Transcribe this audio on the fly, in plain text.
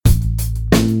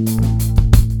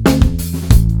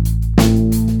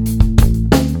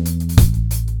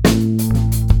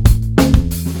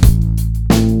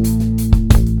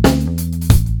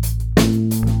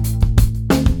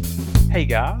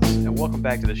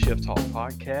welcome back to the Shift Talk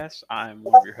podcast. I'm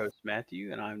one of your hosts,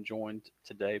 Matthew, and I'm joined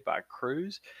today by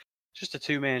Cruze. Just a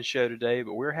two-man show today,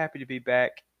 but we're happy to be back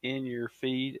in your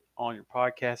feed on your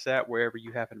podcast app, wherever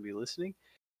you happen to be listening.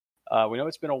 We know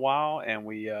it's been a while, and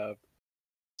we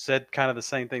said kind of the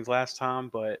same things last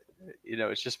time, but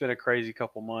it's just been a crazy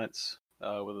couple months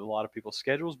with a lot of people's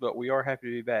schedules, but we are happy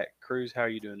to be back. Cruze, how are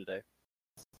you doing today?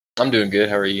 I'm doing good.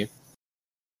 How are you?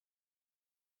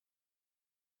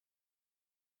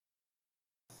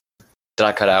 Did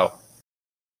I cut out?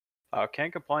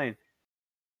 Can't complain.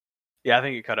 Yeah, I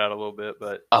think it cut out a little bit,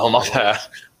 but Oh, my bad.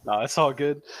 no, it's all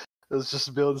good. It was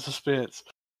just building suspense.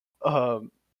 But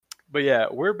yeah,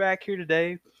 we're back here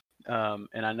today,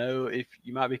 and I know if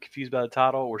you might be confused by the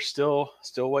title, we're still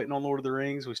waiting on Lord of the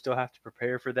Rings. We still have to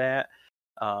prepare for that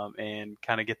and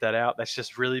kind of get that out. That's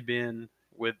just really been,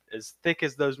 with as thick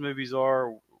as those movies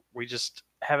are, we just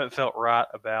haven't felt right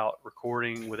about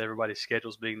recording with everybody's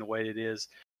schedules being the way it is.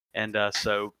 And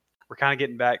so we're kind of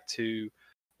getting back to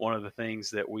one of the things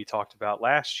that we talked about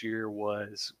last year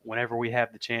was whenever we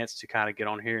have the chance to kind of get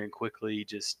on here and quickly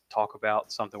just talk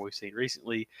about something we've seen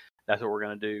recently, that's what we're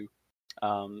going to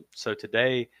do. So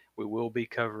today we will be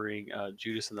covering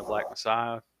Judas and the Black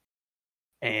Messiah.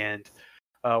 And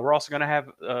we're also going to have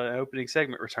an opening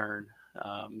segment return.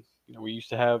 We used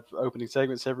to have opening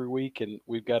segments every week, and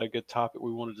we've got a good topic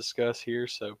we want to discuss here.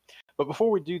 But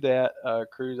before we do that,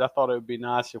 Cruze, I thought it would be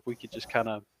nice if we could just kind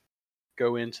of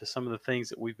go into some of the things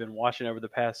that we've been watching over the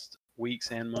past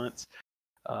weeks and months.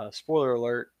 Spoiler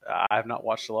alert, I have not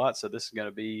watched a lot, so this is going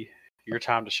to be your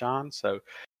time to shine. So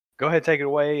go ahead, take it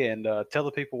away, and tell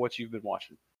the people what you've been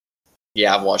watching.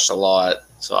 Yeah, I've watched a lot,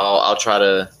 so I'll try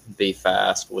to be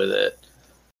fast with it.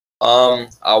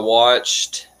 I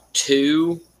watched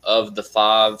 2 of the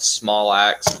 5 Small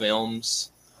Axe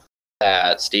films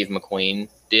that Steve McQueen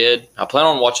did. I plan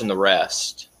on watching the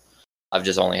rest. I've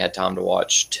just only had time to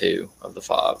watch 2 of the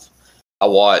 5. I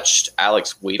watched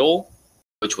Alex Wheatle,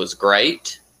 which was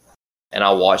great, and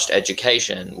I watched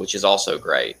Education, which is also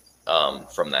great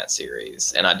from that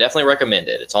series. And I definitely recommend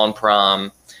it. It's on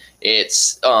Prime.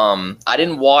 It's I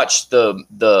didn't watch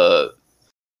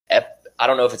I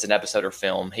don't know if it's an episode or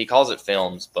film. He calls it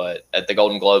films, but at the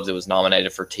Golden Globes, it was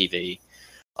nominated for TV.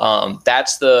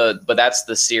 That's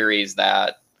the series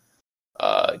that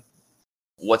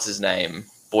what's his name?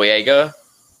 Boyega?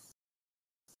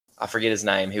 I forget his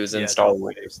name. He was in Star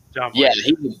Wars. Yeah,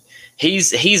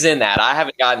 he's in that. I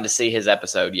haven't gotten to see his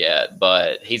episode yet,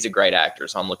 but he's a great actor,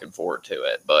 so I'm looking forward to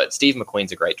it. But Steve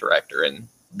McQueen's a great director, and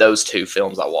those 2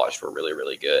 films I watched were really,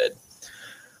 really good.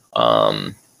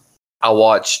 I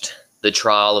watched The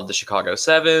Trial of the Chicago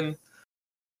 7.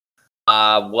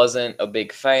 I wasn't a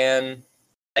big fan.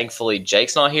 Thankfully,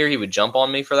 Jake's not here. He would jump on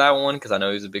me for that one because I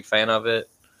know he's a big fan of it.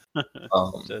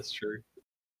 That's true.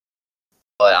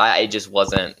 But I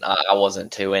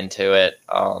wasn't too into it.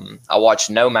 I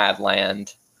watched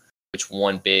Nomadland, which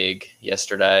won big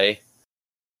yesterday.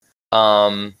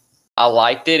 I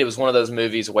liked it. It was one of those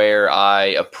movies where I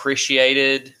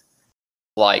appreciated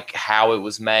like how it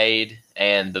was made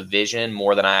and the vision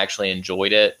more than I actually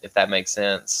enjoyed it, if that makes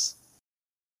sense.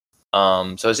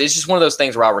 So it's just one of those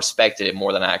things where I respected it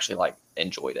more than I actually like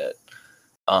enjoyed it.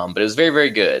 But it was very,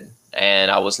 very good, and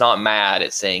I was not mad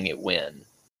at seeing it win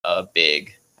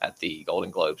big at the Golden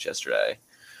Globes yesterday.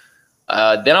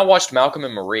 Then I watched Malcolm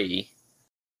and Marie.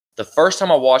 The first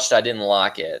time I watched it, I didn't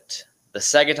like it. The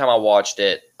second time I watched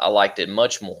it, I liked it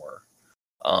much more.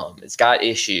 It's got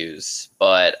issues,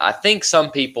 but I think some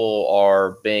people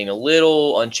are being a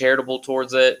little uncharitable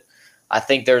towards it. I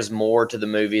think there's more to the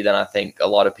movie than I think a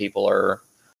lot of people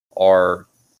are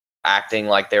acting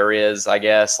like there is, I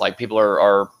guess. Like, people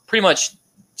are pretty much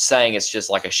saying it's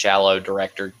just like a shallow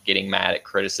director getting mad at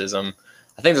criticism.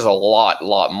 I think there's a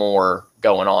lot more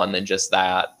going on than just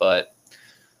that, but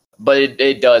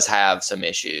it does have some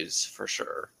issues for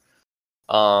sure.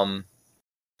 I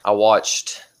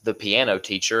watched The Piano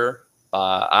Teacher.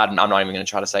 I'm not even going to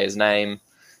try to say his name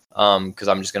because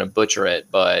I'm just going to butcher it,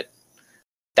 but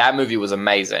that movie was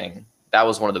amazing. That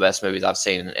was one of the best movies I've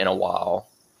seen in a while.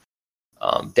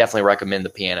 Definitely recommend The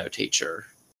Piano Teacher.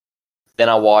 Then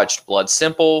I watched Blood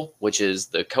Simple, which is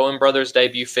the Coen brothers'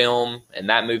 debut film, and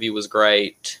that movie was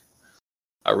great.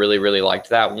 I really, really liked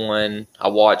that one. I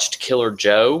watched Killer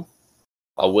Joe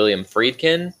by William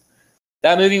Friedkin.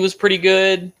 That movie was pretty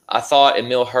good. I thought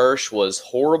Emil Hirsch was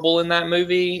horrible in that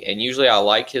movie, and usually I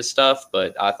like his stuff,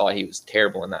 but I thought he was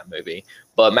terrible in that movie.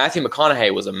 But Matthew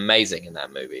McConaughey was amazing in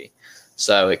that movie,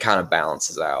 so it kind of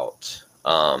balances out.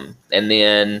 And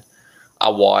then I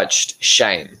watched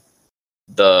Shame,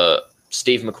 the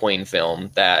Steve McQueen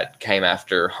film that came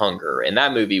after Hunger, and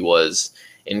that movie was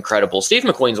incredible. Steve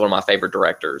McQueen's one of my favorite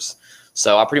directors,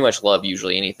 so I pretty much love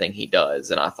usually anything he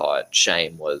does, and I thought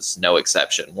Shame was no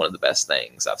exception. One of the best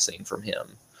things I've seen from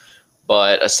him.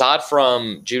 But aside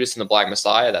from Judas and the Black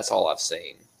Messiah, that's all I've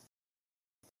seen.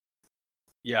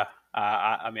 Yeah,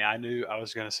 I mean, I knew I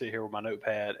was going to sit here with my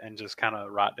notepad and just kind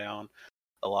of write down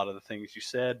a lot of the things you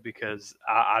said because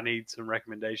I need some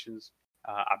recommendations.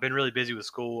 I've been really busy with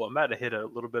school. I'm about to hit a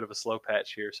little bit of a slow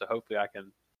patch here, so hopefully I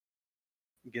can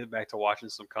get back to watching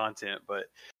some content. But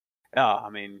yeah, I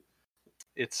mean,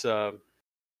 it's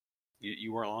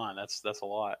you weren't lying. That's a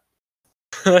lot.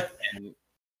 And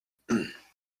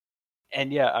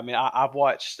and yeah, I mean, I've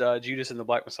watched Judas and the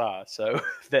Black Messiah, so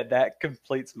that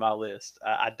completes my list.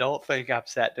 I don't think I've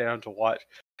sat down to watch.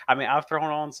 I mean, I've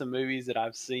thrown on some movies that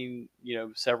I've seen,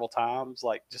 several times,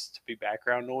 like just to be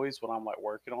background noise when I'm like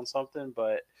working on something.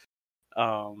 But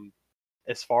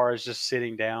as far as just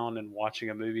sitting down and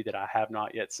watching a movie that I have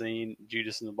not yet seen,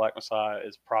 Judas and the Black Messiah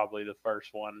is probably the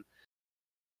first one.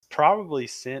 Probably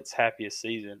since Happiest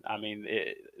Season. I mean,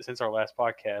 since our last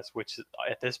podcast, which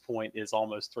at this point is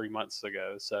almost 3 months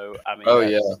ago. So, I mean, Oh,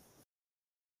 yeah.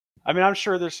 I mean, I'm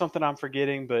sure there's something I'm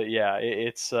forgetting, but yeah,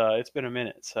 it's been a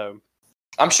minute. So,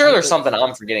 I'm sure there's something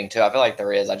I'm forgetting too. I feel like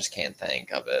there is. I just can't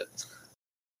think of it.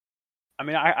 I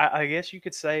mean, I guess you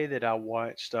could say that I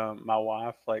watched. My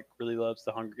wife really loves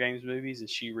the Hunger Games movies, and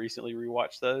she recently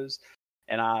rewatched those.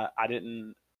 And I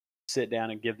didn't sit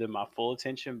down and give them my full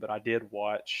attention, but I did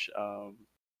watch.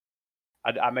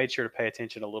 I made sure to pay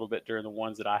attention a little bit during the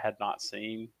ones that I had not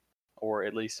seen, or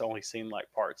at least only seen like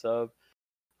parts of.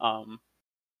 Um,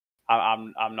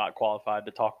 I'm not qualified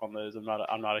to talk on those. I'm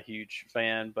not a huge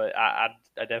fan, but I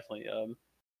definitely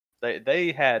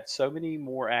they had so many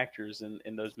more actors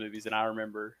in those movies than I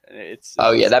remember. And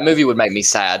yeah, that movie would make me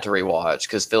sad to rewatch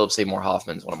because Philip Seymour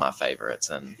Hoffman's one of my favorites,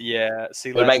 and yeah,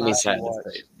 see, it would last make me night sad.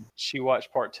 she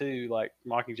watched part 2, like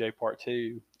Mockingjay Part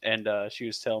 2, and she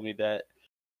was telling me that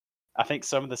I think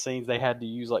some of the scenes they had to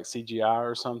use like CGI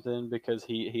or something because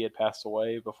he had passed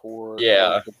away before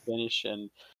they could finish. And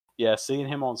yeah, seeing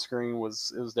him on screen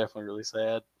was definitely really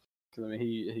sad because I mean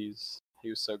he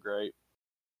was so great.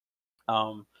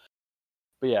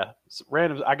 But yeah,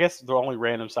 random. I guess the only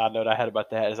random side note I had about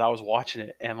that is I was watching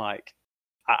it and like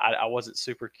I wasn't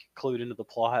super clued into the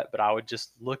plot, but I would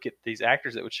just look at these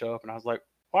actors that would show up and I was like,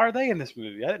 why are they in this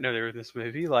movie? I didn't know they were in this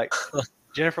movie. Like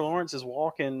Jennifer Lawrence is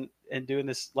walking and doing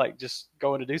this, like just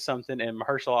going to do something, and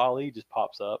Mahershala Ali just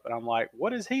pops up, and I'm like,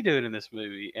 what is he doing in this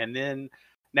movie? And then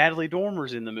Natalie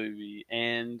Dormer's in the movie,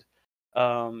 and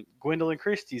Gwendolyn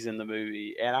Christie's in the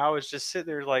movie, and I was just sitting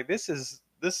there like, this.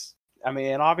 I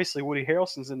mean, and obviously Woody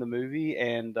Harrelson's in the movie,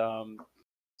 and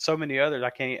so many others. I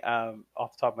can't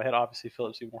off the top of my head, obviously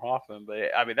Philip Seymour Hoffman, but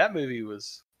I mean that movie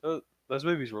was those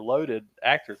movies were loaded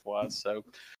actors wise. So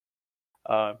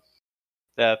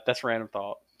that's a random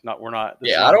thought. We're not.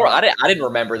 Yeah, I didn't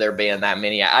remember there being that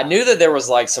many. I knew that there was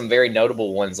like some very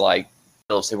notable ones like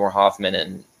Philip Seymour Hoffman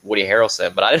and Woody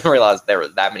Harrelson, but I didn't realize there were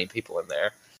that many people in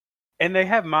there. And they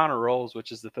have minor roles,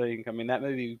 which is the thing. I mean, that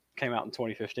movie came out in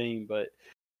 2015, but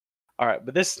all right,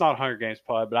 but this is not a Hunger Games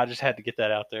pod, but I just had to get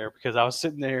that out there because I was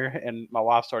sitting there and my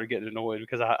wife started getting annoyed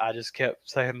because I just kept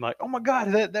saying like, oh my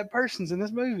God, that person's in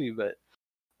this movie. But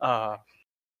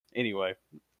anyway,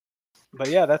 but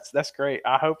yeah, that's great.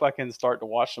 I hope I can start to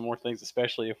watch some more things,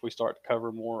 especially if we start to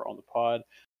cover more on the pod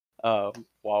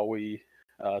while we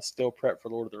still prep for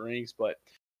Lord of the Rings. But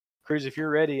Cruze, if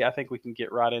you're ready, I think we can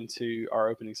get right into our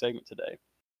opening segment today.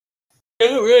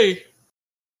 Yeah, ready.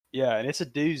 Yeah, and it's a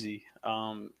doozy.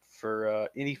 For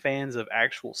any fans of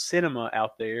actual cinema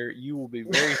out there, you will be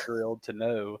very thrilled to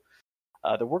know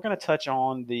that we're going to touch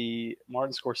on the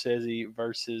Martin Scorsese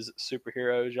versus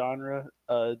superhero genre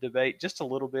debate just a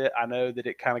little bit. I know that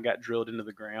it kind of got drilled into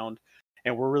the ground,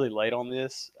 and we're really late on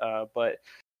this, but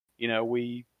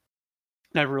we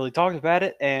never really talked about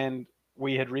it, and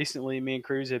we had recently, me and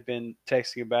Cruze had been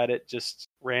texting about it just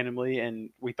randomly, and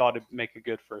we thought it'd make a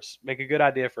good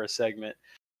idea for a segment.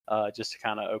 Just to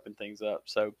kind of open things up.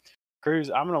 So, Cruze,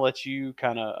 I'm going to let you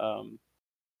kind of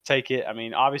take it. I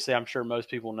mean, obviously, I'm sure most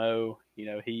people know,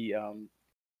 he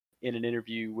in an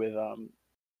interview with,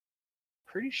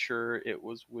 pretty sure it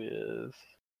was with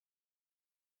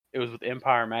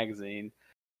Empire Magazine,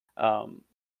 and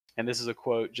this is a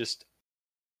quote. Just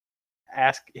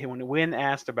when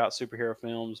asked about superhero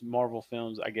films, Marvel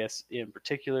films, I guess in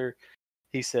particular.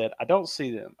 He said, I don't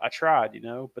see them. I tried,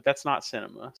 but that's not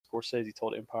cinema. Scorsese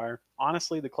told Empire.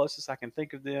 Honestly, the closest I can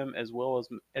think of them, as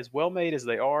well made as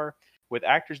they are, with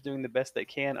actors doing the best they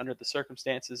can under the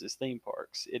circumstances, is theme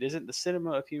parks. It isn't the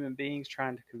cinema of human beings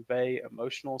trying to convey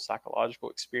emotional, psychological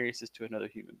experiences to another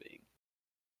human being.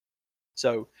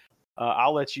 So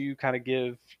I'll let you kind of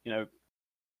give,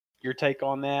 your take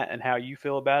on that and how you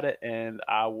feel about it, and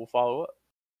I will follow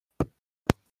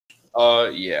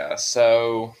up. Yeah.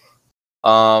 So,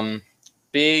 I'm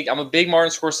a big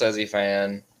Martin Scorsese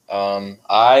fan.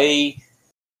 I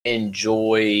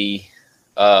enjoy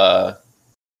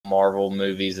Marvel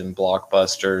movies and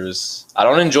blockbusters. I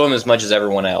don't enjoy them as much as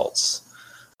everyone else,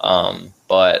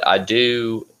 but I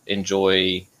do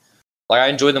enjoy. I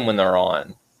enjoy them when they're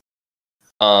on.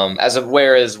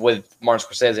 Whereas with Martin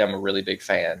Scorsese, I'm a really big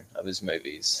fan of his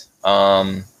movies.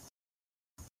 But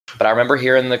I remember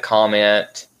hearing the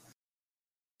comment,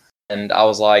 and I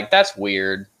was like, "That's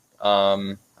weird."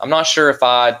 I'm not sure if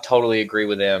I totally agree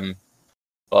with him,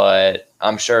 but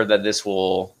I'm sure that this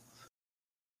will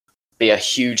be a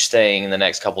huge thing in the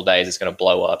next couple days. It's going to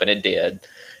blow up, and it did.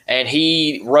 And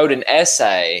he wrote an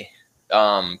essay,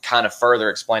 kind of further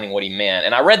explaining what he meant.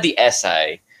 And I read the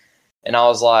essay, and I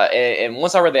was like, and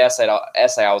once I read the essay,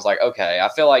 I was like, okay, I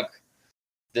feel like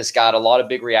this got a lot of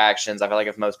big reactions. I feel like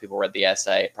if most people read the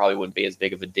essay, it probably wouldn't be as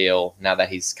big of a deal now that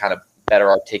he's kind of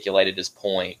better articulated his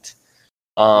point.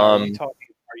 Are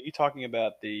you talking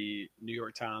about the New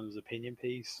York Times opinion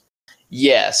piece?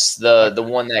 Yes, the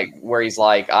one where he's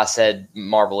like, I said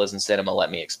Marvel isn't cinema, let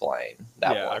me explain.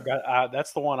 One.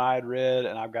 That's the one I had read,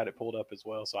 and I've got it pulled up as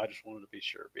well, so I just wanted to be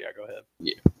sure. But yeah, go ahead.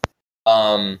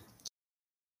 Yeah.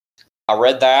 I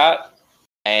read that,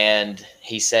 and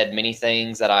he said many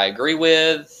things that I agree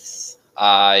with.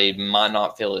 I might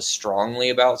not feel as strongly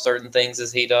about certain things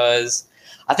as he does.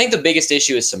 I think the biggest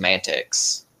issue is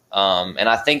semantics. And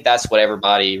I think that's what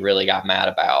everybody really got mad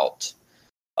about.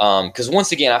 Because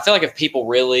once again, I feel like if people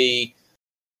really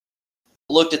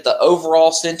looked at the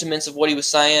overall sentiments of what he was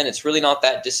saying, it's really not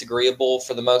that disagreeable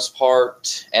for the most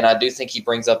part. And I do think he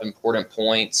brings up important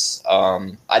points.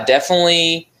 I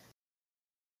definitely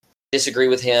disagree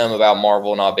with him about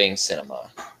Marvel not being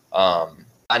cinema.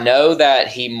 I know that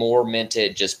he more meant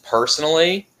it just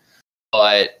personally,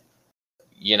 but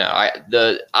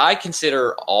I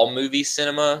consider all movies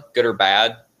cinema, good or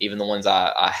bad, even the ones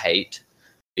I hate,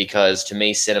 because to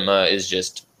me, cinema is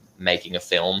just making a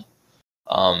film.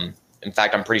 In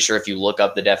fact, I'm pretty sure if you look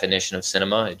up the definition of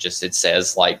cinema, it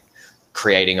says like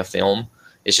creating a film.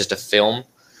 It's just a film.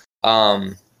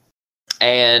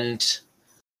 And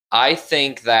I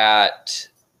think that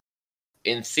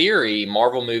in theory,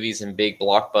 Marvel movies and big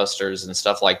blockbusters and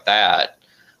stuff like that,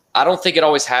 I don't think it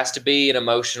always has to be an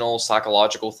emotional,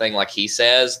 psychological thing like he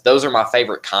says. Those are my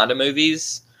favorite kind of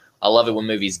movies. I love it when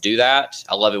movies do that.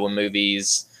 I love it when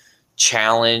movies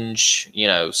challenge,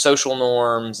 social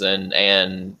norms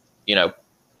and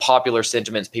popular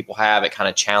sentiments people have. It kind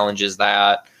of challenges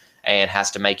that and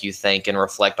has to make you think and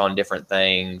reflect on different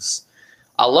things.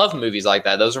 I love movies like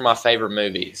that. Those are my favorite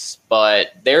movies.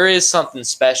 But there is something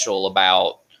special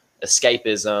about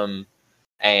escapism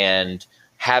and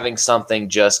having something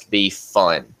just be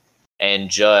fun and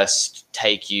just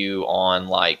take you on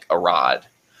like a ride.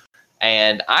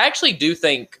 And I actually do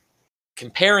think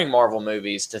comparing Marvel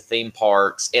movies to theme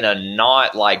parks in a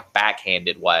not like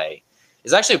backhanded way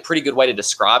is actually a pretty good way to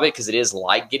describe it, because it is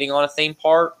like getting on a theme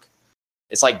park.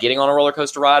 It's like getting on a roller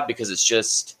coaster ride because it's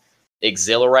just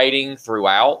exhilarating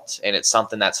throughout and it's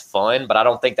something that's fun, but I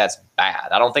don't think that's bad.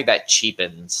 I don't think that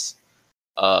cheapens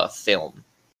film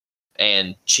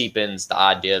and cheapens the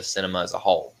idea of cinema as a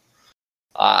whole.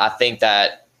 I think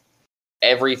that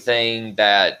everything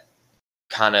that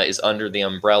kind of is under the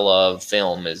umbrella of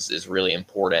film is really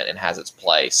important and has its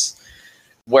place.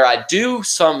 Where I do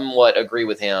somewhat agree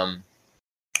with him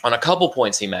on a couple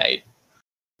points he made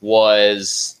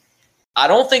was I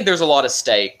don't think there's a lot of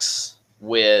stakes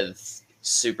with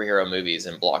superhero movies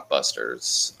and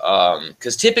blockbusters.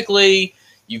 Because typically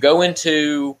if you go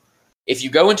into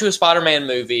a Spider-Man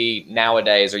movie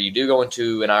nowadays, or you do go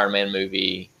into an Iron Man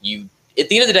movie, at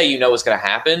the end of the day, you know what's going to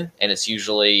happen, and it's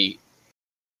usually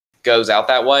goes out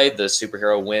that way. The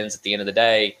superhero wins at the end of the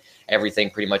day.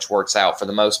 Everything pretty much works out for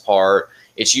the most part.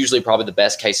 It's usually probably the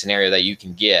best case scenario that you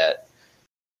can get.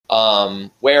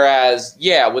 Whereas,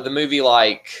 with a movie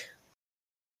like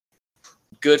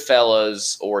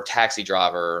Goodfellas or Taxi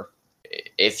Driver,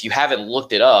 if you haven't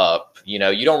looked it up, you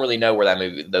don't really know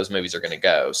where those movies are going to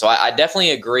go. So I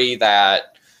definitely agree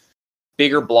that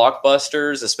bigger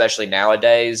blockbusters, especially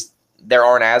nowadays, there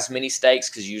aren't as many stakes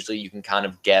because usually you can kind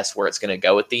of guess where it's going to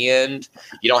go at the end.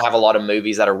 You don't have a lot of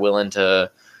movies that are willing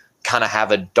to kind of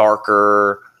have a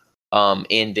darker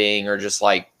ending, or just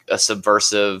like a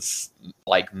subversive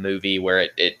like movie where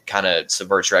it kind of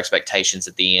subverts your expectations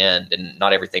at the end and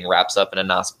not everything wraps up in a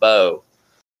nice bow.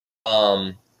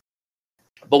 But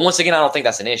once again, I don't think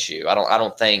that's an issue. I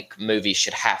don't think movies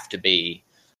should have to be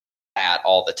that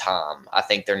all the time. I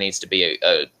think there needs to be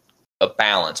a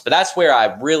balance. But that's where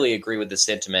I really agree with the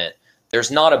sentiment.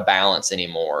 There's not a balance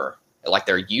anymore like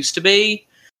there used to be.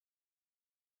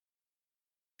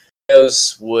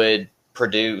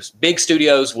 Big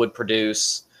studios would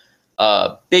produce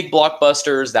big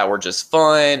blockbusters that were just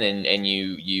fun, and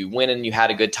you went and you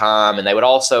had a good time, and they would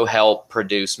also help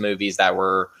produce movies that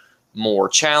were more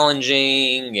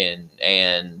challenging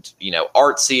and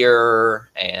artsier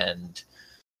and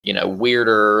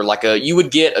weirder. Like you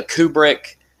would get a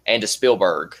Kubrick and a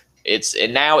Spielberg.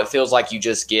 And now it feels like you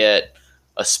just get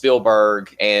a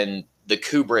Spielberg, and the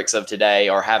Kubricks of today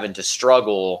are having to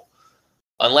struggle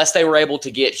unless they were able to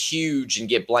get huge and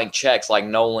get blank checks like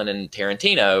Nolan and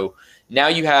Tarantino. Now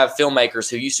you have filmmakers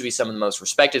who used to be some of the most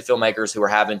respected filmmakers who are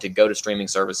having to go to streaming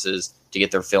services to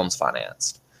get their films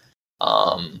financed.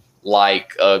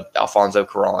 Like Alfonso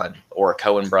Cuarón or a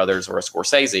Coen Brothers or a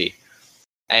Scorsese.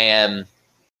 And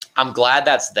I'm glad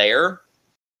that's there.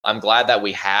 I'm glad that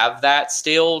we have that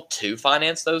still to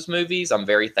finance those movies. I'm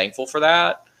very thankful for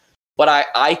that. But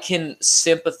I can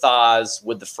sympathize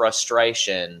with the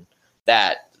frustration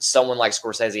that someone like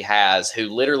Scorsese has, who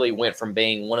literally went from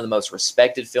being one of the most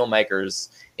respected filmmakers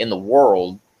in the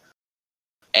world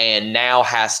and now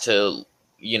has to,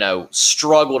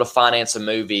 struggle to finance a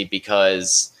movie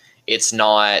because it's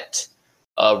not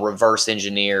a reverse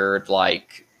engineered,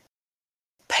 like,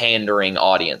 pandering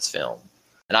audience film.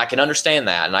 And I can understand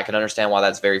that, and I can understand why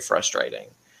that's very frustrating.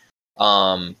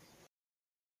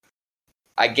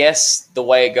 I guess the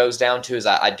way it goes down to is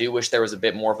I do wish there was a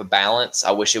bit more of a balance.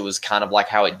 I wish it was kind of like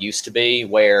how it used to be,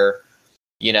 where,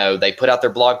 they put out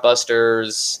their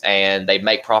blockbusters and they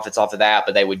make profits off of that,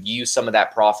 but they would use some of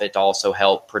that profit to also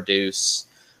help produce,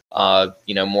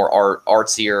 more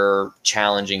artsier,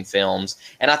 challenging films.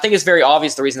 And I think it's very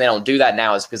obvious the reason they don't do that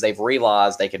now is because they've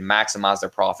realized they can maximize their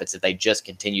profits if they just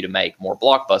continue to make more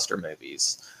blockbuster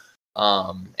movies.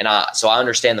 So I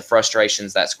understand the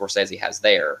frustrations that Scorsese has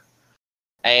there.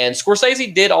 And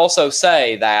Scorsese did also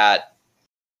say that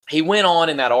he went on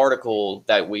in that article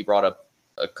that we brought up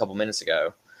a couple minutes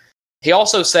ago. He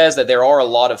also says that there are a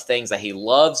lot of things that he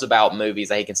loves about movies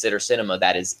that he considers cinema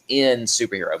that is in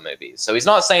superhero movies. So he's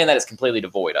not saying that it's completely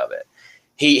devoid of it.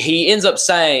 He ends up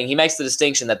saying, he makes the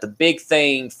distinction that the big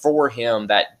thing for him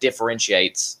that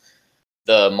differentiates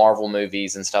the Marvel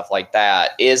movies and stuff like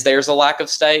that is there's a lack of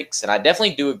stakes. And I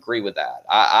definitely do agree with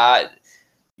that.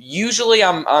 Usually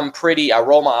I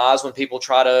roll my eyes when people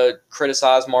try to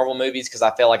criticize Marvel movies because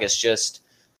I feel like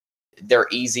they're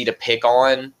easy to pick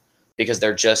on because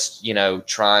they're just,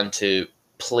 trying to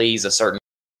please a certain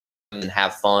and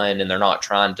have fun, and they're not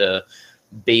trying to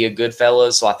be a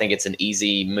Goodfellas. So I think it's an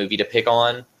easy movie to pick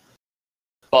on.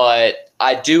 But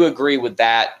I do agree with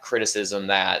that criticism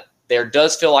that there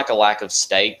does feel like a lack of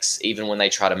stakes, even when they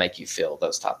try to make you feel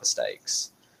those type of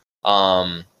stakes.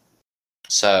 So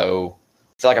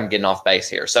I feel like I'm getting off base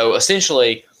here. So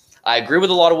essentially, I agree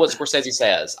with a lot of what Scorsese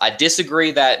says. I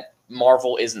disagree that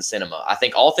Marvel isn't cinema. I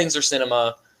think all things are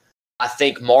cinema. I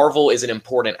think Marvel is an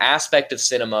important aspect of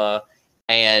cinema,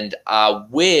 and I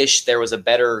wish there was a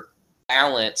better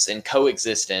balance and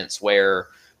coexistence where,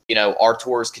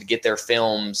 auteurs could get their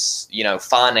films,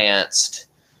 financed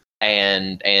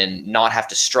and not have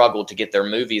to struggle to get their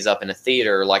movies up in a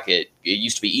theater like it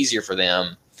used to be easier for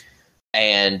them.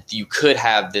 And you could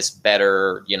have this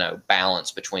better,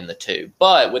 balance between the two.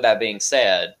 But with that being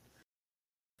said,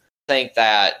 I think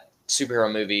that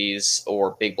superhero movies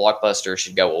or big blockbusters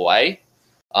should go away.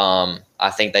 I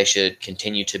think they should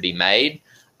continue to be made.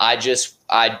 I just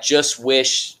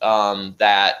wish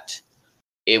that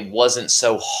it wasn't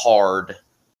so hard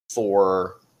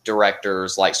for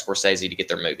directors like Scorsese to get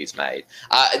their movies made.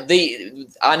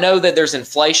 I know that there's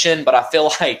inflation, but I feel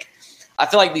like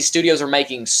these studios are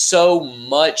making so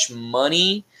much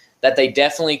money that they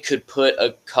definitely could put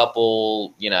a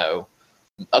couple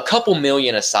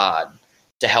million aside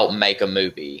to help make a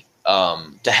movie,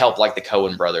 to help like the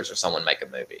Coen Brothers or someone make a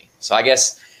movie. So I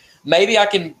guess maybe I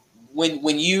can,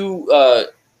 when you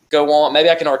go on, maybe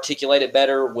I can articulate it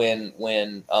better when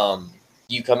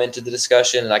you come into the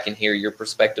discussion and I can hear your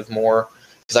perspective more,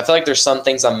 because I feel like there's some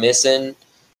things I'm missing,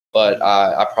 but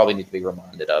I probably need to be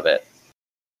reminded of it.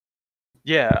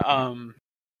 Yeah.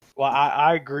 Well,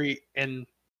 I agree, and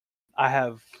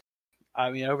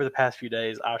over the past few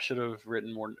days, I should have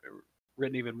written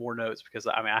even more notes because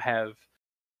I have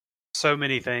so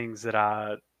many things that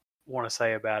I want to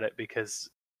say about it because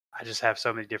I just have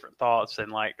so many different thoughts.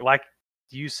 And like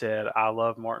you said, I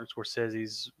love Martin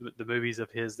Scorsese's, the movies of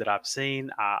his that I've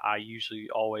seen. I usually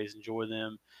always enjoy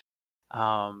them.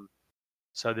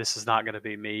 So this is not going to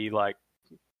be me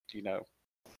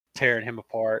tearing him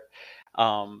apart.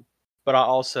 But I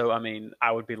also, I mean,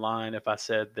 I would be lying if I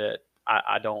said that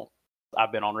I don't.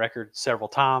 I've been on record several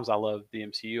times. I love the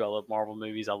MCU. I love Marvel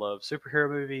movies. I love superhero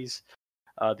movies.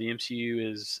 The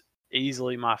MCU is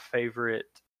easily my favorite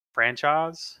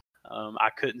franchise. I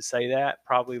couldn't say that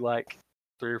probably like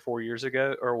 3 or 4 years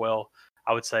ago, or well,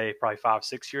 I would say probably 5,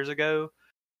 6 years ago.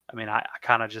 I mean, I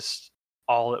kind of just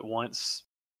all at once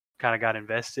kind of got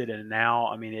invested, and now,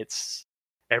 I mean, it's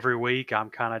every week I'm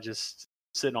kind of just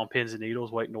sitting on pins and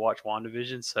needles waiting to watch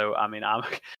WandaVision. So, I mean, I'm,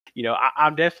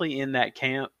 I'm definitely in that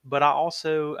camp, but I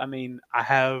also, I mean,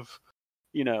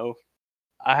 you know,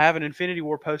 I have an Infinity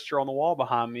War poster on the wall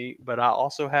behind me, but I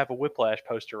also have a Whiplash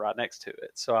poster right next to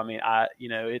it. So, I mean,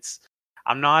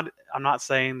 I'm not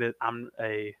saying that I'm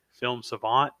a film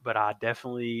savant, but I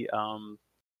definitely,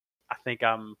 I think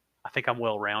I'm, I think I'm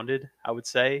well rounded, I would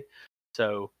say.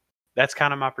 So that's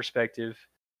kind of my perspective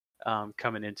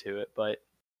coming into it. But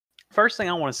first thing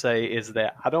I want to say is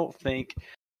that I don't think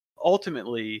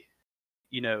ultimately,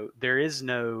 there is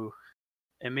no,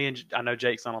 and I know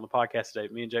Jake's not on the podcast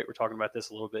today. Me and Jake were talking about this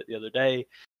a little bit the other day.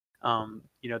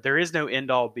 There is no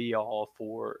end all be all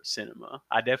for cinema.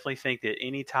 I definitely think that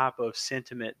any type of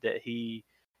sentiment that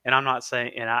and I'm not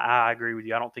saying, and I agree with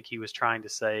you. I don't think he was trying to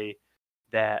say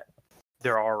that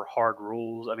there are hard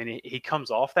rules. I mean, he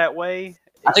comes off that way.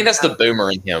 I think that's the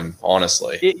boomer in him,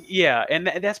 honestly. Yeah, and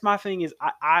that's my thing is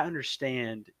I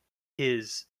understand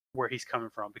where he's coming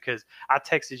from, because I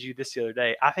texted you this the other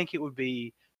day. I think it would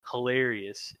be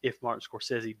hilarious if Martin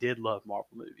Scorsese did love Marvel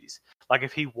movies. Like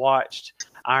if he watched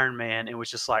Iron Man and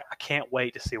was just like, I can't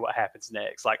wait to see what happens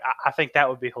next. Like I think that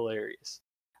would be hilarious.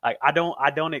 Like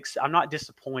I'm not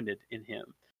disappointed in him.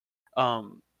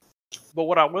 But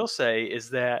what I will say is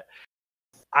that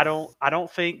I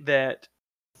don't think that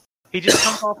he just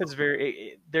comes off as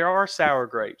there are sour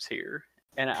grapes here.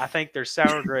 And I think there's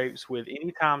sour grapes with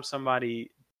anytime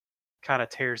somebody kind of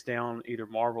tears down either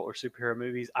Marvel or superhero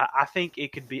movies. I think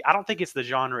it could be, I don't think it's the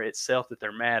genre itself that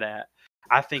they're mad at.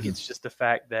 I think it's just the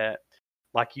fact that,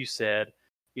 like you said,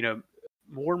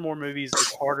 more and more movies,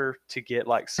 it's harder to get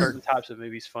like certain types of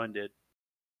movies funded.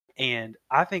 And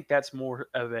I think that's more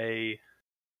of the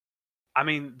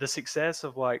success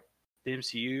of like the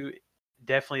MCU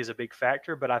definitely is a big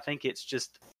factor, but I think it's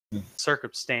just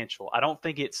circumstantial. I don't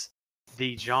think it's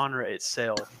the genre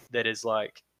itself that is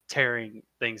like tearing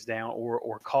things down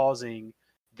or causing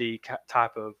the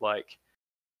type of like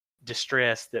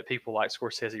distress that people like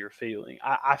Scorsese are feeling.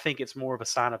 I think it's more of a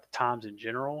sign of the times in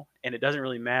general, and it doesn't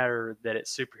really matter that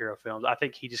it's superhero films. I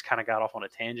think he just kind of got off on a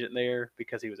tangent there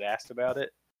because he was asked about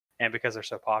it and because they're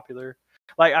so popular.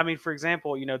 Like, I mean, for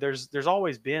example, there's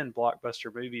always been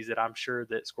blockbuster movies that I'm sure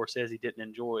that Scorsese didn't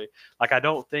enjoy. Like, I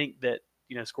don't think that,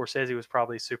 Scorsese was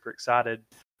probably super excited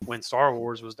when Star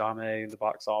Wars was dominating the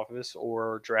box office,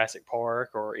 or Jurassic Park,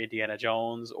 or Indiana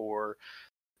Jones, or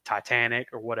Titanic,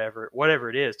 or whatever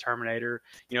it is, Terminator.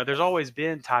 There's always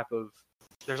been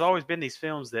these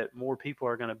films that more people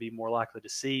are going to be more likely to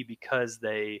see because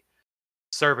they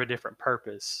serve a different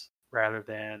purpose rather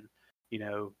than,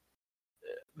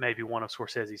 maybe one of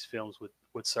Scorsese's films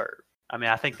would serve. I mean,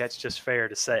 I think that's just fair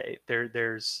to say.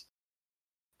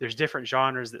 There's different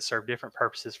genres that serve different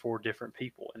purposes for different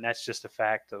people, and that's just a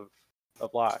fact of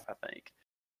life, I think.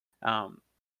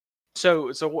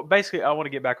 So basically, I want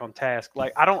to get back on task.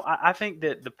 Like, I think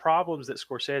that the problems that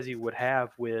Scorsese would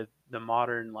have with the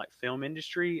modern like film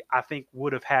industry, I think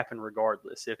would have happened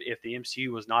regardless. If the MCU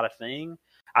was not a thing,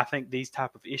 I think these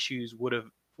type of issues would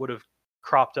have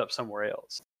cropped up somewhere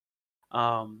else.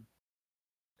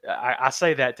 I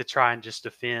say that to try and just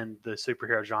defend the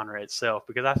superhero genre itself,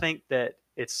 because I think that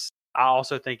I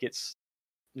also think it's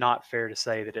not fair to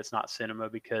say that it's not cinema,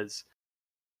 because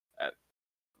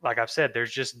like I've said, there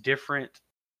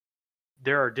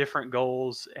are different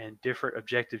goals and different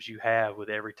objectives you have with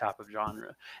every type of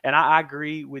genre. And I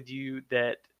agree with you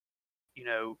that,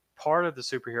 part of the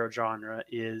superhero genre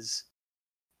is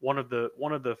one of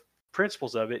the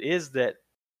principles of it is that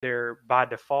they're by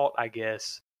default, I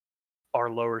guess,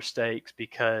 are lower stakes,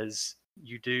 because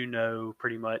you do know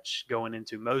pretty much going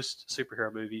into most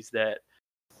superhero movies that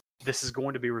this is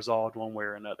going to be resolved one way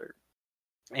or another.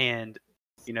 And,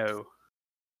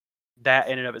 that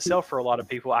in and of itself, for a lot of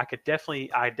people, I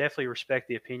definitely respect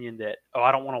the opinion that, oh,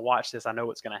 I don't want to watch this, I know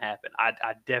what's going to happen.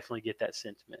 I definitely get that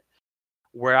sentiment.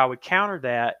 Where I would counter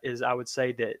that is, I would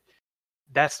say that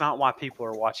that's not why people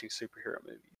are watching superhero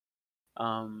movies.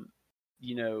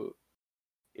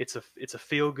 It's a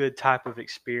feel good type of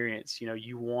experience.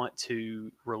 You want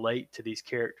to relate to these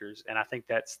characters, and I think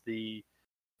that's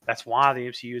why the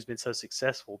MCU has been so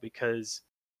successful, because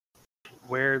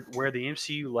where the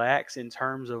MCU lacks in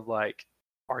terms of like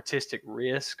artistic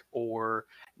risk or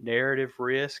narrative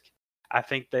risk, I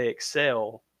think they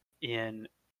excel in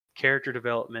character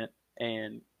development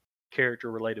and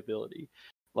character relatability.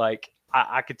 Like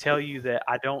I could tell you that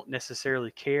I don't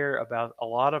necessarily care about a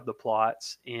lot of the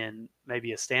plots in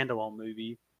maybe a standalone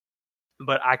movie,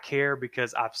 but I care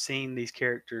because I've seen these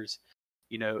characters,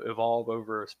 evolve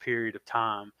over a period of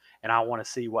time, and I want to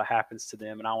see what happens to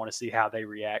them, and I want to see how they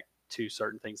react to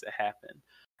certain things that happen.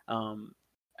 Um,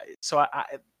 so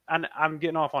I'm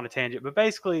getting off on a tangent, but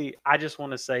basically, I just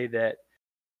want to say that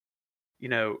you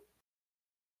know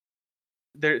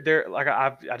there like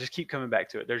I just keep coming back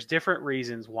to it. There's different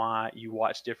reasons why you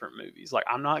watch different movies. Like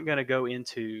I'm not gonna go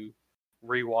into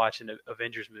rewatch an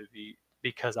Avengers movie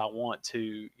because I want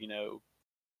to,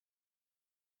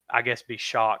 I guess be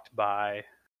shocked by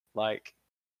like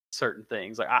certain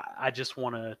things. Like I just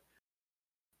want to.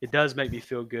 It does make me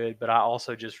feel good, but I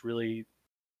also just really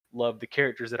love the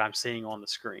characters that I'm seeing on the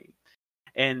screen.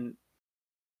 And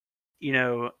you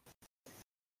know,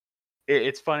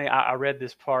 it's funny. I read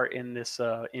this part in this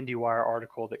IndieWire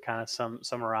article that kind of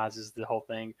summarizes the whole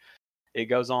thing. It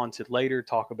goes on to later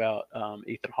talk about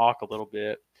Ethan Hawke a little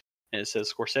bit, and it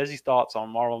says Scorsese's thoughts on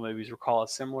Marvel movies recall a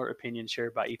similar opinion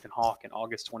shared by Ethan Hawke in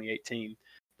August 2018.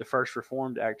 The first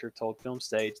reformed actor told Film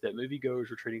Stage that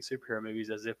moviegoers were treating superhero movies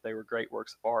as if they were great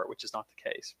works of art, which is not the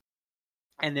case.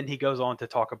 And then he goes on to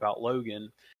talk about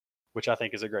Logan, which I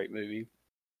think is a great movie.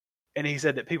 And he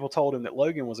said that people told him that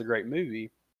Logan was a great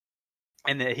movie,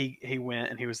 and that he went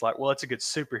and he was like, well, it's a good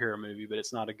superhero movie, but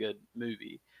it's not a good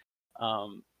movie.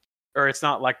 Um, or it's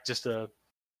not like just a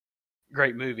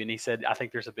great movie. And he said, I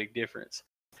think there's a big difference.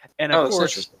 And of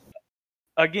course,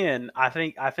 again, I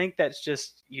think that's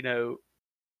just,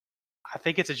 I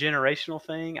think it's a generational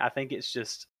thing. I think it's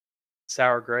just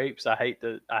sour grapes. I hate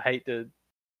to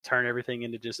turn everything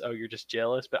into just, oh, you're just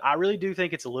jealous. But I really do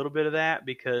think it's a little bit of that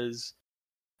because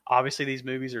obviously these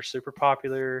movies are super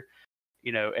popular.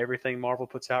 Everything Marvel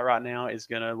puts out right now is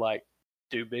gonna like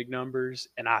do big numbers,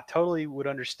 and I totally would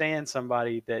understand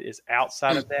somebody that is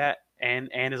outside of that and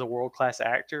is a world class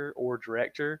actor or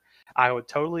director. I would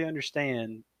totally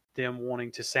understand them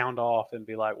wanting to sound off and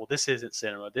be like, well, this isn't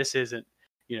cinema. This isn't,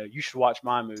 you should watch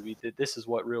my movie. This is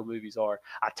what real movies are.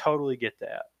 I totally get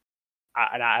that.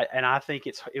 I think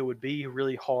it would be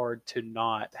really hard to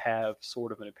not have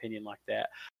sort of an opinion like that.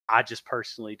 I just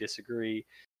personally disagree,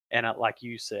 and like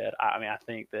you said, I mean, I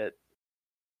think that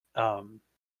um,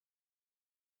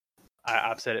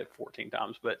 I've said it 14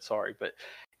 times, but sorry, but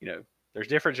there's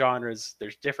different genres,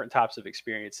 there's different types of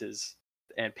experiences,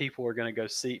 and people are going to go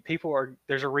see.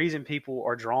 There's a reason people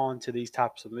are drawn to these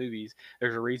types of movies.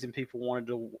 There's a reason people wanted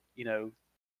to,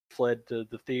 fled to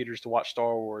the theaters to watch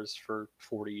Star Wars for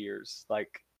 40 years.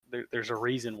 Like there's a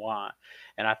reason why,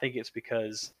 and I think it's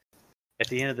because at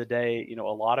the end of the day, a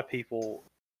lot of people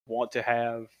want to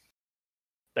have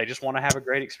they just want to have a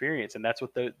great experience, and that's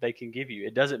what they can give you.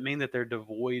 It doesn't mean that they're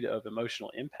devoid of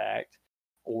emotional impact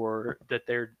or that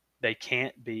they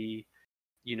can't be,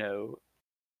 you know,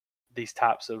 these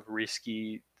types of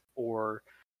risky or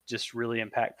just really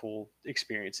impactful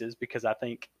experiences, because I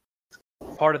think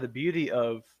part of the beauty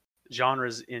of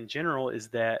genres in general is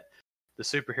that the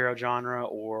superhero genre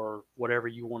or whatever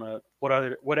you want to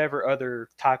whatever other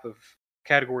type of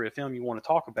category of film you want to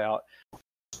talk about,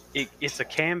 it's a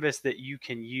canvas that you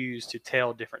can use to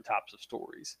tell different types of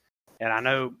stories. And I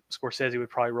know Scorsese would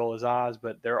probably roll his eyes,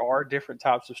 but there are different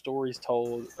types of stories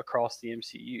told across the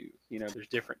MCU. There's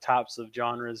different types of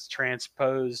genres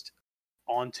transposed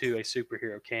onto a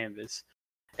superhero canvas.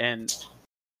 And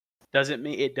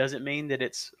it doesn't mean that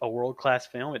it's a world class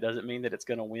film. It doesn't mean that it's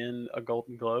going to win a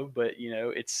Golden Globe, but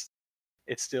it's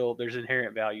still, there's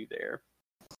inherent value there.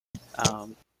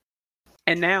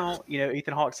 And now,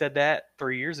 Ethan Hawke said that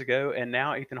 3 years ago, and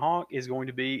now Ethan Hawke is going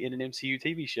to be in an MCU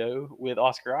TV show with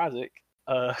Oscar Isaac.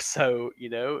 So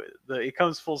it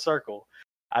comes full circle.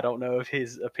 I don't know if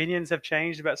his opinions have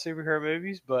changed about superhero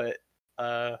movies, but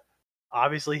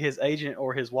obviously his agent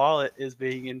or his wallet is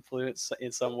being influenced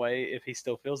in some way if he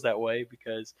still feels that way,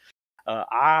 because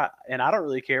I don't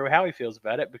really care how he feels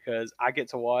about it, because I get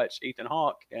to watch Ethan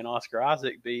Hawke and Oscar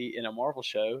Isaac be in a Marvel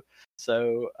show.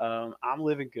 So I'm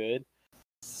living good.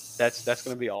 That's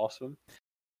going to be awesome.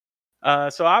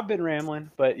 So I've been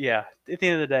rambling, but yeah, at the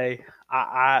end of the day,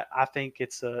 I think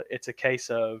it's a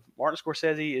case of Martin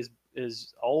Scorsese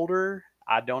is older.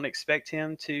 I don't expect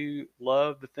him to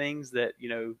love the things that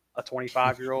a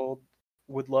 25-year-old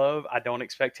would love. I don't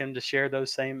expect him to share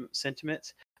those same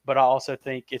sentiments, but I also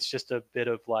think it's just a bit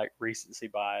of like recency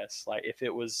bias. Like if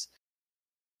it was,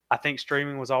 I think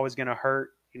streaming was always going to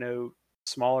hurt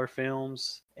smaller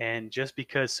films, and just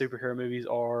because superhero movies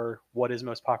are what is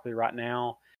most popular right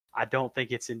now, I don't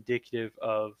think it's indicative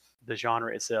of the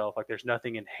genre itself. Like, there's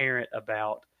nothing inherent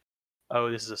about,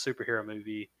 oh, this is a superhero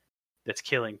movie that's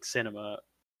killing cinema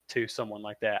to someone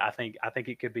like that. I think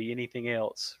it could be anything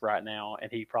else right now,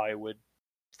 and he probably would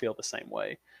feel the same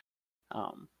way.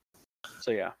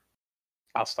 So yeah,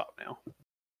 I'll stop now.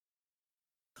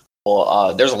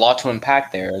 Well, there's a lot to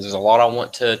unpack there. There's a lot I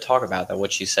want to talk about that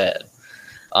what you said.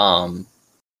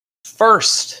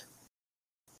 First,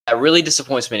 it really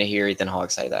disappoints me to hear Ethan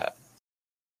Hawke say that.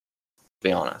 To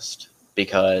be honest,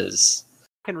 because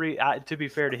To be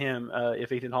fair to him,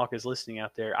 if Ethan Hawke is listening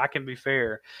out there, I can be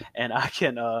fair, and I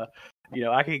can,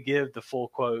 I can give the full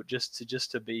quote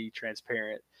just to be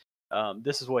transparent.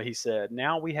 This is what he said.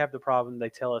 Now we have the problem. They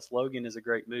tell us Logan is a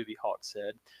great movie, Hawke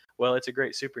said. Well, it's a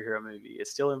great superhero movie. It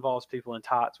still involves people in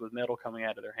tights with metal coming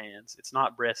out of their hands. It's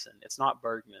not Bresson. It's not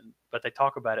Bergman, but they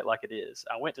talk about it like it is.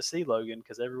 I went to see Logan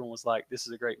because everyone was like, this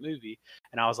is a great movie.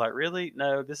 And I was like, really?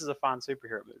 No, this is a fine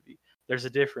superhero movie. There's a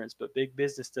difference, but big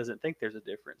business doesn't think there's a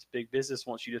difference. Big business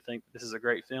wants you to think this is a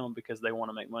great film because they want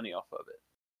to make money off of it.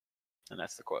 And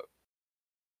that's the quote.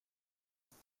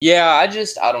 Yeah, I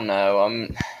don't know.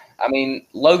 I mean,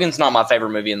 Logan's not my favorite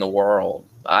movie in the world.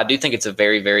 I do think it's a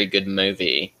very, very good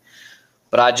movie.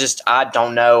 But I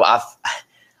don't know.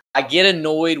 I get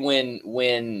annoyed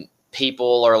when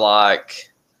people are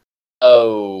like,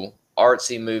 oh,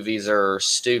 artsy movies are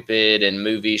stupid and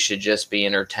movies should just be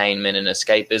entertainment and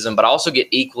escapism. But I also get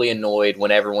equally annoyed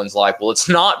when everyone's like, well, it's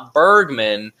not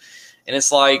Bergman. And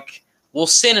it's like, well,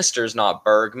 Sinister's not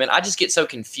Bergman. I just get so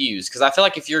confused because I feel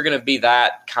like if you're going to be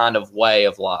that kind of way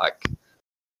of like,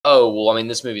 oh, well, I mean,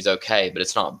 this movie's okay, but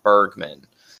it's not Bergman.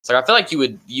 So I feel like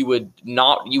you would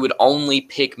only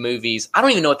pick movies. I don't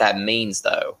even know what that means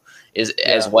though,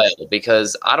 as well,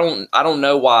 because I don't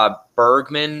know why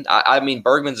Bergman. I mean,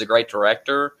 Bergman's a great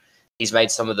director. He's made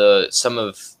some of the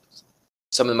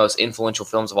most influential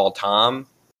films of all time.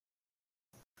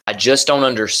 I just don't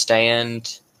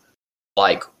understand.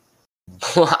 Like,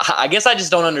 I guess I just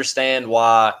don't understand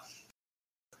why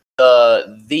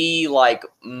the like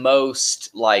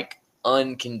most like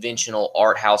unconventional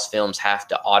art house films have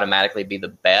to automatically be the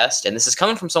best. And this is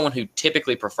coming from someone who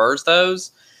typically prefers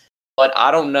those. But I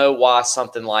don't know why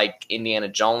something like Indiana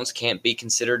Jones can't be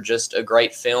considered just a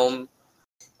great film.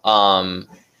 I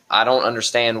don't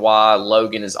understand why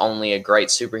Logan is only a great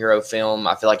superhero film.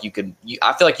 I feel like you could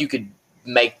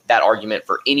make that argument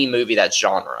for any movie that's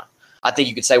genre. I think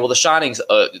you could say, well, The Shining's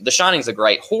a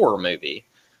great horror movie,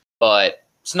 but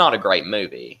it's not a great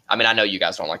movie. I mean, I know you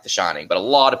guys don't like The Shining, but a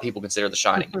lot of people consider The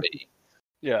Shining to be.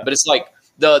 Yeah. But it's like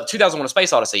the 2001: A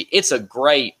Space Odyssey. It's a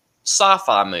great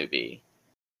sci-fi movie.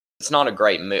 It's not a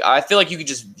great movie. I feel like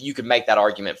you could make that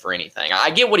argument for anything.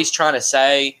 I get what he's trying to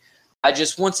say. I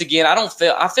just, once again, I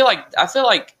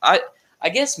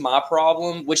guess my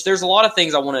problem, which there's a lot of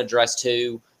things I want to address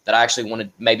too, that I actually want to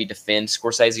maybe defend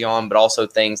Scorsese on, but also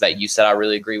things that you said I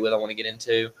really agree with I want to get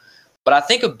into. But I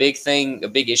think a big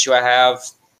issue I have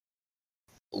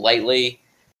lately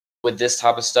with this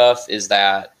type of stuff is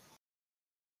that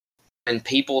when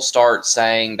people start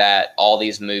saying that all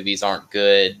these movies aren't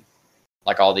good,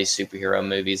 like all these superhero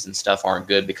movies and stuff aren't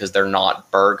good because they're not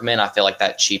Bergman, I feel like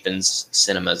that cheapens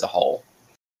cinema as a whole.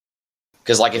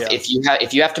 Because like if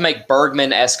you have to make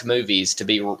Bergman-esque movies to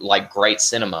be like great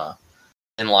cinema,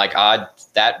 then like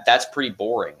that's pretty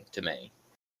boring to me.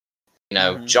 You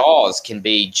know, Jaws can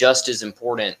be just as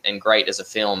important and great as a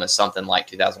film as something like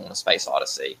 2001: A Space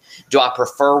Odyssey. Do I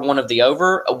prefer one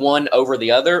over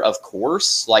the other? Of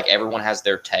course, like everyone has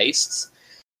their tastes.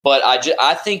 But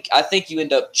I think you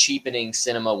end up cheapening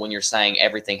cinema when you're saying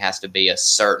everything has to be a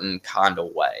certain kind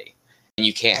of way, and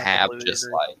you can't have just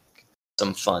like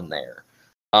some fun there.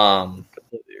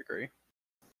 Completely agree.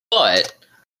 But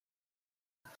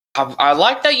I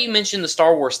like that you mentioned the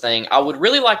Star Wars thing. I would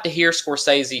really like to hear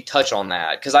Scorsese touch on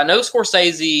that, because I know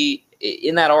Scorsese,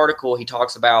 in that article, he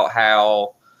talks about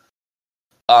how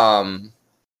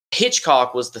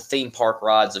Hitchcock was the theme park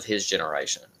rides of his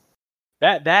generation.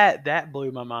 That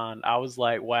blew my mind. I was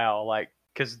like, wow, like,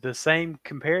 because the same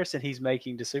comparison he's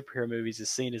making to superhero movies is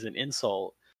seen as an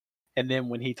insult. And then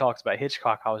when he talks about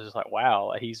Hitchcock, I was just like,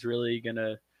 wow, he's really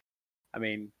gonna. I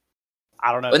mean,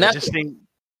 I don't know.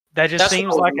 That just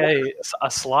seems like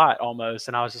a slot almost,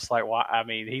 and I was just like, "Why?" I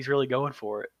mean, he's really going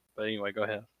for it. But anyway, go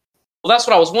ahead. Well, that's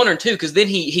what I was wondering too, because then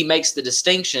he makes the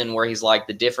distinction where he's like,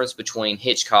 the difference between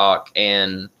Hitchcock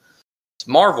and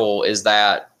Marvel is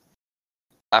that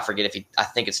I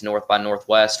think it's North by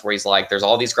Northwest, where he's like, there's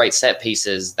all these great set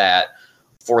pieces that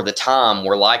for the time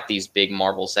were like these big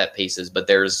Marvel set pieces, but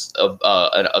there's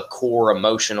a core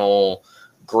emotional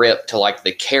grip to like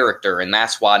the character, and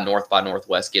that's why North by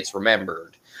Northwest gets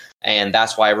remembered. And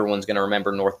that's why everyone's going to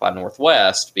remember North by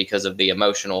Northwest, because of the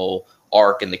emotional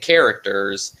arc and the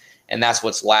characters. And that's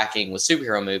what's lacking with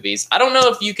superhero movies. I don't know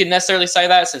if you can necessarily say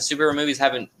that, since superhero movies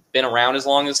haven't been around as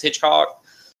long as Hitchcock.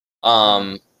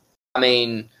 I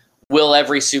mean, will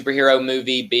every superhero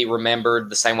movie be remembered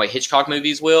the same way Hitchcock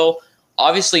movies will?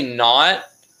 Obviously not,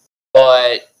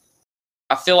 but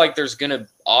I feel like there's going to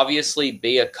obviously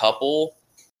be a couple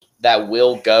that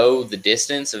will go the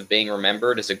distance of being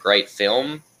remembered as a great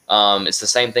film. It's the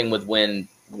same thing with when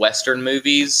Western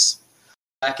movies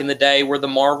back in the day were the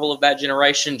marvel of that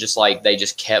generation. Just like they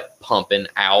just kept pumping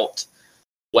out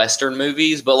Western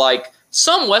movies, but like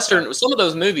some of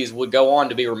those movies would go on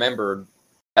to be remembered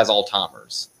as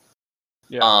all-timers.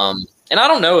 Yeah. And I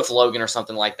don't know if Logan or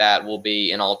something like that will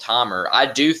be an all-timer. I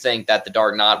do think that The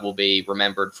Dark Knight will be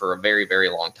remembered for a very, very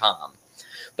long time.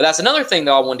 But that's another thing,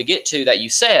 though, I wanted to get to that you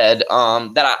said,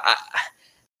 that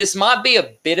this might be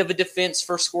a bit of a defense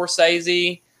for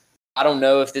Scorsese. I don't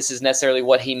know if this is necessarily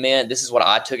what he meant. This is what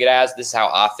I took it as. This is how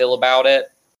I feel about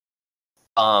it.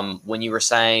 When you were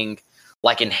saying,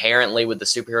 like, inherently with the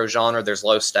superhero genre, there's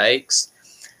low stakes.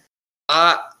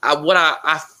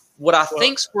 What I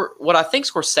think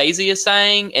Scorsese is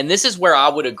saying, and this is where I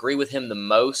would agree with him the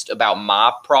most about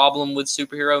my problem with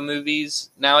superhero movies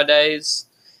nowadays,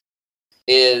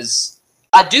 is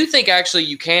I do think actually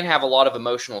you can have a lot of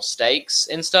emotional stakes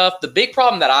and stuff. The big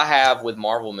problem that I have with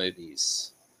Marvel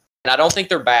movies, and I don't think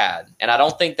they're bad, and I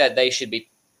don't think that they should be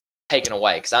taken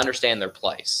away, because I understand their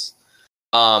place.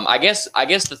 I guess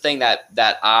the thing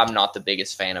that I'm not the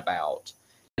biggest fan about,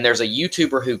 and there's a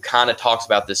YouTuber who kind of talks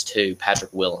about this too,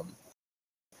 Patrick Willem,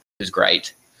 who's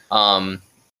great. I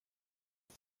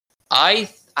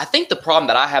think the problem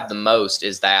that I have the most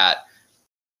is that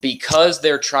because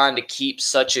they're trying to keep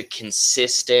such a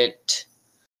consistent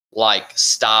like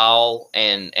style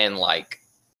and like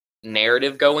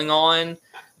narrative going on,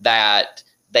 that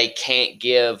they can't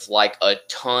give like a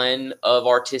ton of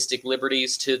artistic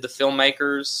liberties to the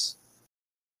filmmakers.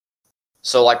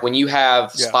 So like when you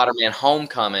have Spider-Man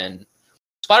Homecoming,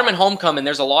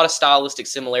 there's a lot of stylistic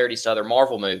similarities to other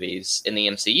Marvel movies in the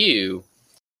MCU,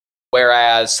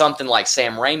 whereas something like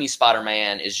Sam Raimi's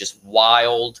Spider-Man is just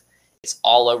wild. It's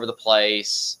all over the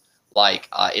place. Like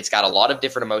it's got a lot of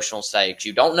different emotional stakes.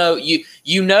 You don't know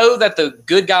you know that the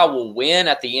good guy will win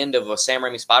at the end of a Sam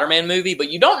Raimi Spider-Man movie, but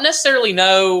you don't necessarily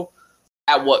know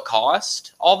at what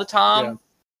cost all the time. Yeah.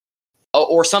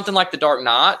 Or something like The Dark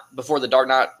Knight, before The Dark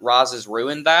Knight Rises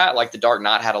ruined that. Like, The Dark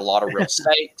Knight had a lot of real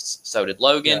stakes, so did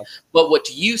Logan. Yeah. But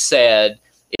what you said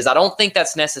is I don't think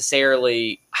that's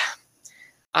necessarily...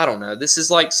 I don't know. This is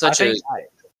like such a...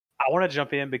 I want to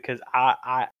jump in because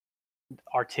I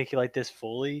articulate this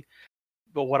fully.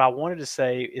 But what I wanted to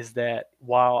say is that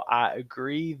while I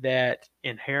agree that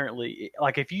inherently...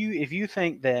 Like, if you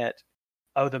think that,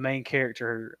 the main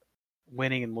character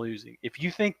winning and losing, if you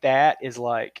think that is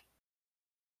like...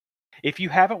 If you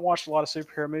haven't watched a lot of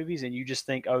superhero movies and you just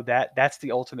think, that's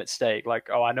the ultimate stake,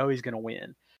 like, I know he's going to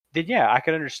win, then yeah, I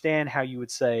could understand how you would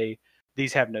say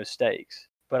these have no stakes.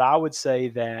 But I would say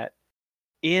that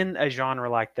in a genre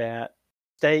like that,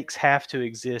 stakes have to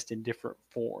exist in different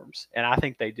forms, and I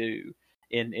think they do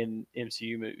in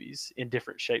MCU movies in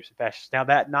different shapes and fashions. Now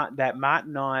that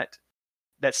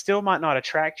still might not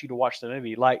attract you to watch the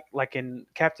movie, like in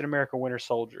Captain America: Winter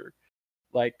Soldier,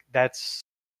 like that's,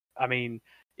 I mean.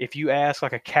 If you ask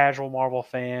like a casual Marvel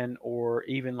fan or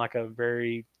even like a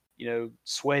very,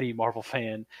 sweaty Marvel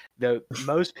fan,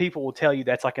 most people will tell you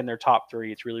that's like in their top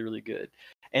 3. It's really, really good.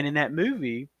 And in that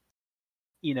movie,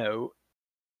 I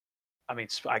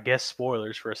guess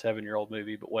spoilers for a 7-year-old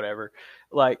movie, but whatever.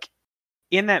 Like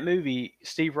in that movie,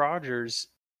 Steve Rogers,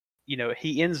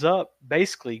 he ends up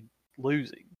basically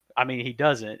losing. I mean, he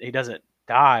doesn't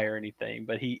die or anything,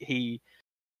 but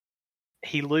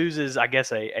he loses, I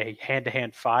guess, a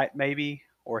hand-to-hand fight, maybe,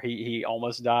 or he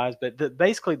almost dies. But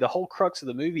basically, the whole crux of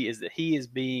the movie is that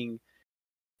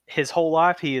his whole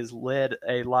life, he has led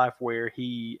a life where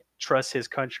he trusts his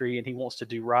country and he wants to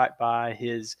do right by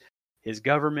his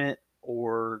government,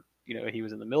 or, he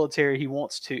was in the military.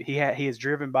 He is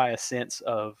driven by a sense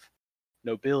of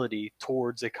nobility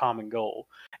towards a common goal.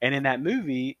 And in that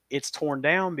movie, it's torn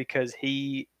down because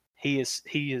he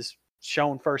is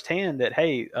shown firsthand that,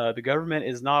 hey, the government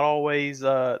is not always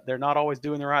they're not always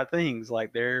doing the right things.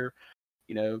 Like they're,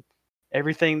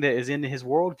 everything that is in his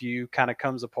worldview kind of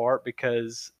comes apart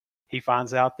because he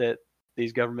finds out that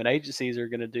these government agencies are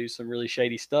going to do some really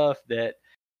shady stuff that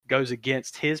goes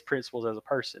against his principles as a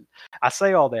person. I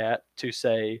say all that to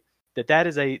say that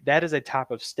is a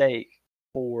type of stake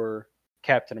for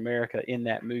Captain America in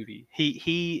that movie.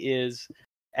 He is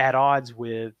at odds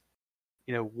with,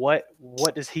 what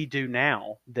does he do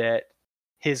now that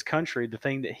his country, the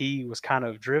thing that he was kind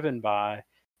of driven by,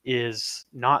 is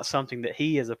not something that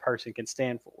he as a person can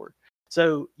stand for.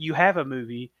 So you have a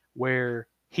movie where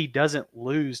he doesn't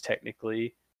lose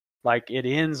technically, like it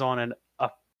ends on a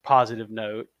positive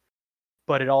note,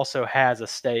 but it also has a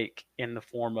stake in the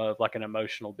form of like an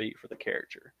emotional beat for the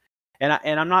character.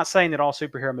 And I'm not saying that all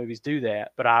superhero movies do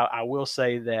that, but I will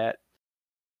say that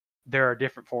there are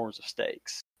different forms of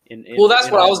stakes. Well, that's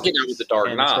in what I all was getting at with movies, the Dark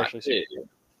and Knight. especially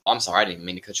I'm sorry, I didn't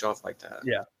mean to cut you off like that.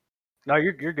 yeah. No,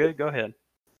 you're good. Go ahead.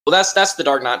 Well, that's the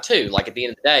Dark Knight too. Like at the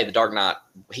end of the day, the Dark Knight,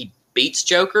 he beats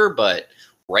Joker, but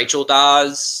Rachel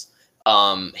dies.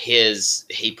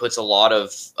 He puts a lot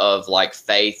of like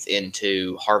faith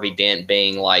into Harvey Dent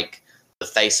being like the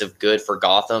face of good for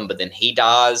Gotham, but then he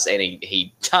dies, and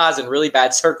he dies in really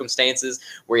bad circumstances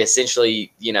where he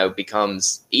essentially,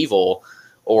 becomes evil,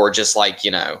 or just like,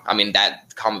 I mean,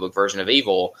 that comic book version of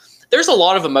evil. There's a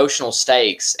lot of emotional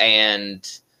stakes, and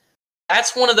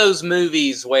that's one of those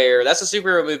movies where that's a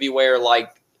superhero movie where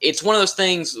like it's one of those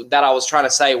things that I was trying to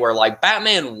say where like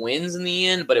Batman wins in the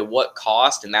end, but at what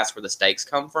cost? And that's where the stakes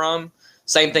come from.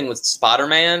 Same thing with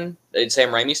Spider-Man, Sam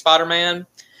Raimi's Spider-Man.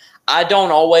 I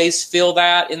don't always feel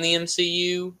that in the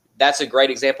MCU. That's a great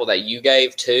example that you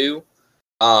gave too.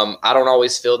 I don't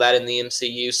always feel that in the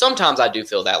MCU. Sometimes I do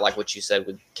feel that, like what you said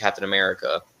with Captain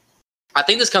America. I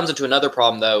think this comes into another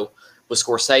problem though with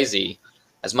Scorsese.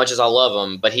 As much as I love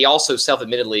him, but he also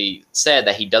self-admittedly said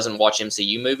that he doesn't watch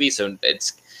MCU movies, so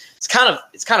it's kind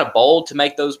of bold to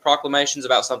make those proclamations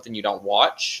about something you don't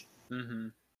watch. Mm-hmm.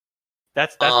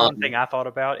 That's one thing I thought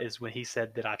about is when he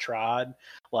said that I tried.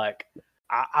 Like,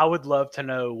 I would love to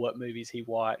know what movies he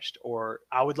watched, or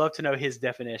I would love to know his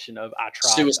definition of I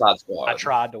tried. Suicide Squad. I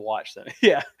tried to watch them.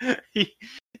 Yeah,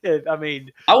 I mean,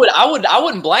 I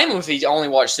wouldn't blame him if he only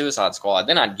watched Suicide Squad.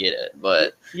 Then I'd get it.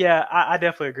 But yeah, I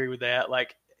definitely agree with that.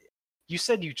 Like, you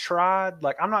said you tried.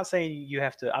 Like, I'm not saying you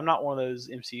have to. I'm not one of those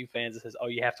MCU fans that says, "Oh,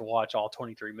 you have to watch all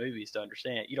 23 movies to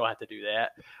understand." You don't have to do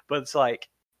that. But it's like,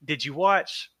 did you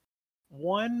watch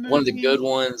one movie? One of the good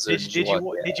ones. Did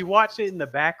you watch it in the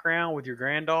background with your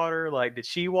granddaughter? Like, did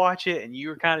she watch it and you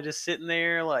were kind of just sitting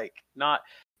there, like, not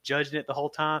judging it the whole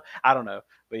time? I don't know,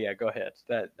 but yeah, go ahead.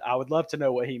 That I would love to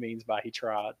know what he means by he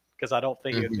tried, because I don't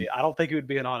think it would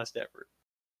be an honest effort.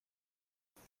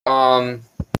 God,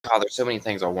 there's so many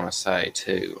things I want to say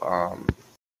too. I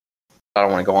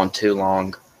don't want to go on too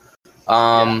long.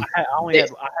 I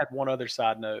had one other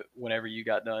side note whenever you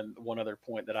got done. One other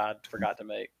point that I forgot to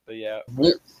make, but yeah.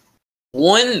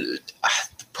 One,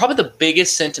 probably the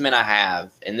biggest sentiment I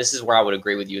have, and this is where I would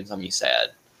agree with you and something you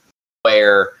said,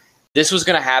 where this was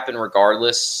going to happen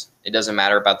regardless. It doesn't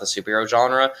matter about the superhero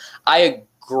genre. I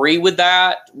agree with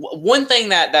that. One thing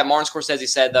that Martin Scorsese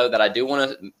said, though, that I do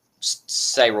want to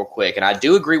say real quick, and I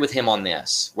do agree with him on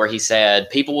this, where he said,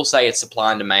 people will say it's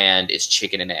supply and demand, it's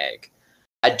chicken and egg.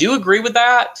 I do agree with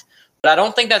that, but I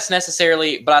don't think that's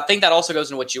necessarily, but I think that also goes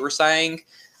into what you were saying.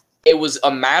 It was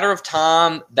a matter of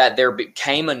time that there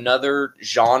became another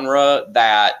genre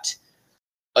that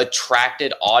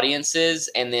attracted audiences,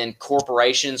 and then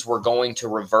corporations were going to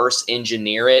reverse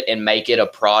engineer it and make it a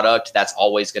product that's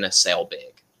always going to sell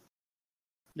big.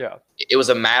 Yeah. It was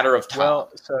a matter of time.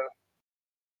 Well,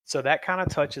 so that kind of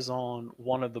touches on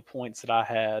one of the points that I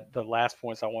had, the last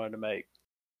points I wanted to make,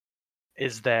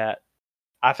 is that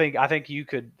I think you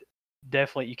could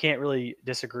definitely, you can't really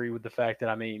disagree with the fact that,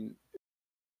 I mean,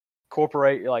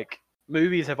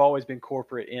 movies have always been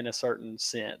corporate in a certain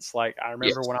sense. Like, I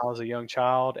remember when I was a young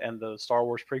child and the Star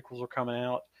Wars prequels were coming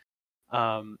out,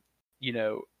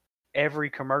 every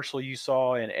commercial you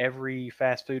saw in every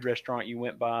fast food restaurant you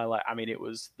went by, like, I mean, it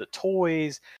was the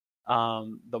toys.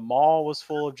 The mall was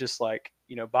full of just like,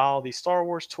 buy all these Star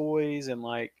Wars toys and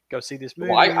like go see this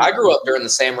movie. Well, I grew up during the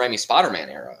Sam Raimi Spider-Man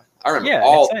era. I remember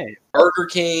all Burger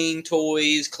King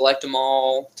toys, collect them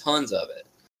all, tons of it.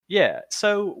 Yeah.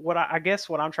 So I guess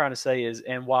what I'm trying to say is,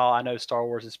 and while I know Star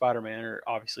Wars and Spider-Man are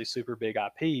obviously super big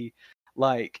IP,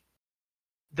 like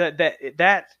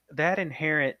that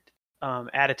inherent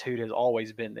attitude has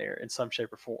always been there in some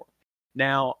shape or form.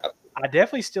 Now, I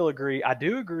definitely still agree. I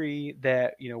do agree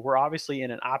that, we're obviously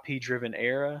in an IP-driven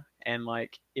era, and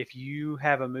like if you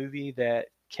have a movie that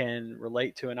can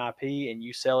relate to an IP and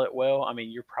you sell it well, I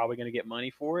mean, you're probably going to get money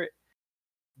for it.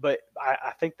 But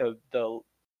I think the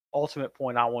ultimate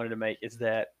point I wanted to make is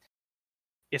that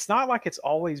it's not like it's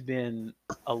always been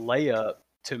a layup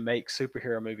to make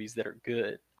superhero movies that are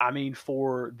good. I mean,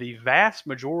 for the vast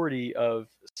majority of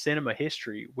cinema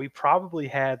history, we probably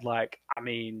had like, I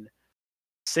mean,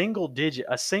 a single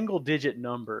digit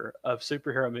number of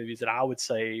superhero movies that I would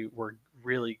say were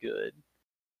really good.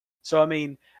 So I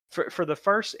mean, for the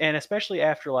first, and especially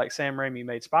after like Sam Raimi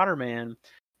made Spider-Man,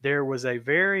 there was a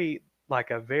very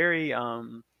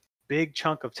big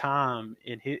chunk of time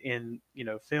in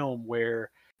film where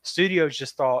studios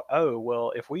just thought, oh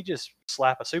well, if we just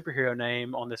slap a superhero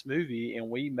name on this movie and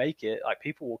we make it, like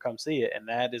people will come see it, and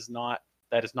that is not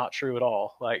true at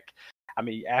all. Like, I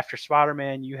mean, after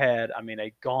Spider-Man, you had, I mean,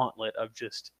 a gauntlet of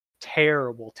just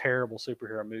terrible, terrible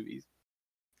superhero movies.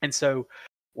 And so,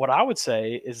 what I would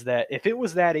say is that if it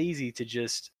was that easy to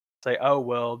just say, "Oh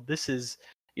well, this is,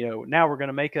 now we're going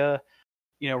to make we're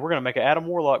going to make an Adam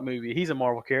Warlock movie. He's a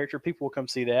Marvel character. People will come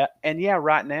see that." And yeah,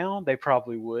 right now they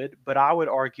probably would, but I would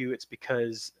argue it's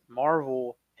because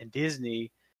Marvel and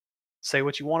Disney, say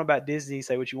what you want about Disney,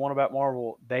 say what you want about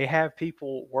Marvel, they have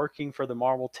people working for the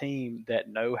Marvel team that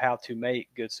know how to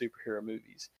make good superhero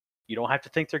movies. You don't have to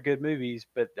think they're good movies,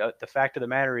 but the fact of the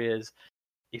matter is,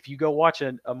 if you go watch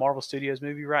a Marvel Studios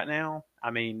movie right now,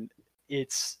 I mean,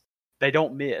 they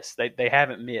don't miss. They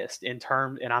haven't missed in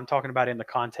terms, and I'm talking about in the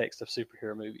context of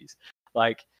superhero movies.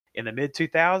 Like in the mid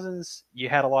 2000s, you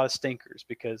had a lot of stinkers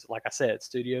because, like I said,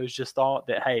 studios just thought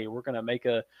that, hey, we're gonna make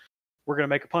a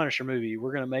Punisher movie,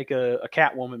 we're gonna make a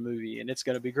Catwoman movie, and it's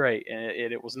gonna be great, and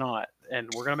it was not. And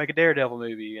we're gonna make a Daredevil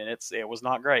movie, and it was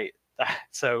not great.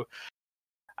 So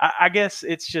I guess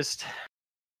it's just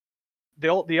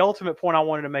the ultimate point I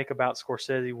wanted to make about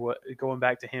Scorsese, going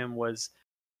back to him, was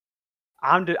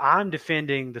I'm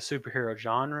defending the superhero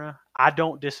genre. I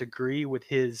don't disagree with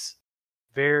his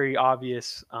very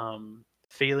obvious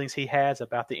feelings he has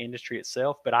about the industry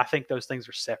itself, but I think those things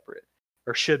are separate,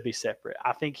 or should be separate.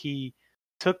 I think he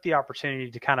took the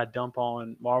opportunity to kind of dump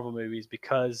on Marvel movies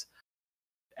because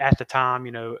at the time,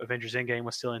 Avengers Endgame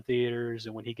was still in theaters,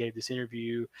 and when he gave this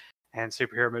interview, and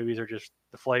superhero movies are just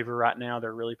the flavor right now,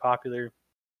 they're really popular.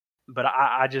 But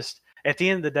I just, at the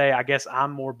end of the day, I guess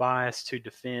I'm more biased to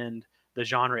defend the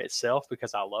genre itself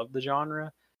because I love the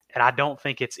genre, and I don't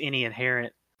think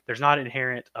there's not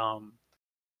inherent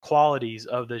qualities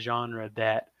of the genre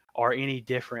that are any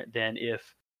different than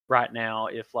if right now,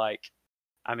 if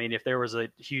there was a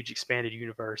huge expanded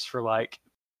universe for like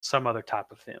some other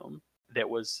type of film that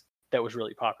was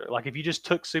really popular. Like if you just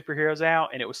took superheroes out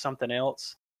and it was something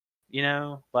else,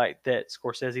 like that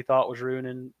Scorsese thought was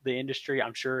ruining the industry,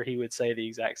 I'm sure he would say the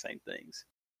exact same things.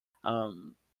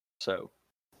 So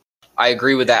I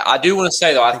agree with that. I do want to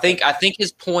say though, I think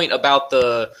his point about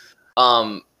the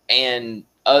and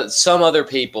some other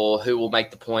people who will make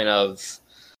the point of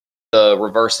the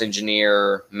reverse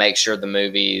engineer, make sure the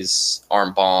movies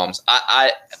aren't bombs.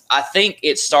 I think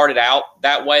it started out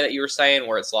that way that you were saying,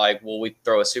 where it's like, well, we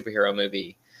throw a superhero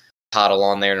movie title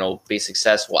on there and it'll be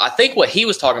successful. I think what he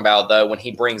was talking about, though, when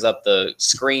he brings up the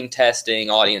screen testing,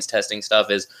 audience testing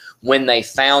stuff, is when they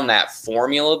found that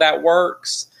formula that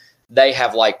works, they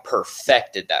have like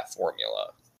perfected that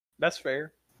formula. That's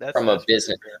fair. That's a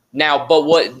business. Fair.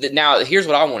 Now, here's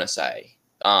what I want to say.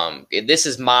 This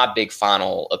is my big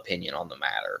final opinion on the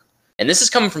matter. And this is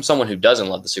coming from someone who doesn't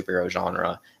love the superhero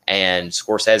genre. And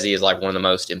Scorsese is like one of the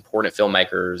most important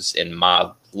filmmakers in my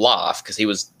life because he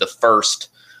was the first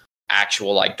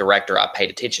actual like director I paid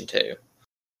attention to.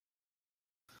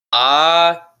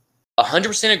 I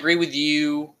 100% agree with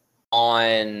you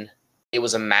on it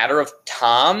was a matter of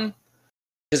time,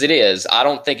 because it is. I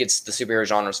don't think it's the superhero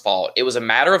genre's fault. It was a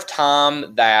matter of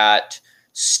time that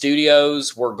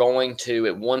studios were going to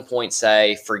at one point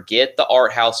say, forget the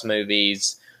art house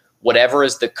movies, whatever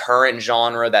is the current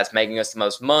genre that's making us the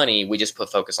most money, we just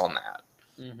put focus on that.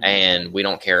 Mm-hmm. And we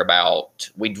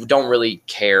don't really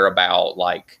care about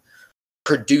like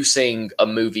producing a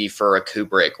movie for a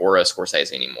Kubrick or a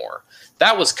Scorsese anymore.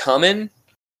 That was coming.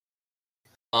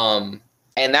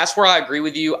 And that's where I agree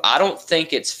with you. I don't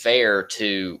think it's fair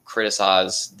to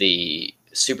criticize the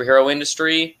superhero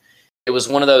industry. It was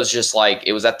one of those just like,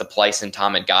 it was at the place and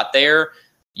time it got there.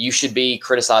 You should be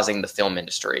criticizing the film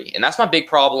industry. And that's my big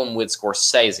problem with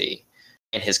Scorsese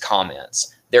and his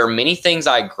comments. There are many things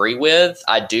I agree with.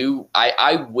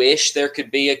 I wish there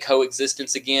could be a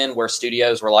coexistence again where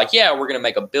studios were like, yeah, we're going to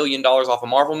make $1 billion off a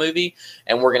Marvel movie,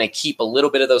 and we're going to keep a little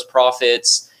bit of those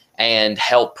profits and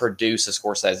help produce a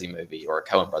Scorsese movie or a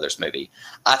Coen Brothers movie.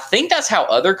 I think that's how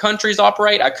other countries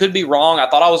operate. I could be wrong. I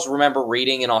thought I remember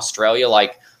reading in Australia,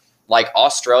 like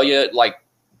Australia, like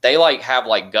they like have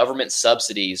like government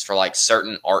subsidies for like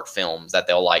certain art films that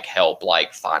they'll like help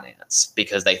like finance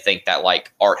because they think that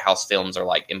like art house films are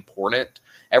like important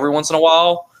every once in a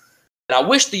while. And I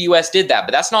wish the U.S. did that,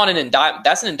 but that's not an indictment.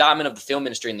 That's an indictment of the film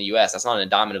industry in the U.S. That's not an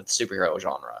indictment of the superhero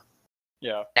genre.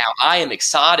 Yeah. Now, I am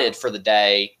excited for the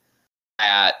day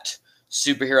that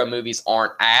superhero movies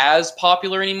aren't as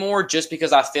popular anymore, just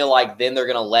because I feel like then they're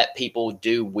going to let people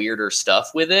do weirder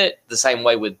stuff with it, the same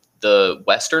way with the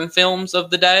Western films of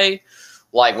the day.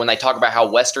 Like when they talk about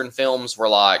how Western films were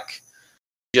like,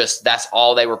 just that's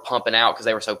all they were pumping out because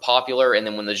they were so popular, and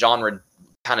then when the genre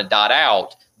kind of died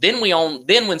out, then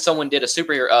when someone did a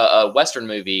superhero a Western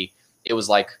movie, it was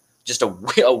like just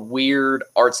a weird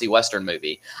artsy Western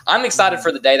movie. I'm excited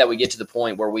for the day that we get to the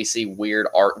point where we see weird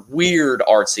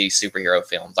artsy superhero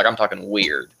films. Like I'm talking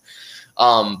weird.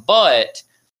 But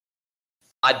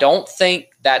I don't think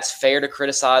that's fair to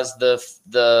criticize the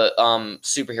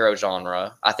superhero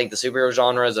genre. I think the superhero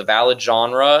genre is a valid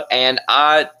genre, and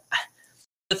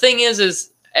the thing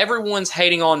is everyone's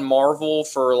hating on Marvel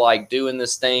for like doing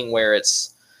this thing where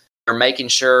they're making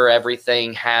sure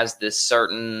everything has this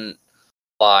certain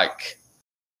like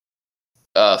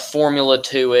formula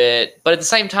to it, but at the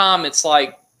same time, it's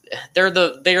like they're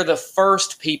the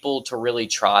first people to really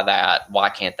try that. Why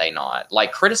can't they not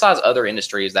like criticize other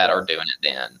industries that are doing it?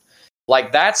 Then,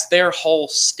 like that's their whole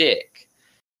stick.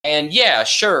 And yeah,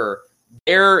 sure,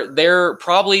 they're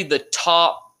probably the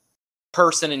top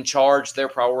person in charge. Their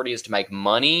priority is to make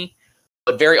money,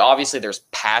 but very obviously there's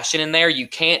passion in there. You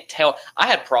can't tell. I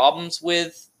had problems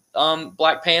with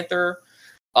Black Panther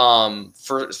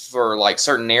for like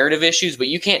certain narrative issues, but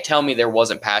you can't tell me there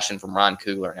wasn't passion from Ryan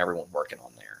Coogler and everyone working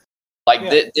on there.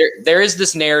 Like there is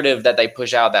this narrative that they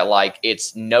push out that like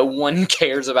it's no one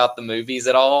cares about the movies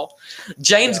at all.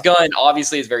 James Gunn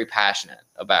obviously is very passionate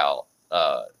about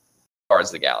Guardians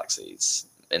of the Galaxies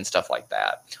and stuff like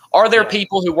that. Are there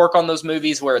people who work on those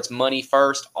movies where it's money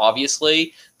first?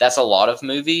 Obviously, that's a lot of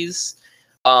movies.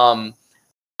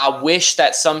 I wish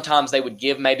that sometimes they would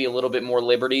give maybe a little bit more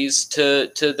liberties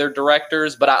to their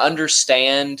directors, but I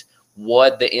understand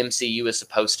what the MCU is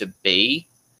supposed to be,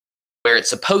 where it's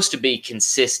supposed to be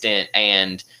consistent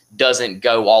and doesn't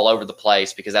go all over the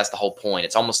place, because that's the whole point.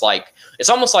 It's almost like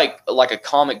a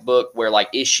comic book where like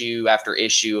issue after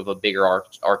issue of a bigger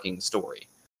arcing story.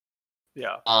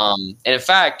 Yeah. And in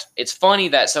fact, it's funny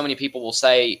that so many people will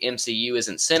say MCU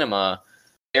isn't cinema.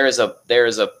 There is a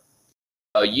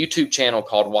YouTube channel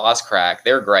called Wisecrack.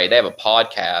 They're great. They have a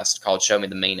podcast called Show Me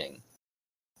the Meaning.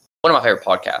 One of my favorite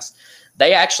podcasts.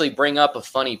 They actually bring up a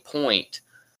funny point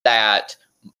that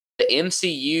the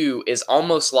MCU is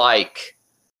almost like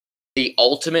the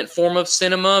ultimate form of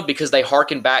cinema, because they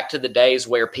harken back to the days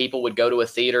where people would go to a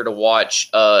theater to watch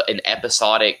an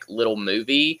episodic little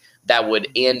movie that would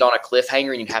end on a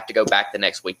cliffhanger and you'd have to go back the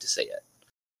next week to see it.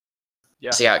 Yeah.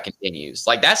 See how it continues.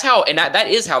 Like that's how, and that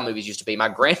is how movies used to be. My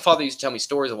grandfather used to tell me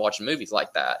stories of watching movies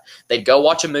like that. They'd go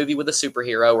watch a movie with a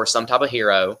superhero or some type of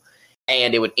hero,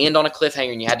 and it would end on a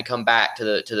cliffhanger, and you had to come back to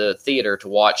the theater to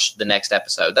watch the next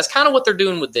episode. That's kind of what they're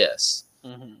doing with this.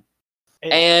 Mm-hmm.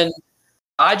 And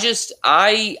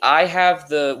I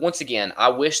have once again, I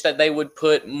wish that they would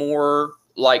put more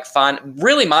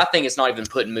really my thing is not even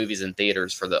putting movies in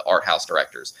theaters for the art house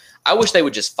directors. I wish they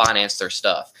would just finance their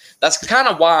stuff. That's kind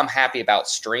of why I'm happy about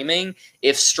streaming.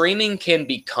 If streaming can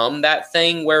become that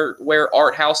thing where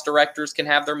art house directors can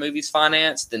have their movies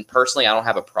financed, then personally I don't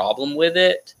have a problem with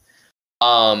it.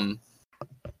 And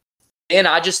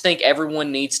I just think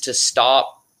everyone needs to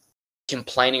stop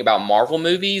complaining about Marvel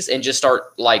movies and just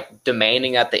start like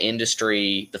demanding that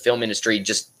the film industry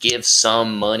just give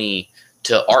some money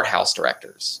to art house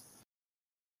directors.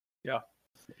 Yeah.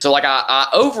 So like I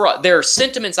overall, there are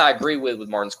sentiments I agree with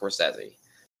Martin Scorsese.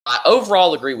 I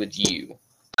overall agree with you.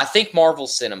 I think Marvel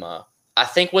cinema, I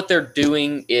think what they're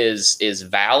doing is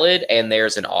valid and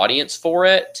there's an audience for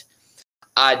it.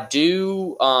 I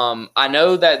do, I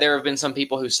know that there have been some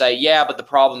people who say, yeah, but the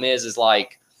problem is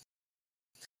like,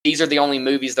 these are the only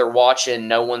movies they're watching.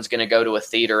 No one's going to go to a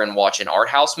theater and watch an art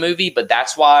house movie. But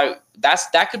that's why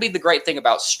that could be the great thing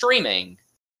about streaming,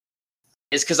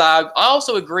 is because I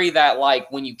also agree that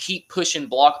like when you keep pushing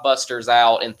blockbusters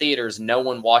out in theaters, no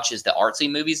one watches the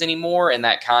artsy movies anymore, and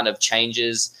that kind of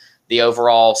changes the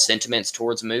overall sentiments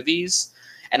towards movies.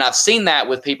 And I've seen that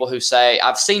with people who say,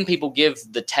 I've seen people give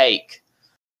the take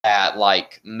that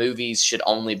like movies should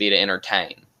only be to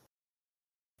entertain.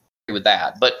 With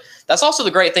that, but that's also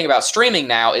the great thing about streaming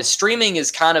now, is streaming is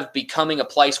kind of becoming a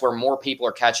place where more people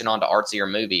are catching on to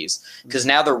artsier movies, because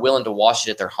now they're willing to watch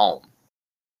it at their home.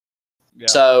 Yeah.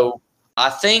 So I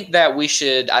think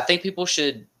people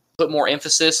should put more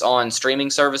emphasis on streaming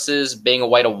services being a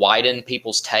way to widen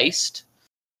people's taste.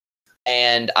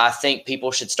 And I think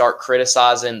people should start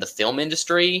criticizing the film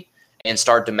industry and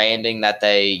start demanding that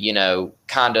they,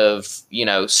 kind of,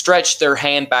 stretch their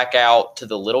hand back out to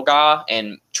the little guy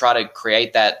and try to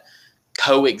create that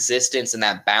coexistence and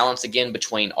that balance again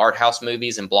between art house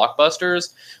movies and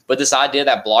blockbusters. But this idea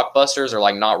that blockbusters are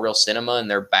like not real cinema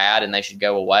and they're bad and they should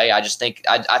go away, I just think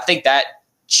I think that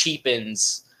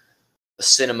cheapens the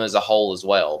cinema as a whole as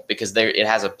well, because it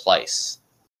has a place.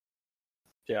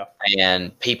 Yeah.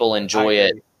 And people enjoy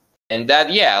it. And that,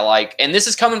 and this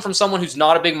is coming from someone who's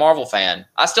not a big Marvel fan.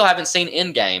 I still haven't seen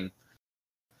Endgame.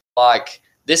 Like,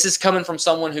 this is coming from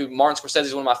someone who, Martin Scorsese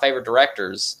is one of my favorite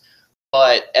directors.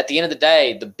 But at the end of the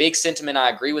day, the big sentiment I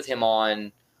agree with him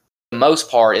on, the most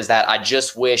part, is that I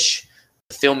just wish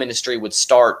the film industry would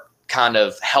start kind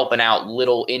of helping out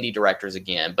little indie directors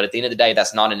again. But at the end of the day,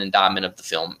 that's not an indictment of the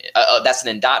film. That's an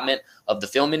indictment of the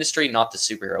film industry, not the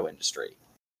superhero industry.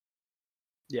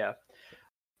 Yeah.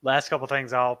 Last couple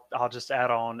things I'll just add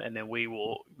on, and then we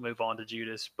will move on to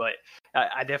Judas. But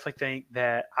I definitely think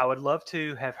that I would love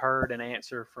to have heard an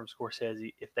answer from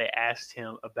Scorsese if they asked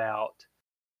him about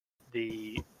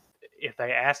the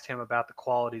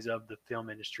qualities of the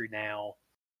film industry now,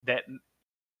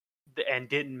 and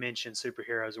didn't mention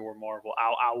superheroes or Marvel.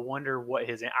 I wonder what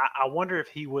I wonder if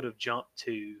he would have jumped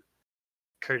to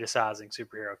criticizing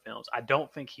superhero films. I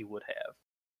don't think he would have.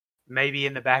 Maybe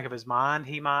in the back of his mind,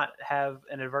 he might have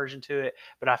an aversion to it.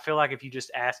 But I feel like if you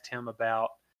just asked him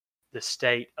about the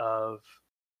state of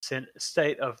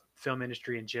film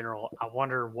industry in general, I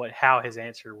wonder how his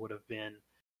answer would have been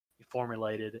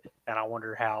formulated, and I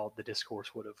wonder how the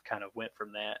discourse would have kind of went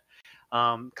from that.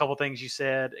 A couple things you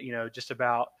said, just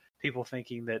about people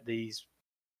thinking that these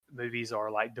movies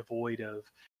are like devoid of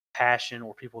passion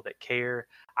or people that care.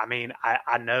 I mean,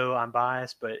 I know I'm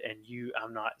biased,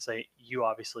 I'm not saying you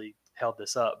obviously held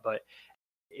this up, but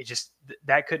it just,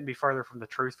 that couldn't be further from the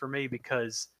truth for me,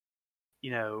 because,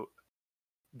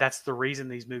 that's the reason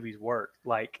these movies work.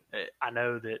 Like, I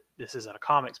know that this isn't a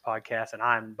comics podcast and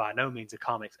I'm by no means a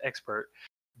comics expert,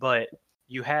 but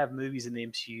you have movies in the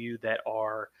MCU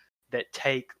that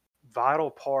take vital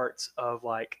parts of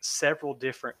like several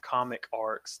different comic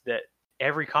arcs, that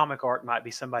every comic arc might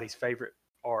be somebody's favorite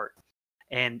arc.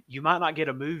 And you might not get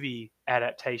a movie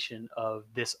adaptation of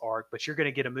this arc, but you're going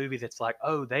to get a movie that's like,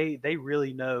 oh, they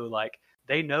really know, like,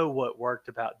 they know what worked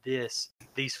about these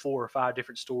 4 or 5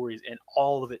 different stories, and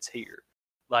all of it's here.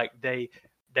 Like, they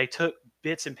took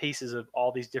bits and pieces of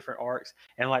all these different arcs,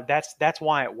 and like that's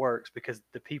why it works, because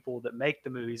the people that make the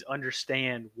movies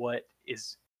understand what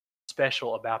is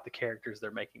special about the characters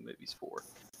they're making movies for.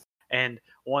 And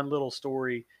one little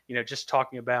story, just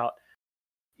talking about,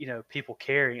 people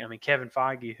caring. I mean, Kevin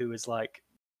Feige, who is like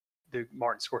the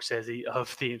Martin Scorsese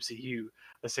of the MCU,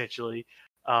 essentially,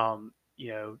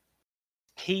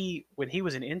 when he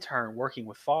was an intern working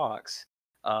with Fox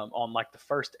on like the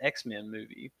first X-Men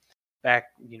movie back,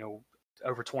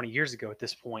 over 20 years ago at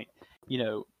this point,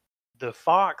 the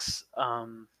Fox,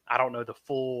 I don't know the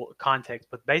full context,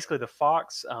 but basically the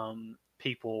Fox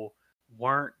people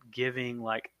weren't giving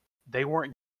they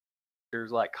weren't,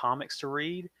 there's like comics to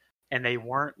read, and they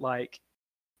weren't like,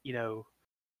 I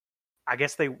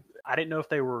didn't know if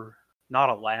they were not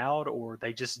allowed or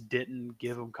they just didn't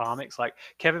give them comics. Like,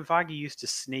 Kevin Feige used to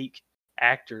sneak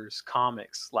actors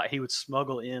comics. Like, he would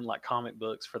smuggle in like comic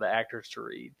books for the actors to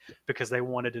read because they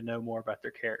wanted to know more about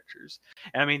their characters.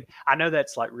 And I mean, I know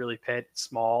that's like really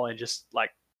small and just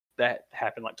like that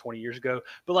happened like 20 years ago,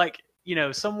 but like,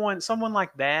 someone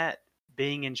like that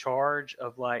being in charge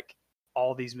of like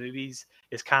all these movies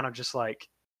is kind of just like,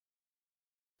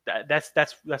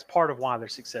 that's part of why they're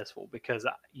successful, because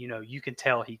you can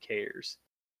tell he cares.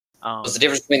 What's the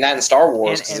difference between that and Star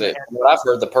Wars? Because what I've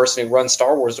heard, the person who runs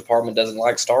Star Wars department doesn't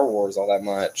like Star Wars all that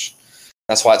much.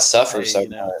 That's why it suffers so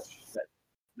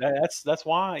much. That's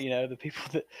why the people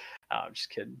that I'm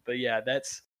just kidding, but yeah,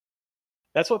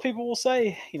 that's what people will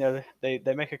say.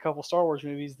 They make a couple Star Wars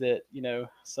movies that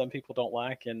some people don't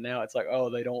like, and now it's like, oh,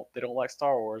 they don't like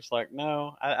Star Wars. Like,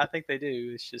 no, I think they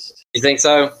do. It's just, you think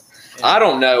so? Yeah. I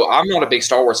don't know. I'm not a big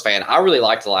Star Wars fan. I really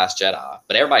liked The Last Jedi,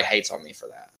 but everybody hates on me for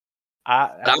that.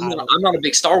 I'm not a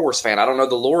big Star Wars fan. I don't know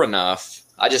the lore enough.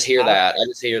 I just hear that.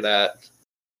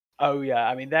 Oh yeah,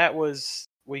 I mean,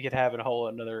 we could have a whole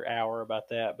another hour about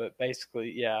that. But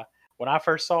basically, yeah, when I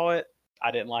first saw it,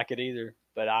 I didn't like it either.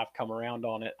 But I've come around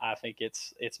on it. I think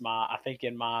I think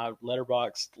in my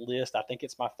Letterboxd list, I think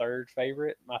it's my third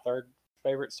favorite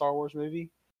Star Wars movie.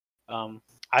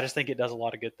 I just think it does a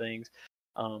lot of good things.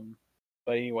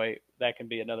 But anyway, that can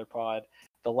be another pod.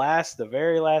 The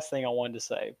very last thing I wanted to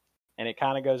say, and it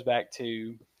kind of goes back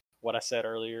to what I said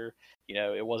earlier.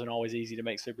 It wasn't always easy to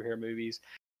make superhero movies.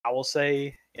 I will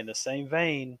say, in the same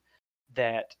vein,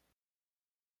 that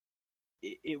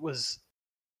it was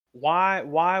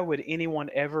why would anyone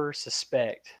ever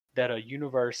suspect that a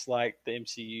universe like the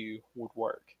MCU would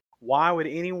work? Why would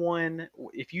anyone,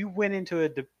 if you went into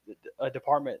a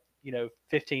department,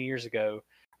 15 years ago,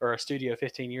 or a studio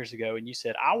 15 years ago, and you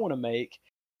said, I want to make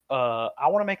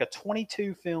a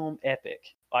 22 film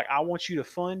epic. Like, I want you to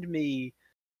fund me.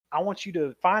 I want you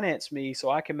to finance me so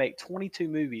I can make 22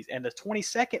 movies, and the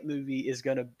 22nd movie is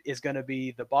gonna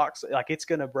be the box, like, it's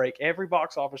gonna break every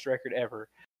box office record ever,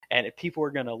 and people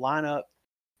are gonna line up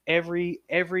every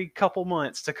couple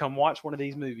months to come watch one of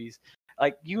these movies.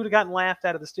 Like, you would have gotten laughed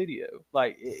out of the studio.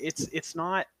 Like, it's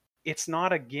not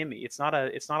a gimme. It's not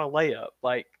a layup.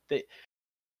 Like,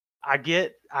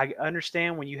 I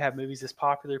understand when you have movies this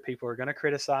popular, people are gonna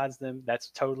criticize them. That's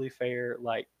totally fair.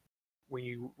 Like, when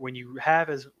you have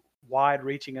as wide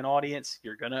reaching an audience,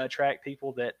 you're gonna attract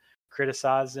people that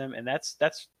criticize them, and that's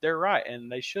they're right,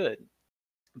 and they should.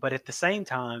 But at the same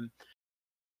time,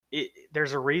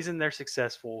 there's a reason they're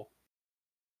successful.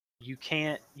 You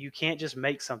can't just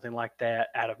make something like that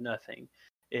out of nothing.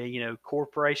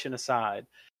 Corporation aside,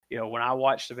 when I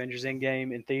watched Avengers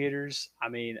Endgame in theaters, I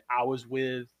mean, I was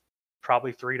with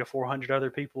probably 300 to 400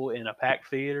 other people in a packed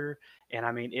theater, and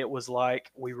I mean, it was like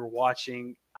we were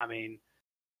watching. I mean,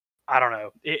 I don't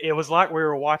know. It was like we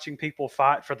were watching people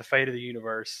fight for the fate of the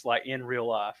universe, like in real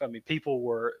life. I mean,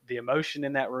 the emotion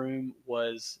in that room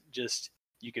was just,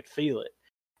 you could feel it.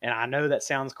 And I know that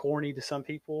sounds corny to some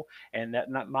people, and that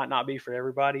might not be for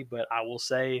everybody, but I will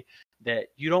say that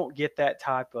you don't get that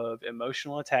type of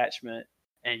emotional attachment,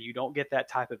 and you don't get that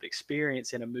type of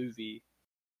experience in a movie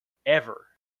ever.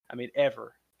 I mean,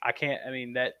 ever. I can't, I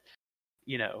mean,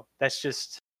 that's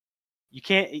just, you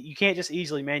can't just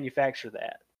easily manufacture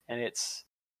that. And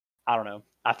I don't know.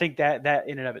 I think that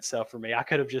in and of itself, for me, I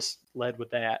could have just led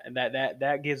with that, and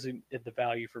that gives it the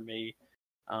value for me.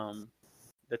 Um,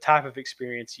 the type of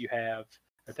experience you have,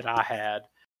 or that I had,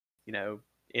 you know,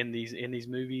 in these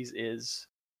movies is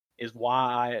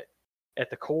why at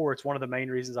the core, it's one of the main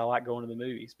reasons I like going to the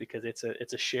movies, because it's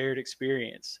a shared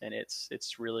experience, and it's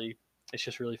just really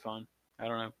fun. I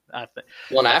don't know.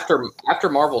 Well, and after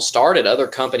Marvel started, other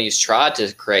companies tried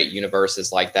to create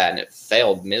universes like that, and it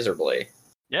failed miserably.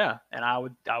 Yeah, and I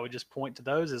would just point to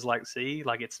those as, like, see,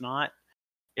 like, it's not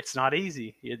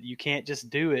easy. You can't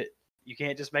just do it. You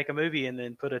can't just make a movie and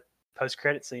then put a post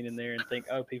credit scene in there and think,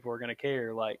 oh, people are going to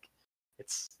care. Like,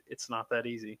 it's not that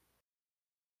easy.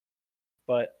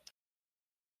 But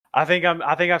I think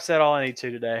I've said all I need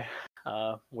to today.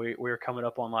 We're coming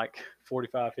up on like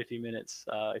 45, 50 minutes.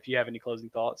 If you have any closing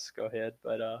thoughts, go ahead.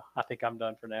 But I think I'm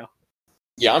done for now.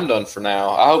 Yeah, I'm done for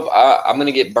now. I'm going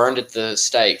to get burned at the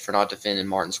stake for not defending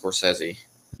Martin Scorsese.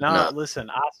 No, listen,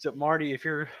 Marty, if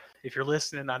you're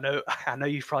listening, I know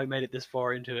you've probably made it this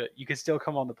far into it. You can still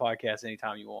come on the podcast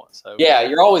anytime you want. So yeah,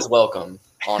 you're always welcome.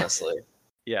 Honestly.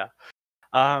 yeah.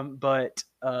 But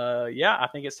yeah, I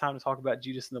think it's time to talk about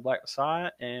Judas and the Black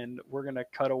Messiah, and we're gonna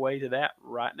cut away to that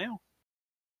right now.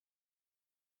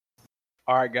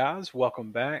 All right, guys,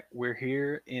 welcome back. We're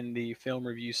here in the film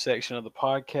review section of the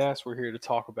podcast. We're here to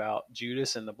talk about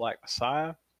Judas and the Black Messiah.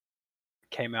 It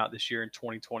came out this year in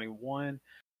 2021.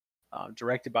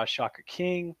 Directed by Shaka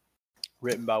King,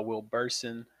 written by Will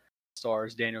Burson,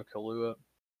 stars Daniel Kaluuya.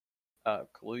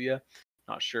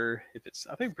 Not sure if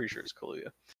I think I'm pretty sure it's Kaluuya,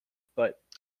 but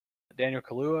Daniel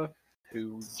Kaluuya,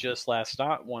 who just last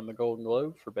night won the Golden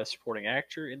Globe for Best Supporting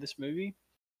Actor in this movie.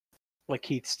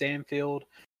 Lakeith Stanfield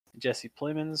and Jesse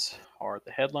Plemons are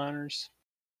the headliners.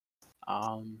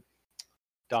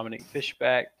 Dominic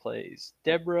Fishback plays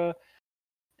Deborah,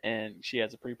 and she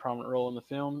has a pretty prominent role in the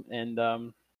film. And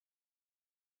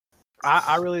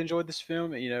I really enjoyed this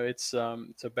film. It's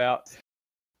about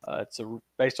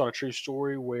based on a true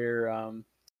story where a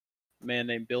man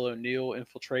named Bill O'Neill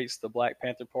infiltrates the Black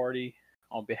Panther Party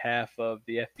on behalf of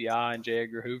the FBI and J.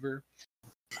 Edgar Hoover.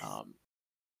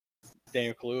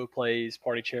 Daniel Kaluuya plays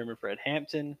Party Chairman Fred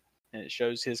Hampton, and it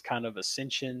shows his kind of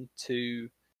ascension to,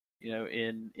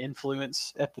 in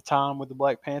influence at the time with the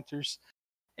Black Panthers.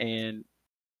 And,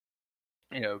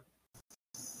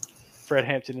 Fred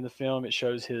Hampton in the film, it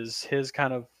shows his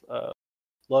kind of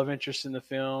love interest in the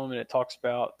film, and it talks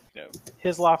about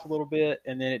his life a little bit,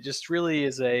 and then it just really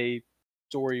is a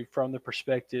story from the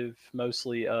perspective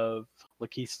mostly of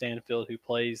Lakeith Stanfield, who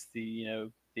plays the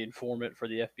informant for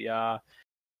the FBI,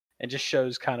 and just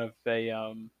shows kind of a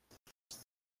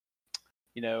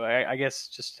I guess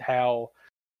just how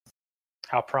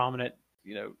prominent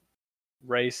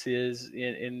race is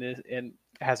in this, and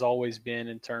has always been,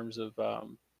 in terms of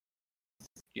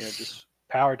just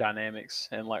power dynamics,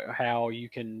 and like how you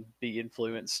can be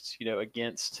influenced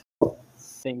against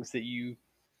things that you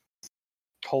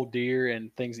hold dear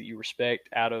and things that you respect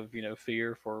out of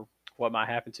fear for what might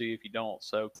happen to you if you don't.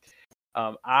 So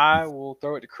I will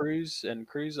throw it to Cruze. And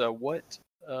Cruze, what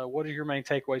are your main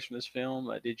takeaways from this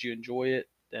film? Did you enjoy it?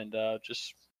 And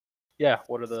just yeah,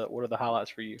 what are the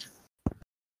highlights for you?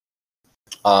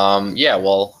 Yeah,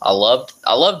 well, I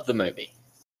loved the movie.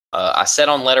 I said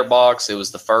on Letterboxd it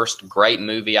was the first great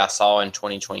movie I saw in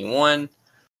 2021,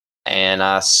 and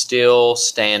I still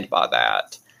stand by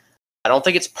that. I don't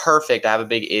think it's perfect. I have a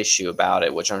big issue about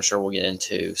it, which I'm sure we'll get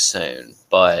into soon.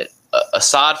 But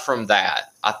aside from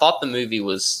that, I thought the movie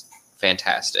was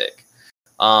fantastic.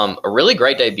 A really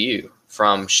great debut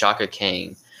from Shaka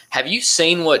King. Have you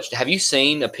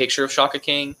seen a picture of Shaka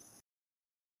King?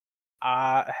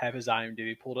 I have his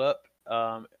IMDb pulled up.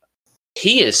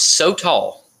 He is so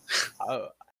tall. I,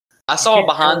 I you saw a can't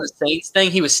behind tell. the scenes thing.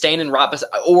 He was standing right beside,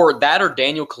 or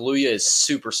Daniel Kaluuya is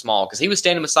super small because he was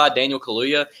standing beside Daniel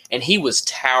Kaluuya and he was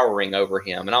towering over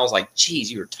him. And I was like, geez,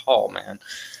 you're tall, man.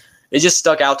 It just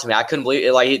stuck out to me. I couldn't believe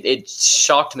it. Like, it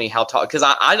shocked me how tall, because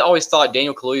I always thought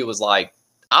Daniel Kaluuya was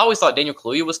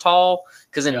tall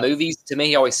because in Yeah, movies, to me,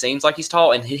 he always seems like he's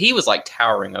tall, and he was like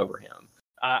towering over him.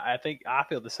 I think I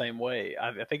feel the same way.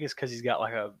 I think it's because he's got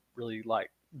like a really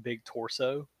like big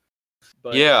torso.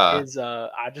 But Yeah. his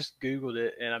I just Googled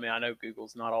it, and I mean I know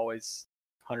Google's not always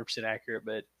 100% accurate,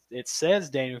 but it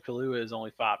says Daniel Kaluuya is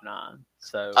only 5'9",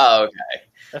 so Oh, okay.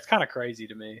 that's kind of crazy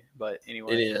to me. But It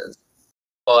anyway, is.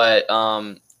 But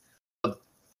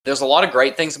there's a lot of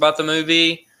great things about the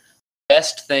movie.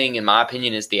 Best thing, in my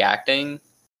opinion, is the acting.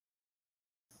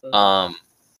 Um,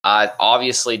 I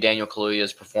obviously Daniel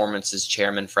Kaluuya's performance as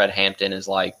Chairman Fred Hampton is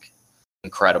like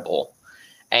incredible,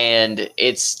 and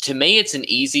to me it's an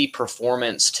easy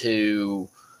performance to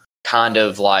kind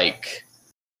of like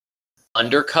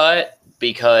undercut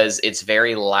because it's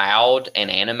very loud and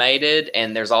animated,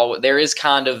 and there is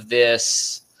kind of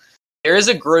this. There is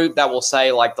a group that will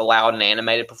say like the loud and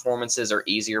animated performances are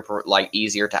easier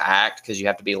to act because you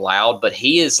have to be loud, but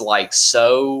he is like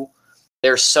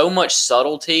there's so much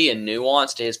subtlety and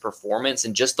nuance to his performance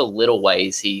and just the little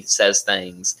ways he says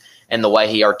things and the way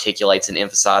he articulates and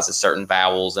emphasizes certain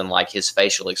vowels and like his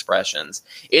facial expressions.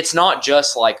 It's not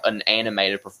just like an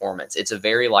animated performance. It's a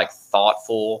very like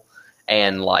thoughtful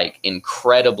and like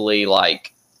incredibly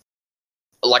like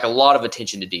a lot of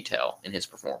attention to detail in his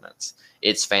performance.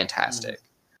 It's fantastic.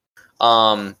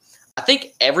 I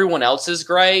think everyone else is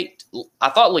great. I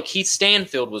thought Lakeith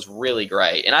Stanfield was really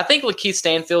great, and I think Lakeith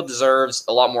Stanfield deserves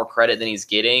a lot more credit than he's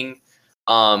getting,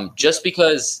 just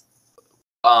because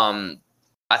I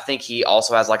think he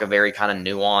also has like a very kind of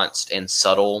nuanced and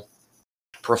subtle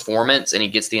performance, and he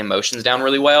gets the emotions down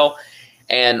really well.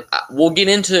 And we'll get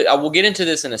into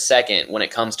this in a second when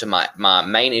it comes to my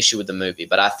main issue with the movie.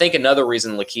 But I think another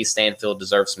reason Lakeith Stanfield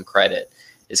deserves some credit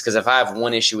is because if I have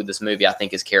one issue with this movie, I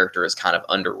think his character is kind of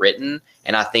underwritten,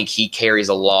 and I think he carries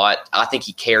a lot. I think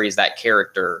he carries that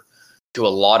character to a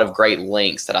lot of great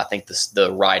lengths that I think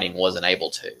the writing wasn't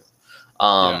able to.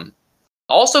 I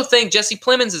also think Jesse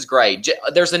Plemons is great.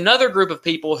 There's another group of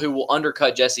people who will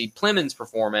undercut Jesse Plemons'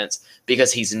 performance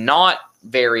because he's not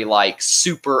very like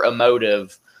super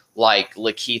emotive like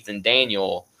Lakeith and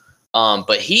Daniel.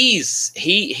 But he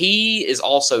is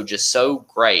also just so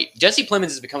great. Jesse Plemons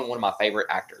is becoming one of my favorite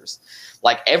actors.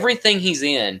 Like everything he's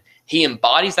in, he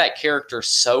embodies that character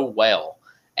so well.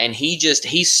 And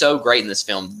he's so great in this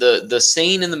film. The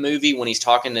scene in the movie when he's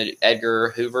talking to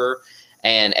Edgar Hoover,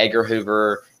 and Edgar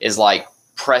Hoover is like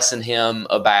pressing him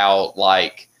about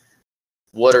like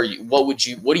what are you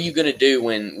going to do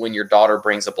when your daughter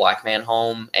brings a black man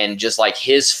home, and just like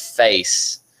his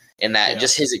face in that,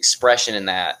 just his expression in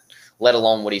that, let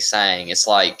alone what he's saying. It's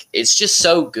like, it's just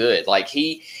so good. Like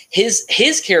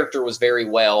his character was very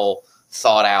well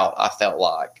thought out, I felt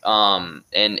like.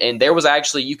 And there was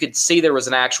actually, you could see there was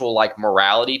an actual like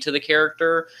morality to the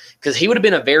character, because he would have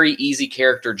been a very easy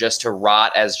character just to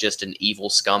write as just an evil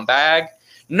scumbag.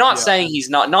 Not saying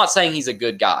he's a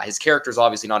good guy. His character is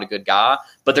obviously not a good guy,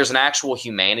 but there's an actual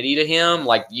humanity to him.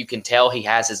 Like you can tell he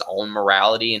has his own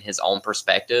morality and his own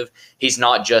perspective. He's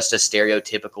not just a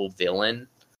stereotypical villain.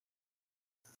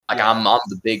 Like I'm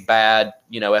the big bad,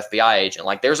 FBI agent.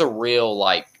 Like there's a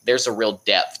real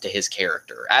depth to his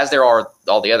character, as there are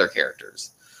all the other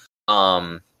characters.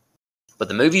 But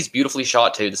the movie's beautifully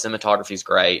shot too. The cinematography's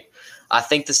great. I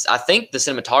think the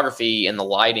cinematography and the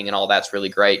lighting and all that's really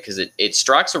great because it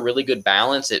strikes a really good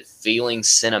balance at feeling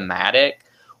cinematic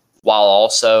while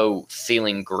also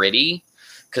feeling gritty.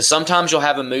 Because sometimes you'll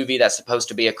have a movie that's supposed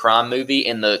to be a crime movie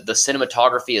and the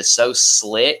cinematography is so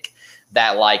slick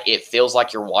that like it feels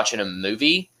like you're watching a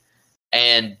movie.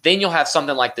 And then you'll have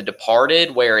something like The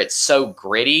Departed where it's so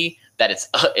gritty that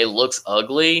it looks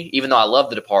ugly. Even though I love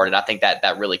The Departed, I think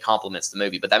that really complements the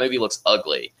movie. But that movie looks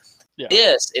ugly. Yeah.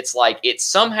 It's like it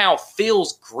somehow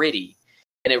feels gritty,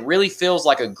 and it really feels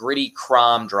like a gritty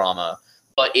crime drama.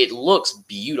 But it looks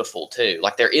beautiful too.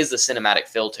 Like there is the cinematic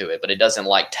feel to it, but it doesn't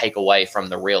like take away from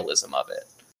the realism of it.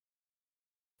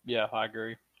 Yeah, I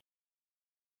agree.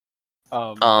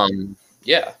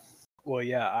 Yeah. Well,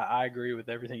 yeah, I agree with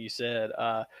everything you said.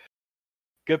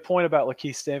 Good point about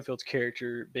Lakeith Stanfield's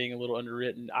character being a little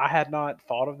underwritten. I had not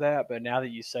thought of that, but now that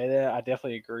you say that, I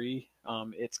definitely agree.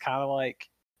 It's kind of like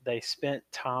they spent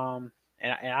time,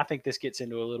 and I think this gets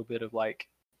into a little bit of like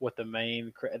what the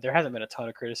main. There hasn't been a ton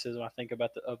of criticism, I think,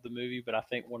 about the movie, but I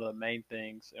think one of the main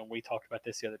things, and we talked about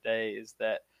this the other day, is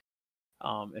that,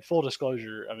 in full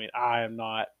disclosure, I mean, I am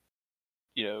not,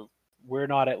 we're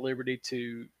not at liberty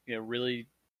to, really,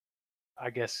 I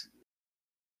guess,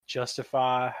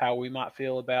 justify how we might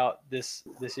feel about this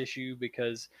issue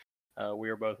because we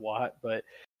are both white, but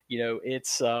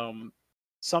it's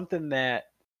something that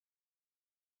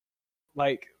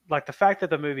like the fact that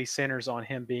the movie centers on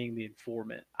him being the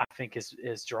informant, I think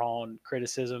is drawn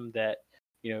criticism that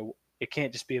it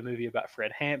can't just be a movie about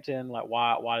Fred Hampton. Like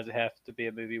why does it have to be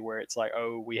a movie where it's like,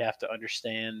 oh, we have to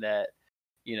understand that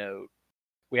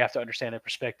we have to understand the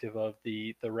perspective of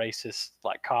the racist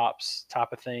like cops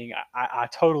type of thing. I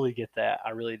totally get that.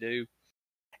 I really do.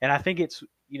 And I think it's,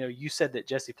 you said that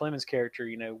Jesse Plemons' character,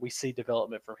 we see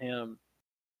development from him.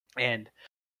 And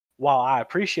while I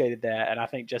appreciated that, and I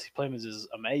think Jesse Plemons is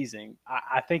amazing,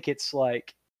 I think it's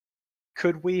like,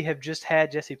 could we have just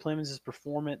had Jesse Plemons'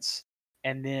 performance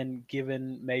and then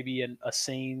given maybe a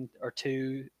scene or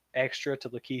two extra to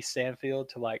Lakeith Stanfield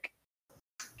to like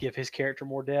give his character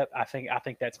more depth? I think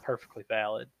that's perfectly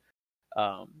valid.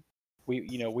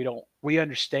 We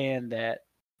understand that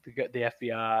the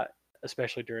FBI,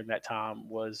 especially during that time,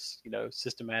 was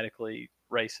systematically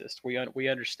racist. We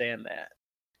understand that.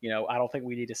 I don't think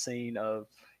we need a scene of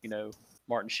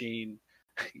Martin Sheen,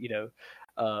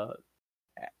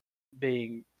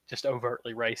 being just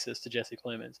overtly racist to Jesse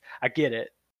Plemons. I get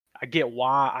it. I get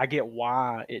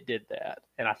why it did that,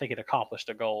 and I think it accomplished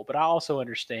a goal. But I also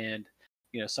understand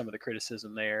some of the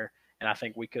criticism there, and I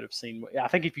think we could have seen. I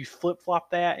think if you flip flop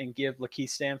that and give Lakeith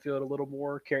Stanfield a little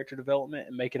more character development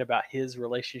and make it about his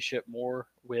relationship more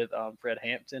with Fred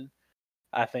Hampton,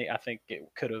 I think it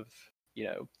could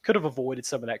have avoided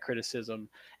some of that criticism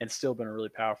and still been a really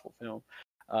powerful film.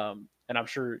 And I'm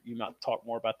sure you might talk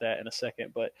more about that in a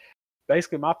second, but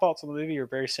basically my thoughts on the movie are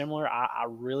very similar. I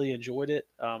really enjoyed it.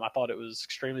 I thought it was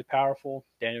extremely powerful.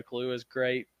 Daniel Kaluuya is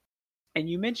great, and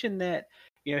you mentioned that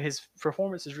his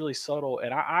performance is really subtle,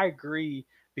 and I agree,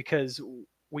 because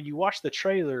when you watch the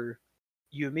trailer,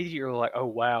 you immediately are like, oh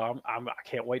wow, I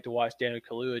can't wait to watch Daniel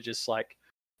Kaluuya just like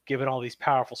giving all these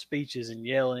powerful speeches and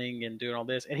yelling and doing all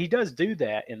this, and he does do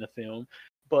that in the film.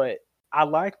 But I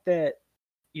like that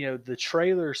the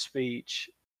trailer speech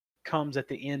comes at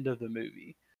the end of the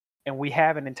movie, and we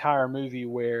have an entire movie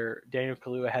where Daniel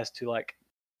Kaluuya has to like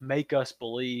make us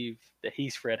believe that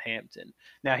he's Fred Hampton.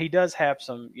 Now he does have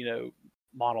some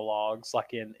monologues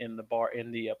like in the bar,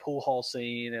 in the pool hall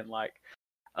scene, and like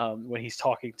when he's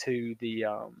talking to the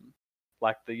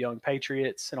like the young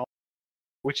patriots and all,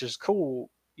 which is cool,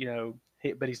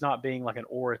 but he's not being like an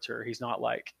orator. He's not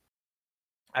like,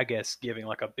 I guess, giving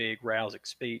like a big rousing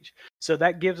speech. So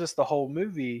that gives us the whole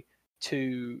movie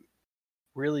to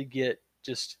really get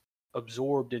just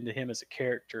absorbed into him as a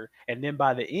character. And then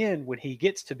by the end, when he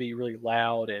gets to be really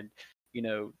loud and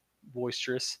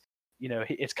boisterous,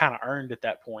 it's kind of earned at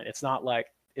that point. It's not like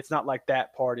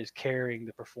that part is carrying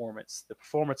the performance. The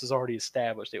performance is already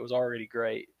established. It was already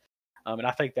great, and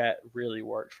I think that really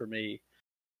worked for me.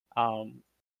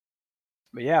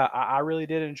 But yeah, I really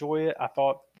did enjoy it. I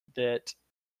thought that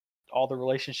all the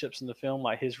relationships in the film,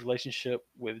 like his relationship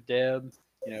with Deb,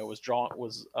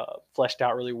 was fleshed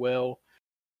out really well.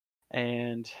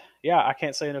 And yeah, I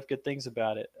can't say enough good things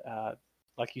about it.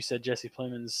 Like you said, Jesse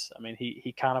Plemons, I mean,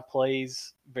 he kind of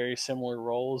plays very similar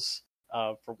roles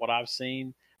from what I've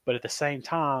seen, but at the same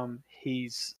time,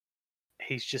 he's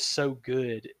just so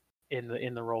good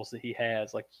in the roles that he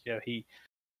has. Like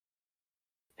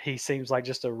he seems like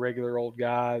just a regular old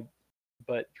guy,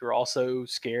 but you're also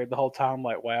scared the whole time.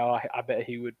 Like, wow, I bet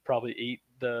he would probably eat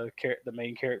the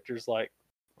main character's like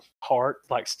heart,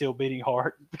 like still beating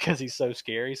heart, because he's so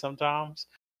scary sometimes.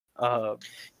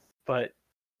 But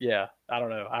yeah, I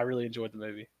don't know. I really enjoyed the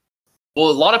movie. Well,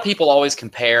 a lot of people always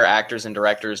compare actors and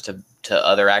directors to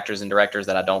other actors and directors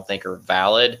that I don't think are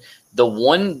valid. The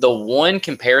one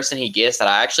comparison he gets that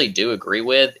I actually do agree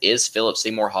with is Philip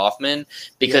Seymour Hoffman,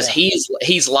 because he's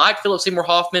like Philip Seymour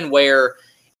Hoffman, where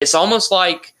it's almost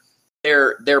like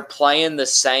they're playing the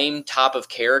same type of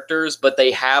characters, but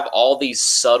they have all these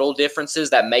subtle differences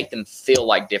that make them feel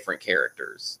like different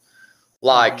characters.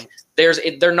 Like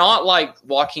they're not like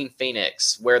Joaquin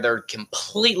Phoenix, where they're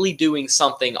completely doing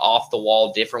something off the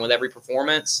wall different with every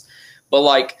performance. But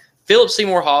like Philip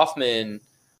Seymour Hoffman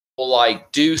will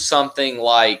like do something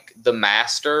like The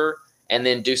Master, and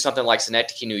then do something like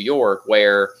Synecdoche, New York,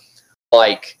 where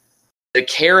like the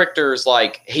characters,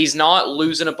 like, he's not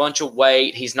losing a bunch of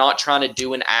weight. He's not trying to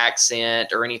do an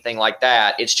accent or anything like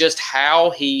that. It's just how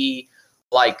he,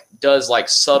 like, does, like,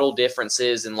 subtle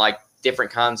differences and, like,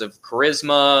 different kinds of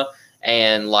charisma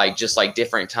and, like, just, like,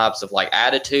 different types of, like,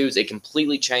 attitudes. It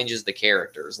completely changes the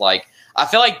characters. Like, I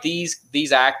feel like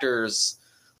these actors,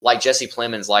 like Jesse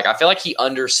Plemons, like, I feel like he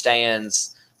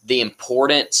understands the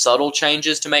important, subtle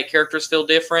changes to make characters feel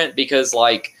different because,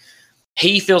 like,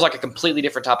 he feels like a completely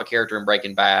different type of character in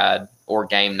Breaking Bad or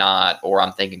Game Night or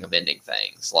I'm Thinking of Ending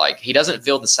Things. Like, he doesn't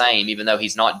feel the same, even though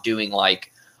he's not doing,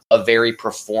 like, a very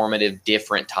performative,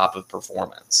 different type of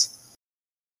performance.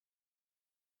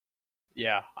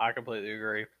 Yeah, I completely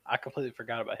agree. I completely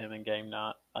forgot about him in Game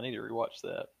Night. I need to rewatch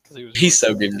that. He's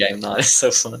so good in Game Night. It's so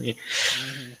funny.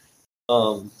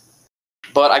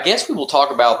 But I guess we will talk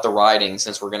about the writing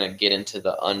since we're going to get into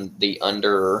the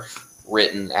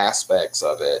underwritten aspects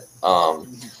of it.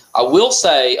 I will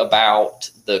say about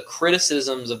the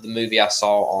criticisms of the movie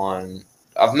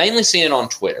I've mainly seen it on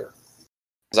Twitter.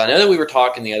 Because I know that we were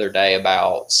talking the other day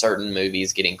about certain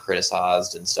movies getting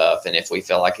criticized and stuff, and if we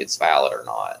feel like it's valid or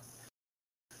not.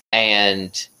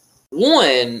 And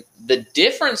one, the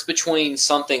difference between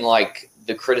something like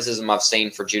the criticism I've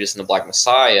seen for Judas and the Black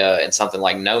Messiah and something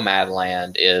like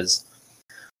Nomadland is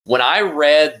when I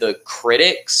read the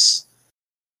critics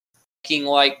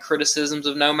like criticisms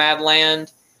of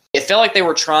Nomadland, it felt like they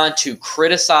were trying to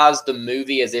criticize the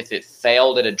movie as if it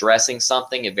failed at addressing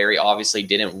something it very obviously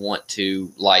didn't want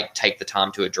to, like, take the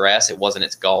time to address. It wasn't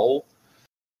its goal.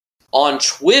 On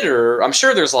Twitter, I'm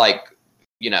sure there's, like,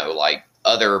 you know, like,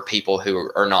 other people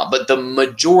who are not, but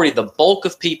the bulk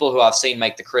of people who I've seen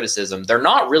make the criticism, they're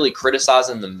not really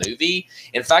criticizing the movie.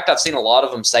 In fact, I've seen a lot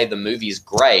of them say the movie's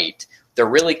great. They're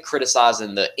really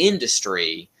criticizing the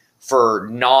industry for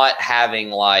not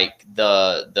having, like,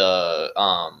 the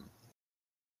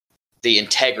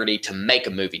integrity to make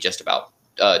a movie just about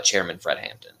Chairman Fred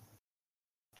Hampton.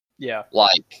 Yeah,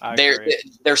 like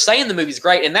they're saying the movie's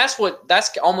great, and that's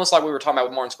almost like we were talking about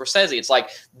with Martin Scorsese. It's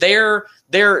like they're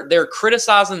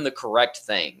criticizing the correct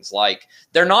things. Like,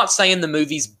 they're not saying the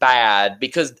movie's bad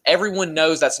because everyone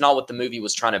knows that's not what the movie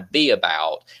was trying to be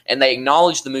about, and they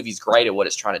acknowledge the movie's great at what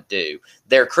it's trying to do.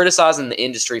 They're criticizing the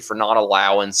industry for not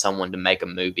allowing someone to make a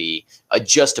movie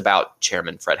just about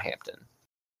Chairman Fred Hampton.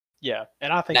 Yeah,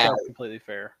 and I think that's completely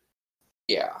fair.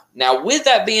 Yeah. Now, with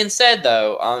that being said,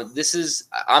 though, I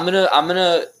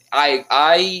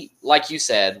like you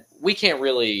said, we can't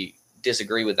really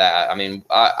disagree with that. I mean,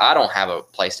 I don't have a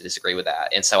place to disagree with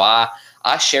that, and so I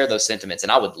share those sentiments,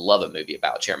 and I would love a movie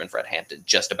about Chairman Fred Hampton,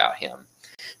 just about him,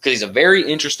 because he's a very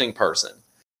interesting person.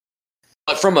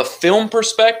 But from a film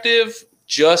perspective,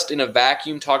 just in a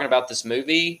vacuum, talking about this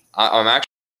movie, I'm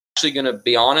actually going to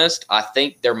be honest. I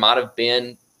think there might have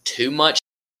been too much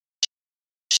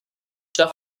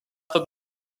stuff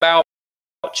about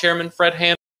Chairman Fred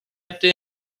Hampton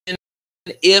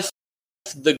if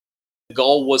the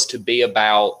goal was to be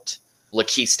about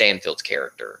Lakeith Stanfield's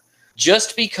character.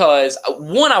 Just because,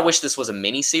 one, I wish this was a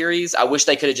miniseries. I wish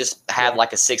they could have just had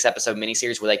like a 6-episode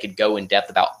miniseries where they could go in depth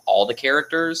about all the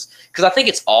characters, because I think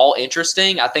it's all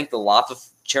interesting. I think the life of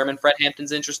Chairman Fred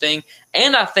Hampton's interesting,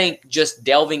 and I think just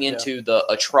delving into the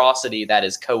atrocity that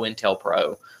is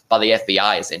COINTELPRO by the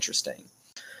FBI is interesting.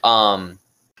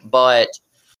 But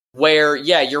where,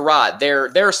 yeah, you're right.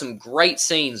 There are some great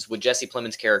scenes with Jesse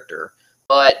Plemons' character,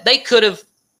 but they could have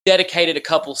dedicated a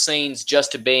couple scenes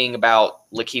just to being about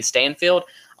Lakeith Stanfield.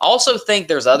 I also think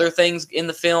there's other things in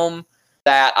the film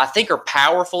that I think are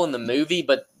powerful in the movie,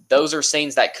 but those are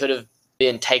scenes that could have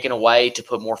been taken away to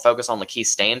put more focus on Lakeith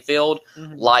Stanfield,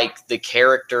 like the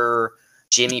character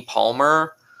Jimmy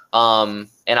Palmer. And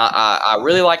I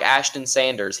really like Ashton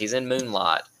Sanders. He's in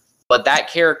Moonlight. But that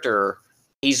character,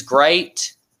 he's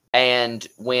great. And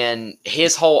when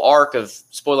his whole arc of,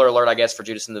 spoiler alert, I guess, for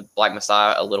Judas and the Black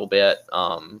Messiah a little bit,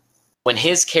 when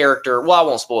his character, well, I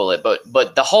won't spoil it,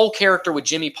 but the whole character with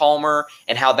Jimmy Palmer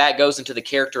and how that goes into the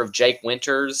character of Jake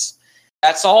Winters,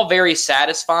 that's all very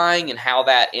satisfying, and how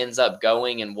that ends up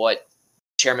going and what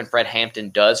Chairman Fred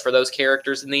Hampton does for those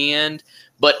characters in the end.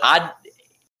 But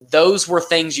those were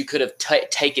things you could have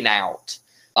taken out.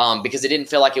 Because it didn't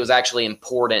feel like it was actually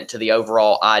important to the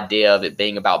overall idea of it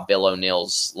being about Bill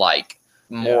O'Neill's, like,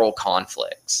 moral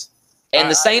conflicts. And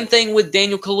the same thing with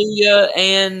Daniel Kaluuya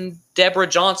and Deborah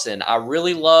Johnson. I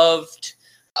really loved,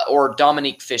 or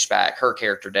Dominique Fishback, her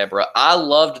character, Deborah. I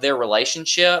loved their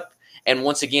relationship. And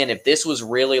once again, if this was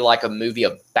really like a movie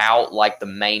about like the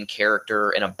main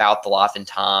character and about the life and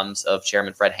times of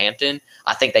Chairman Fred Hampton,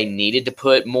 I think they needed to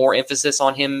put more emphasis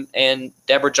on him and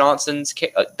Deborah Johnson's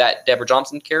that Deborah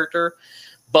Johnson character.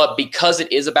 But because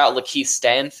it is about Lakeith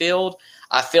Stanfield,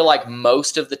 I feel like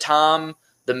most of the time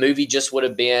the movie just would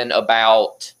have been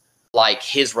about like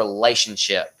his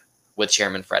relationship with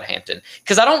Chairman Fred Hampton.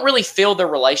 Because I don't really feel their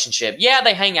relationship. Yeah,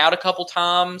 they hang out a couple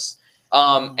times.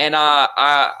 And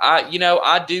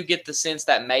I do get the sense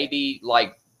that maybe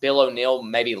like Bill O'Neill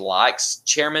maybe likes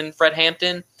Chairman Fred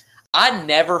Hampton. I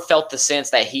never felt the sense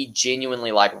that he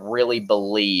genuinely like really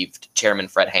believed Chairman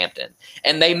Fred Hampton.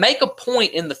 And they make a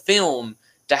point in the film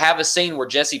to have a scene where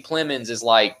Jesse Plemons is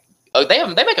like, they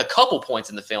make a couple points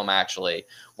in the film actually,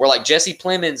 where like Jesse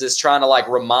Plemons is trying to like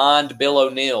remind Bill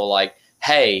O'Neill like,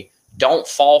 hey, don't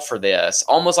fall for this.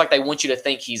 Almost like they want you to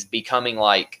think he's becoming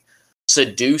like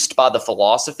seduced by the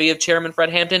philosophy of Chairman Fred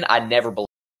Hampton. I never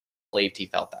believed he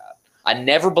felt that. I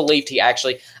never believed he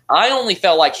actually, I only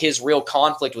felt like his real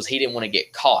conflict was he didn't want to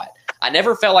get caught. I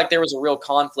never felt like there was a real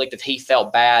conflict if he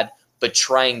felt bad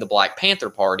betraying the Black Panther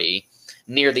Party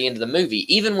near the end of the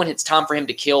movie. Even when it's time for him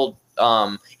to kill,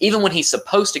 even when he's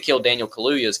supposed to kill Daniel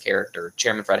Kaluuya's character,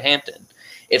 Chairman Fred Hampton,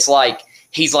 it's like,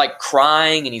 he's like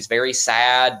crying and he's very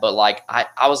sad, but like,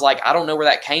 I was like, I don't know where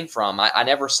that came from. I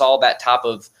never saw that type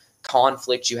of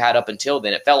conflict you had up until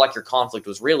then. It felt like your conflict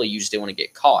was really you just didn't want to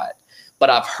get caught. But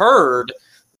I've heard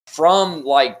from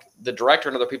like the director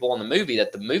and other people on the movie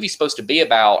that the movie's supposed to be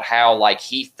about how like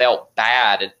he felt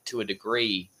bad to a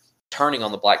degree turning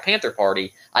on the Black Panther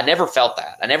Party. I never felt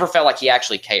that. I never felt like he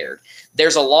actually cared.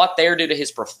 There's a lot there due to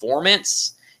his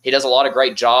performance. He does a lot of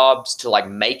great jobs to like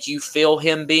make you feel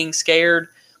him being scared,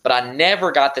 but I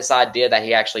never got this idea that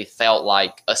he actually felt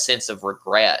like a sense of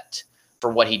regret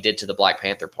for what he did to the Black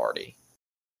Panther Party.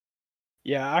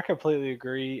 Yeah, I completely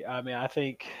agree. I mean, I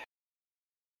think,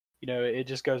 you know, it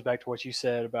just goes back to what you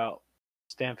said about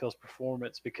Stanfield's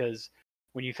performance, because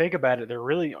when you think about it, there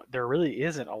really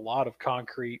isn't a lot of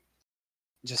concrete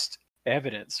just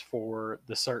evidence for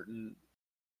the certain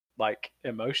like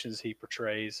emotions he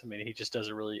portrays. I mean, he just does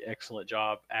a really excellent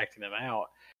job acting them out.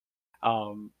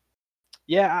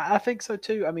 Yeah, I think so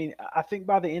too. I mean, I think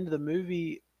by the end of the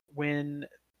movie, when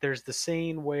there's the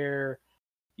scene where,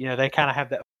 you know, they kind of have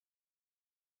that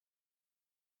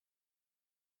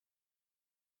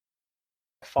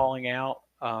falling out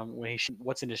when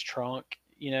what's in his trunk,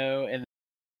 you know, and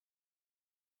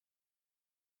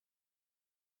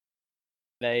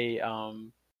they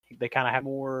kind of have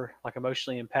more like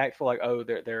emotionally impactful, like, oh,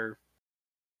 they're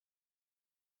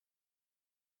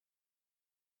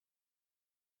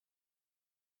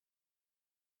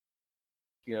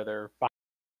you know, they're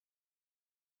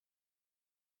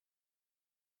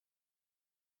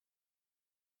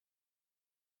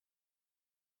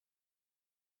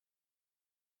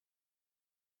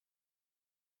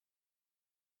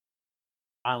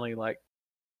finally like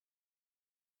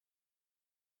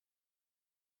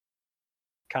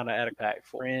kind of at a pack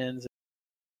for friends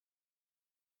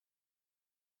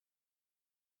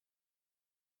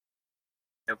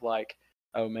of like,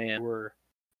 oh man, we're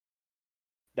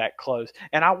that close.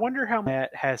 And I wonder how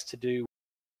that has to do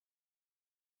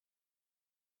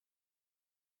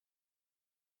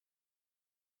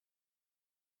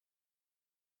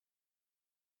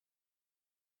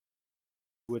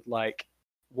with like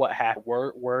what happened.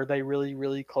 Were they really,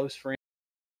 really close friends?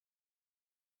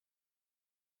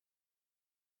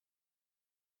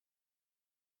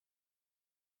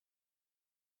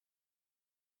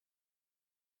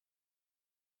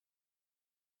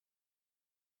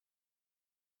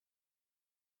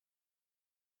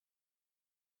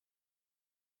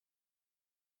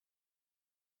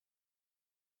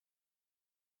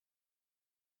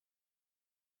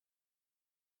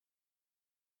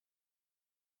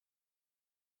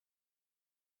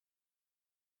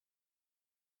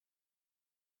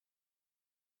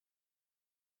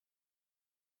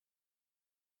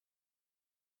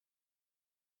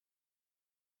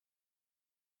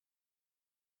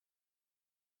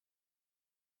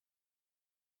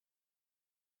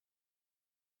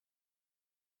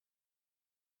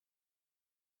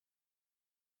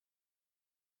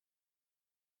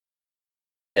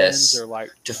 Yes, Or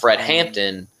like to Fred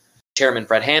Hampton, Chairman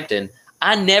Fred Hampton,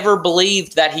 I never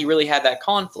believed that he really had that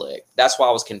conflict. That's why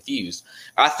I was confused.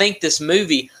 I think this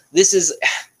movie, this is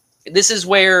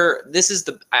where this is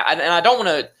the, and I don't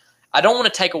want to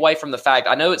take away from the fact.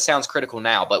 I know it sounds critical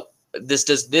now, but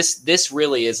this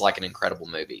really is like an incredible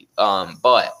movie.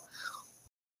 But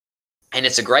and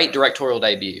it's a great directorial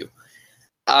debut.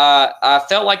 I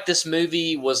felt like this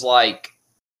movie was like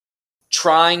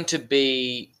trying to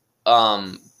be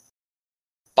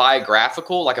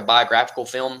biographical, like a biographical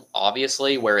film,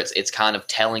 obviously, where it's kind of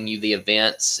telling you the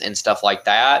events and stuff like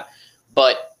that.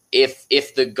 But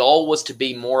if the goal was to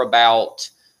be more about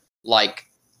like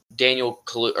not Daniel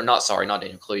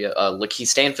Kaluuya, Lakeith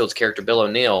Stanfield's character Bill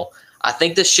O'Neill, I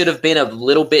think this should have been a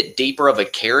little bit deeper of a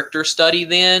character study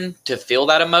then to feel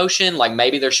that emotion. Like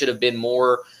maybe there should have been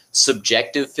more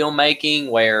subjective filmmaking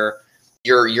where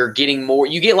you're getting more.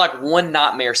 You get like one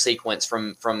nightmare sequence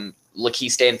from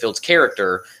Lakeith Stanfield's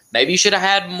character. Maybe you should have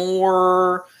had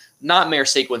more nightmare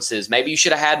sequences. Maybe you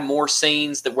should have had more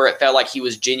scenes where it felt like he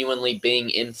was genuinely being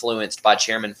influenced by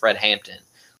Chairman Fred Hampton.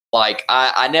 Like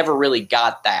I never really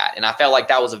got that, and I felt like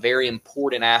that was a very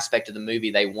important aspect of the movie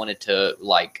they wanted to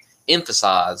like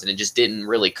emphasize, and it just didn't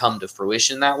really come to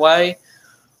fruition that way.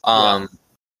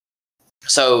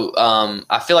 So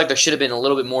I feel like there should have been a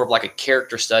little bit more of like a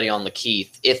character study on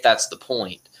Lakeith, if that's the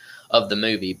point of the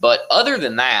movie. But other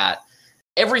than that,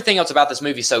 everything else about this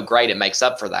movie is so great it makes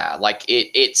up for that. Like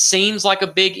it seems like a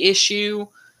big issue,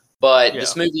 but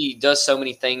this movie does so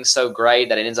many things so great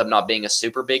that it ends up not being a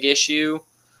super big issue.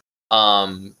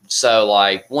 So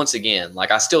like once again,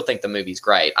 like I still think the movie's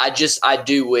great. I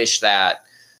do wish that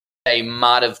they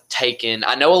might have taken.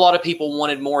 I know a lot of people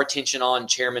wanted more attention on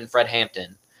Chairman Fred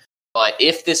Hampton. But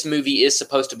if this movie is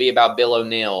supposed to be about Bill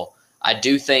O'Neill, I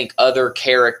do think other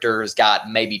characters got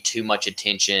maybe too much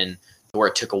attention where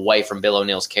it took away from Bill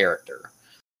O'Neill's character.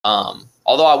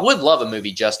 Although I would love a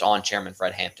movie just on Chairman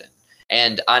Fred Hampton.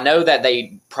 And I know that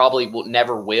they probably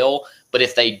never will, but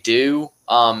if they do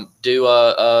a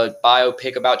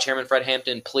biopic about Chairman Fred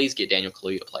Hampton, please get Daniel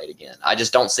Kaluuya to play it again. I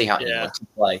just don't see how anyone can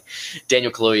play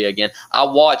Daniel Kaluuya again. I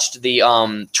watched the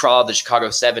trial of the Chicago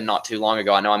 7 not too long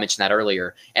ago. I know I mentioned that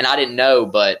earlier, and I didn't know,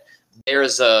 but there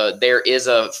is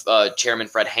a Chairman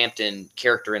Fred Hampton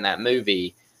character in that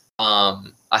movie.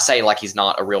 I say like he's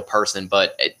not a real person,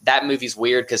 but that movie's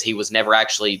weird because he was never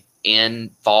actually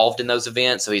involved in those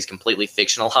events, so he's completely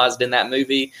fictionalized in that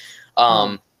movie.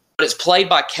 But it's played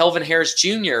by Kelvin Harris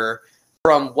Jr.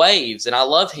 from Waves, and I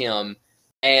love him.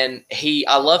 And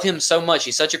I love him so much.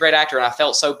 He's such a great actor, and I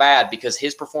felt so bad because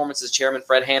his performance as Chairman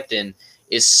Fred Hampton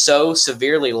is so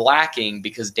severely lacking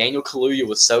because Daniel Kaluuya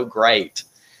was so great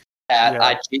that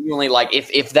I genuinely like.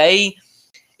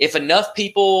 If enough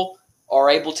people are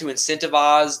able to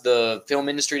incentivize the film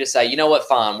industry to say, you know what,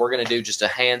 fine, we're going to do just a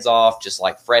hands-off, just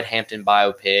like Fred Hampton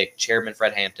biopic, Chairman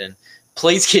Fred Hampton.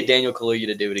 Please get Daniel Kaluuya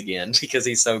to do it again because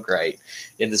he's so great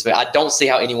in this movie. I don't see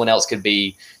how anyone else could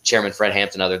be Chairman Fred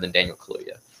Hampton other than Daniel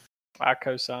Kaluuya. I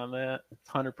co-sign that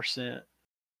 100%.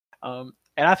 And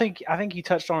I think you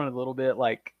touched on it a little bit.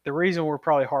 Like the reason we're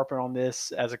probably harping on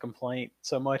this as a complaint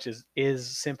so much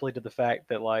is simply to the fact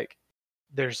that like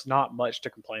there's not much to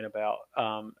complain about.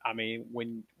 I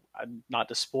mean, not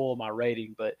to spoil my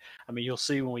rating, but I mean you'll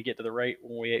see when we get to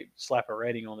when we slap a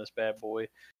rating on this bad boy.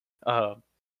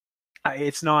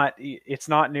 It's not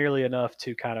nearly enough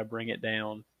to kind of bring it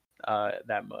down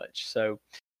that much. So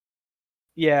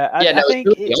I think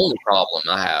it's the only problem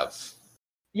I have.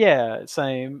 Yeah,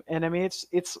 same. And I mean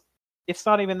it's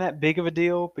not even that big of a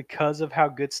deal because of how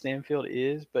good Stanfield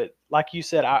is. But like you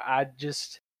said, I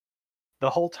just the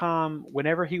whole time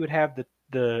whenever he would have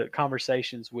the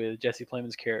conversations with Jesse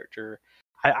Plemons' character,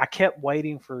 I kept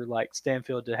waiting for like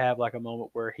Stanfield to have like a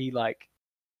moment where he like.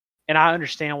 And I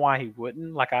understand why he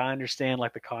wouldn't. Like I understand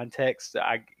like the context.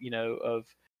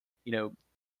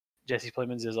 Jesse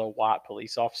Plemons is a white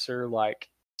police officer. Like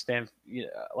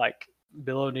like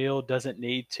Bill O'Neill doesn't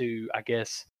need to, I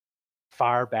guess,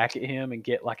 fire back at him and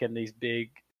get like in these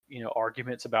big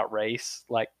arguments about race.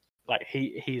 Like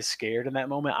he is scared in that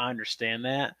moment. I understand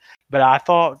that, but I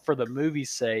thought for the movie's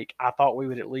sake, I thought we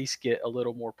would at least get a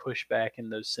little more pushback in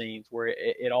those scenes where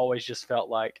it always just felt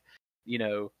like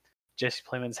Jesse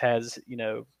Plemons has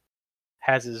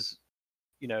his,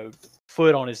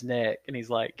 foot on his neck and he's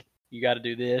like, you got to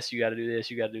do this, you got to do this,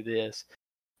 you got to do this.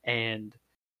 And,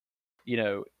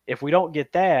 if we don't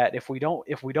get that, if we don't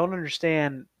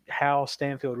understand how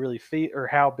Stanfield really or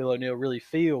how Bill O'Neill really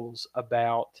feels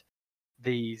about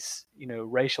these,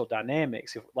 racial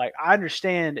dynamics, like I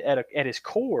understand at his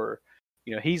core,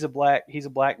 he's a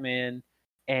black man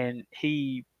and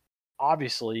he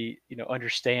obviously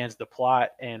understands the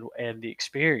plot and the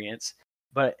experience,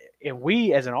 and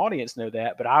we as an audience know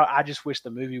that, but I just wish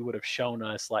the movie would have shown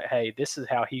us like, hey, this is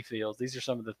how he feels, these are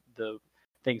some of the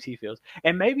things he feels.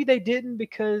 And maybe they didn't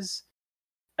because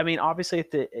I mean obviously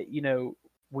at the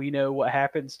we know what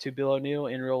happens to Bill O'Neill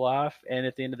in real life and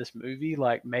at the end of this movie.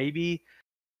 Like maybe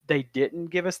they didn't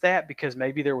give us that because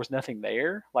maybe there was nothing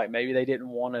there. Like maybe they didn't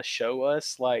want to show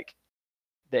us like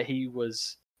that he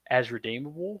was as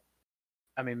redeemable.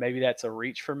 I mean, maybe that's a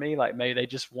reach for me. Like maybe they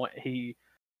just want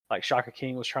like Shaka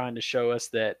King was trying to show us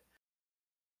that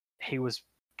he was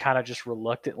kind of just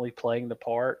reluctantly playing the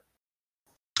part.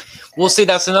 Well, see,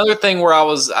 that's another thing where I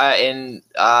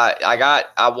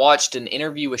watched an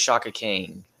interview with Shaka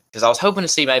King because I was hoping to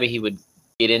see maybe he would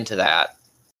get into that.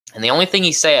 And the only thing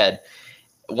he said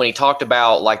when he talked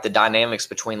about like the dynamics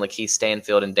between Lakeith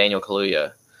Stanfield and Daniel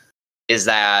Kaluuya is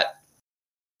that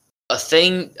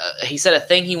he said a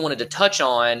thing he wanted to touch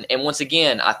on. And once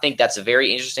again, I think that's a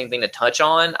very interesting thing to touch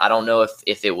on. I don't know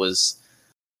if it was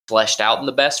fleshed out in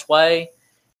the best way,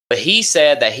 but he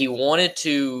said that he wanted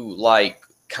to like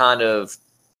kind of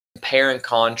compare and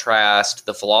contrast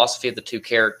the philosophy of the two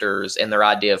characters and their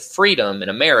idea of freedom in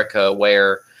America,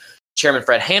 where Chairman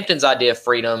Fred Hampton's idea of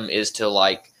freedom is to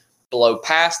like blow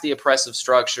past the oppressive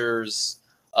structures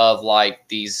of like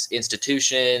these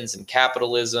institutions and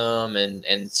capitalism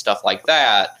and stuff like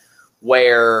that,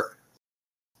 where,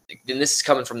 and this is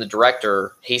coming from the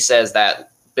director, he says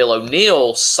that Bill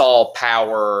O'Neill saw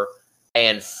power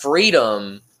and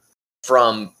freedom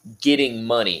from getting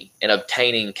money and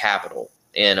obtaining capital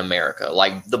in America.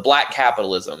 Like the black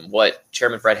capitalism, what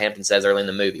Chairman Fred Hampton says early in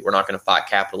the movie, we're not going to fight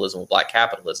capitalism with black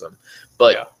capitalism.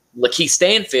 But Lakeith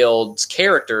Stanfield's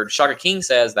character, Shaka King,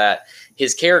 says that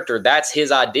his character, that's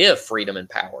his idea of freedom and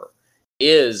power,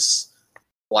 is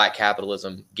black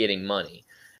capitalism getting money.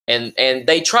 And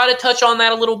they try to touch on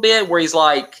that a little bit where he's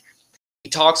like, he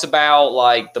talks about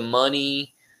like the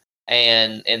money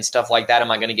and stuff like that.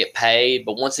 Am I going to get paid?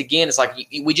 But once again, it's like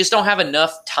we just don't have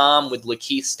enough time with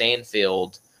Lakeith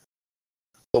Stanfield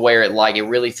to where it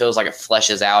really feels like it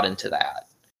fleshes out into that.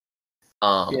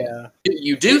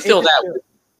 You do feel that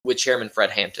with Chairman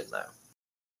Fred Hampton, though.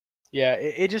 Yeah,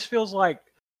 it just feels like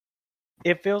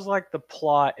the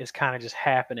plot is kind of just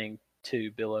happening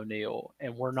to Bill O'Neill,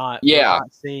 and we're not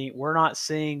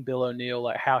seeing Bill O'Neill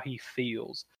like how he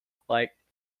feels. Like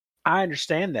I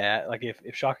understand that. Like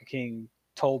if Shaka King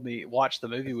watched the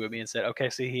movie with me and said, "Okay,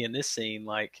 see, he in this scene,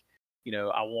 like, you know,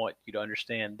 I want you to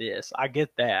understand this." I get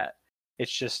that.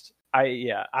 It's just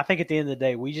I think at the end of the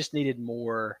day, we just needed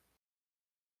more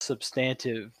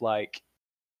substantive, like,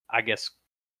 I guess,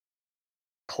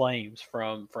 claims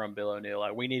from Bill O'Neill.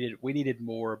 Like we needed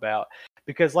more about,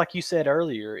 because like you said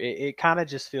earlier, it kind of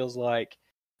just feels like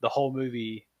the whole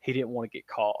movie he didn't want to get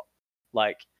caught.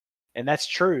 Like, and that's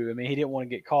true. I mean, he didn't want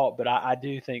to get caught, but I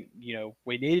do think, you know,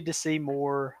 we needed to see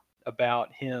more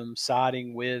about him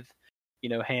siding with, you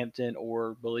know, Hampton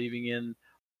or believing in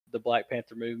the Black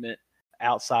Panther movement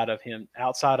outside of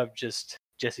just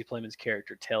Jesse Plemons'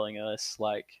 character telling us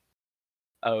like,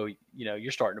 oh, you know,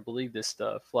 you're starting to believe this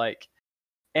stuff. Like,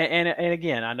 and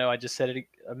again, I know I just said it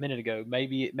a minute ago.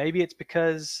 Maybe it's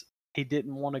because he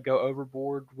didn't want to go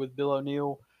overboard with Bill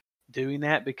O'Neill doing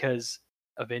that, because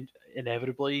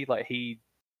inevitably, like he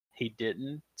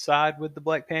didn't side with the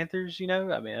Black Panthers. You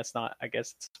know, I mean, that's not. I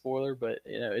guess it's a spoiler, but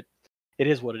you know, it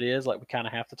is what it is. Like we kind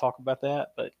of have to talk about that.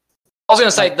 But I was going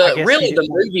to say the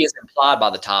movie is implied by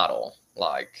the title.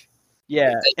 Like,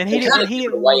 yeah, and he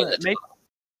didn't want to make.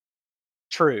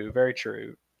 True, very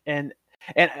true, and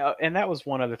that was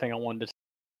one other thing I wanted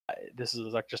to. This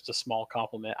is like just a small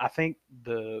compliment. I think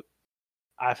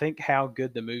how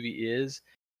good the movie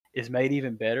is made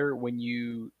even better when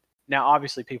you. Now,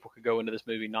 obviously, people could go into this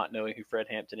movie not knowing who Fred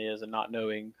Hampton is and not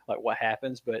knowing like what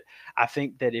happens, but I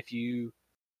think that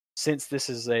since this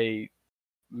is a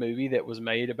movie that was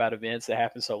made about events that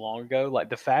happened so long ago, like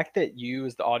the fact that you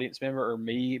as the audience member or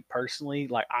me personally,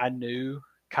 like I knew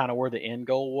kind of where the end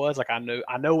goal was. Like I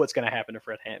know what's going to happen to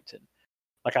Fred Hampton.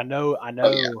 Like I know.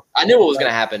 Oh, yeah. I knew what was going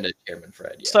to happen to Chairman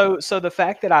Fred. Yeah. So the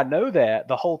fact that I know that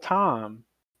the whole time,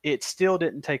 it still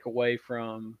didn't take away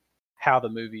from how the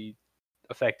movie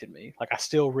affected me. Like I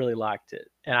still really liked it,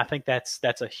 and I think that's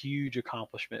a huge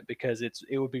accomplishment, because it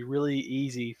would be really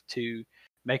easy to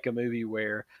make a movie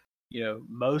where, you know,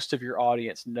 most of your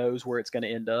audience knows where it's going to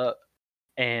end up,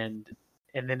 and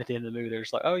then at the end of the movie they're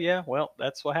just like, oh yeah, well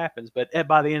that's what happens. But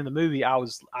by the end of the movie, I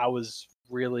was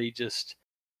really just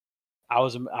I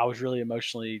was really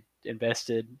emotionally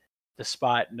invested,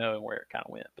 despite knowing where it kind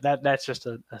of went. But that's just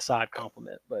a side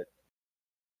compliment. But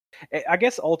I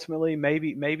guess ultimately,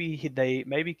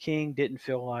 maybe King didn't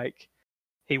feel like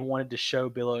he wanted to show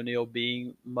Bill O'Neill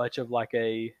being much of like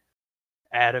a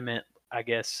adamant, I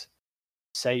guess,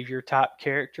 savior type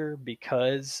character,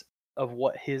 because of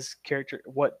what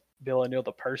Bill O'Neill,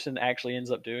 the person, actually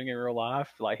ends up doing in real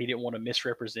life. Like he didn't want to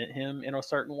misrepresent him in a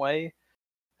certain way.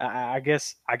 I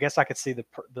guess I could see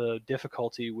the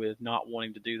difficulty with not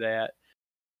wanting to do that.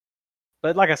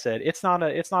 But like I said, it's not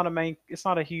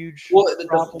a huge Well,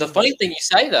 problem. the funny thing you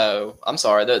say though, I'm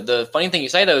sorry. The funny thing you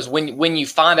say though is when you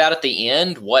find out at the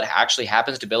end what actually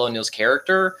happens to Bill O'Neill's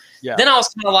character, Yeah. then I was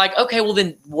kind of like, okay, well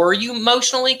then were you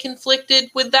emotionally conflicted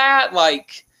with that?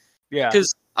 Like, Yeah.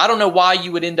 because I don't know why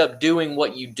you would end up doing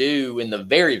what you do in the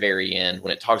very, very end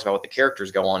when it talks about what the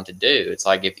characters go on to do. It's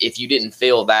like if you didn't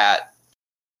feel that.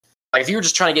 Like if you were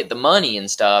just trying to get the money and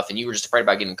stuff and you were just afraid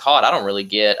about getting caught, I don't really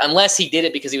get, unless he did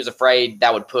it because he was afraid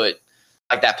that would put,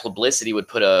 like that publicity would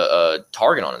put a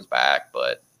target on his back.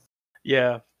 But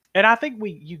Yeah. And I think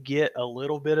you get a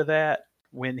little bit of that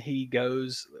when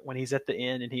he's at the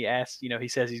end and he asks, he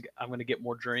says I'm going to get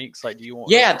more drinks. Like, do you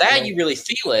want? yeah, that you really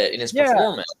feel it in his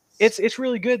performance. It's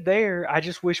really good there. I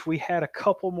just wish we had a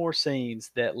couple more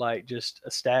scenes that like just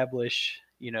establish,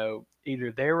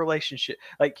 either their relationship.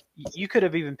 Like you could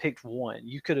have even picked one.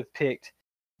 You could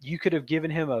have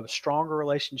given him a stronger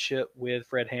relationship with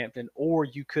Fred Hampton, or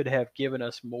you could have given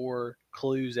us more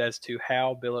clues as to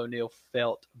how Bill O'Neill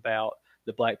felt about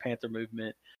the Black Panther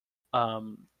movement,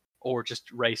 or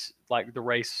just race, like the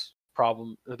race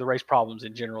problems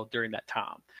in general during that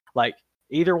time. Like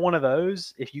either one of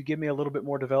those, if you give me a little bit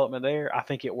more development there, I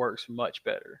think it works much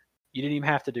better. You didn't even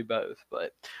have to do both,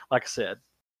 but like I said,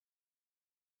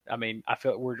 I mean, I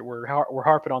feel we're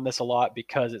harping on this a lot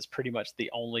because it's pretty much the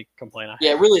only complaint I have.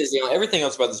 Yeah, it really is. Everything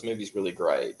else about this movie is really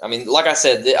great. I mean, like I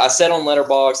said on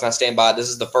Letterboxd, and I stand by it, this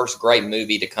is the first great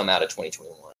movie to come out of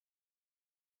 2021.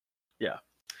 Yeah,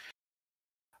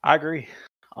 I agree.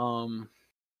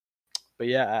 But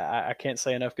yeah, I can't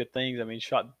say enough good things. I mean,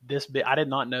 I did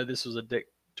not know this was a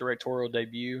directorial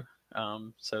debut.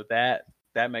 So that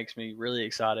makes me really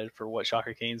excited for what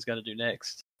Shaka Keen's going to do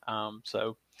next.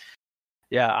 So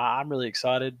yeah, I'm really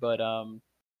excited. But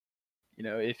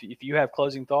if you have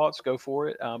closing thoughts, go for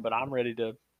it. But I'm ready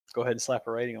to go ahead and slap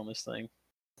a rating on this thing.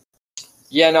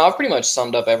 Yeah, no, I've pretty much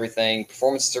summed up everything.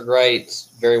 Performances are great,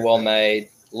 very well made,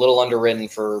 a little underwritten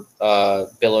for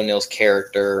Bill O'Neill's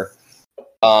character.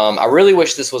 I really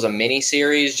wish this was a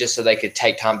mini-series just so they could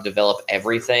take time to develop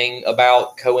everything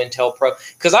about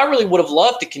COINTELPRO. Because I really would have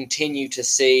loved to continue to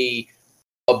see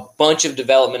a bunch of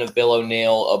development of Bill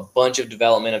O'Neill, a bunch of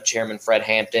development of Chairman Fred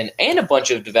Hampton, and a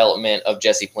bunch of development of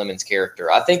Jesse Plemons'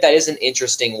 character. I think that is an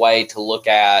interesting way to look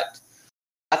at.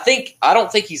 I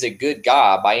don't think he's a good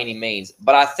guy by any means,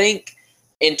 but I think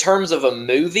in terms of a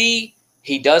movie,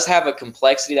 he does have a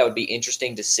complexity that would be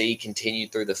interesting to see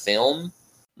continued through the film.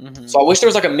 Mm-hmm. So I wish there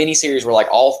was like a mini series where like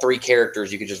all three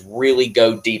characters, you could just really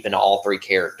go deep into all three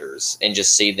characters and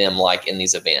just see them like in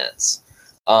these events.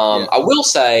 I will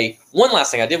say one last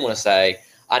thing I did want to say.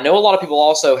 I know a lot of people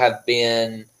also have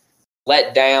been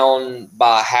let down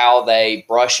by how they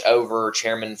brush over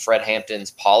Chairman Fred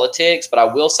Hampton's politics, but I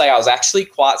will say I was actually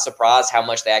quite surprised how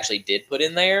much they actually did put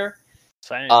in there.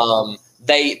 Same.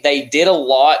 They did a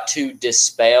lot to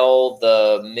dispel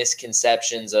the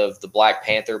misconceptions of the Black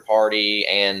Panther Party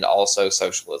and also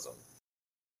socialism.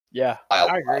 Yeah,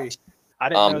 I agree. I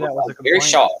didn't know that was a complaint. Very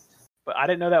shocked. But I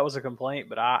didn't know that was a complaint.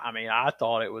 But I mean, I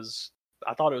thought it was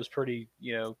pretty,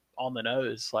 on the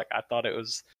nose. Like I thought it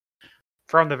was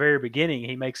from the very beginning.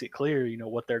 He makes it clear,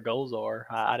 what their goals are.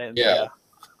 I didn't. Yeah.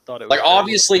 Thought it was like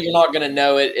obviously you're not going to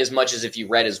know it as much as if you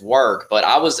read his work, but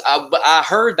I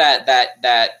heard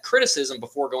that criticism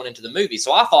before going into the movie,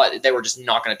 so I thought they were just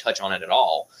not going to touch on it at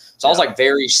all. So I was like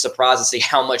very surprised to see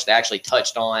how much they actually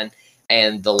touched on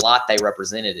and the lot they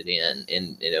represented it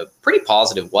in a pretty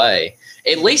positive way,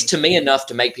 at least to me enough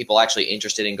to make people actually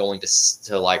interested in going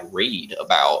to like read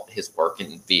about his work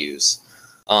and views.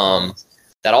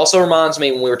 That also reminds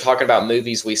me when we were talking about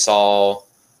movies we saw.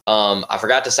 I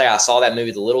forgot to say I saw that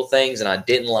movie, The Little Things, and I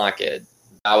didn't like it.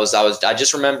 I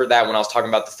just remembered that when I was talking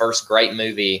about the first great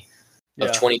movie of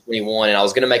 2021, and I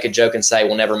was going to make a joke and say,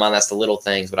 well, never mind, that's The Little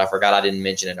Things, but I forgot I didn't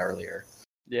mention it earlier.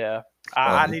 Yeah.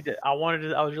 I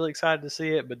was really excited to see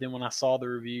it, but then when I saw the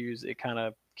reviews, it kind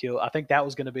of killed. I think that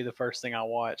was going to be the first thing I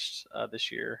watched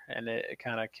this year, and it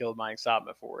kind of killed my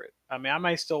excitement for it. I mean, I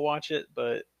may still watch it,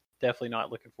 but definitely not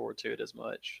looking forward to it as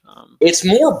much. It's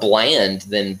more bland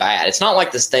than bad. It's not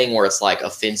like this thing where it's like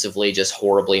offensively just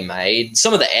horribly made.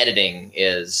 Some of the editing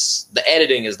is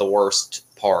the worst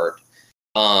part.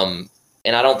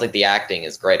 And I don't think the acting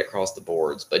is great across the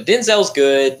boards, but Denzel's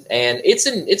good and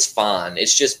it's fine.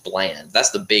 It's just bland. That's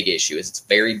the big issue, is it's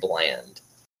very bland.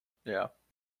 Yeah.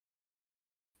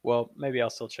 Well, maybe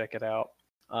I'll still check it out.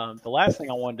 The last thing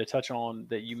I wanted to touch on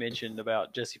that you mentioned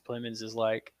about Jesse Plemons is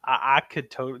like I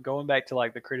could totally going back to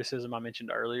like the criticism I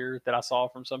mentioned earlier that I saw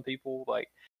from some people. Like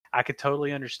I could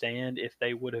totally understand if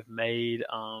they would have made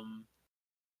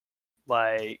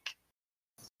like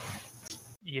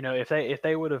if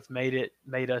they would have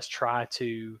made us try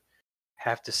to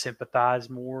have to sympathize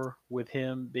more with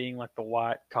him being like the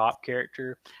white cop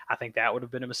character. I think that would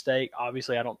have been a mistake.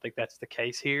 Obviously, I don't think that's the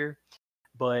case here,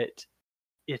 but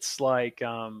it's like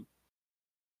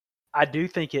I do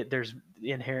think there's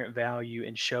inherent value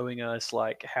in showing us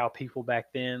like how people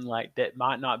back then like that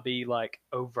might not be like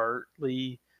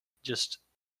overtly just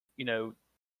you know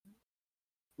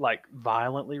like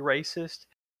violently racist.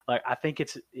 Like I think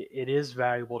it is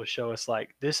valuable to show us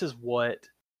like this is what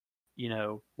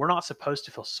we're not supposed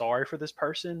to feel sorry for this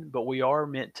person, but we are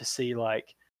meant to see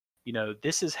like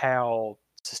this is how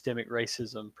systemic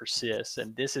racism persists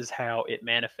and this is how it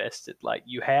manifested. Like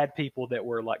you had people that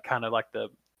were like kind of like the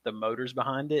motors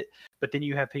behind it, but then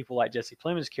you have people like Jesse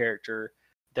Plemons' character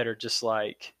that are just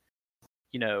like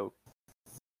you know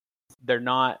they're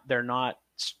not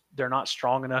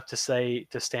strong enough to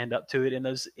stand up to it in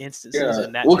those instances, Yeah.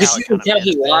 and that's Well, how because you it can kind of tell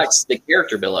he manifests. likes the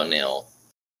character Bill O'Neill.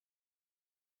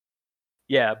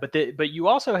 Yeah, but you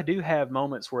also do have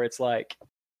moments where it's like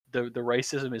the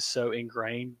racism is so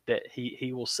ingrained that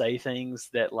he will say things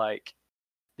that like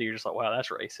that you're just like, wow, that's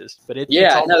racist. But it's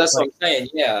Yeah, no, almost that's what like I'm saying.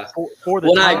 Yeah. for the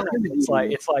When I time, agree with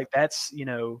you. it's like that's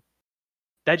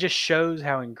that just shows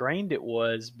how ingrained it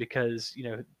was because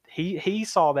he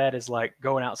saw that as like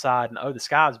going outside and oh the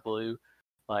sky's blue,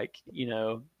 like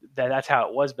that's how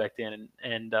it was back then,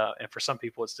 and for some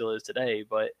people it still is today,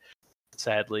 but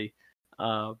sadly.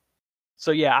 Uh,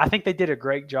 so yeah, I think they did a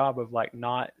great job of like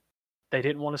not. They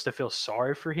didn't want us to feel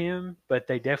sorry for him, but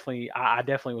they definitely. I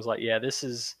definitely was like, yeah, this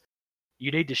is. You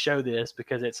need to show this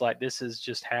because it's like this is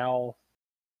just how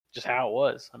it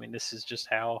was. I mean, this is just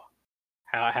how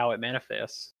it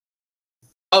manifests.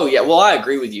 Oh yeah, well I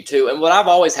agree with you too. And what I've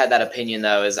always had that opinion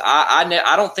though is I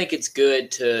don't think it's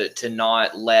good to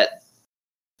not let.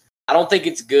 I don't think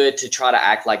it's good to try to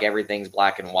act like everything's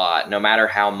black and white, no matter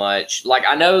how much. Like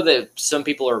I know that some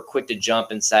people are quick to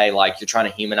jump and say like you're trying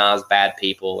to humanize bad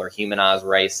people or humanize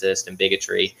racist and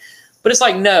bigotry, but it's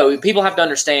like no, people have to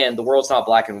understand the world's not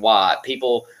black and white.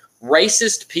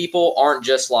 Racist people aren't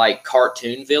just like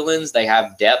cartoon villains; they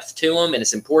have depth to them, and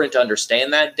it's important to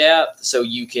understand that depth so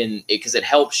you can because it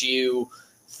helps you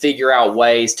figure out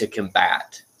ways to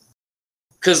combat.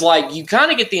 Because like you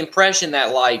kind of get the impression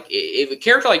that like if a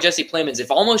character like Jesse Plemons,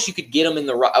 if almost you could get him in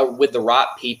the with the right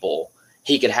people,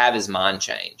 he could have his mind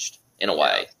changed in a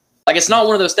way. Like it's not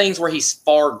one of those things where he's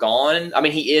far gone. I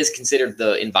mean, he is considered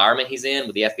the environment he's in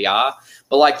with the FBI,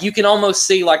 but like you can almost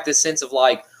see like this sense of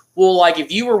like, well, like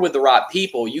if you were with the right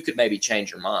people, you could maybe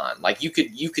change your mind. Like you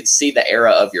could see the error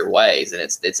of your ways, and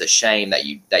it's a shame that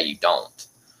you don't.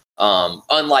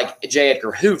 Unlike J.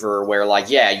 Edgar Hoover, where like,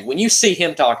 yeah, when you see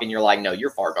him talking, you're like, no, you're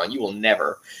far gone. You will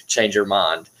never change your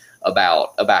mind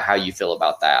about how you feel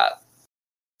about that.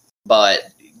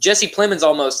 But Jesse Plemons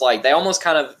almost like they almost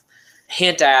kind of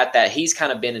hint at that he's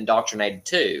kind of been indoctrinated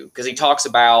too, because he talks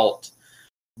about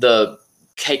the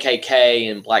KKK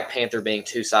and Black Panther being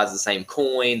two sides of the same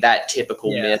coin, that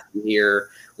typical myth here,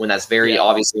 when that's very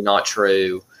obviously not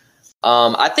true.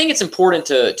 I think it's important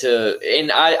to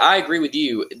and I agree with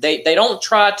you. They don't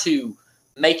try to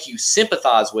make you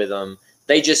sympathize with him.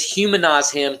 They just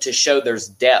humanize him to show there's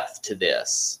depth to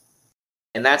this.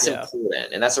 And that's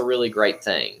important. And that's a really great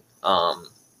thing.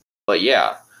 But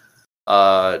yeah,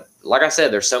 like I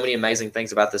said, there's so many amazing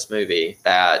things about this movie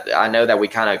that I know that we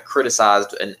kind of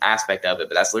criticized an aspect of it,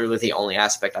 but that's literally the only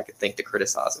aspect I could think to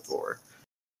criticize it for.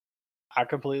 I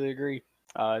completely agree.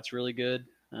 It's really good.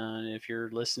 If you're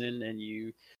listening and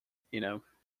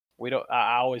we don't.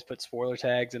 I always put spoiler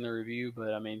tags in the review,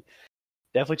 but I mean,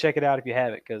 definitely check it out if you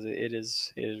haven't because it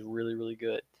is really really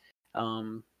good.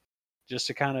 Just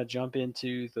to kind of jump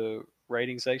into the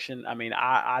rating section, I mean,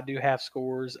 I do have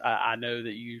scores. I know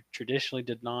that you traditionally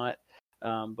did not,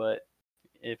 but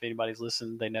if anybody's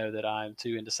listened, they know that I'm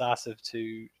too indecisive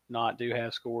to not do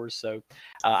have scores. So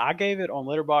I gave it on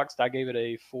Letterboxd. I gave it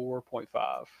a 4.5,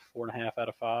 4.5 out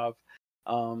of 5.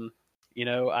 Um,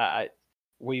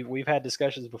 we've had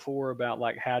discussions before about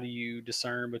like how do you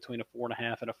discern between a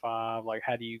 4.5 and a 5? Like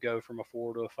how do you go from a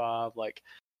 4 to a 5? Like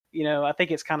I think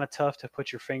it's kind of tough to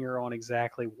put your finger on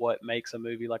exactly what makes a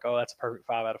movie like, oh, that's a perfect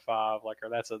 5 out of 5, like, or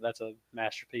that's a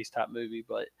masterpiece type movie.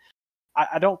 But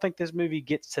I don't think this movie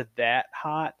gets to that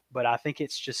hot, but I think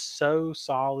it's just so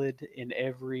solid in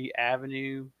every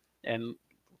avenue. And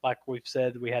like we've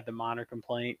said, we had the minor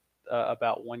complaint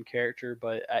about one character,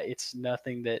 but it's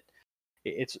nothing that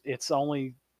it's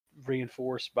only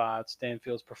reinforced by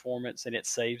Stanfield's performance, and it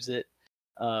saves it.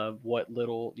 What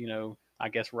little I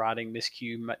guess writing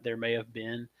miscue there may have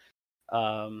been.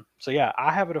 So yeah,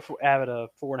 I have it a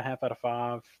 4.5 out of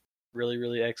 5. Really,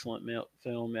 really excellent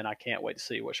film, and I can't wait to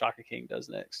see what Shaka King does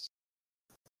next.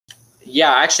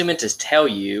 Yeah, I actually meant to tell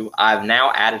you I've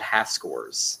now added half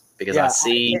scores because I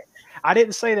see. I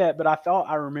didn't say that, but I thought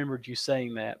I remembered you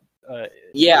saying that.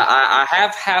 I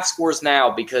have half scores now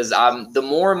because the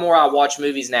more and more I watch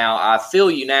movies now, I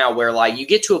feel you now where like you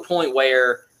get to a point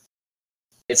where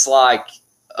it's like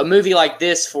a movie like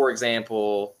this, for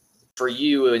example, for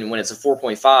you, and when it's a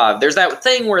 4.5, there's that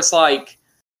thing where it's like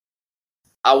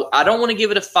I don't want to give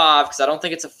it a 5 because I don't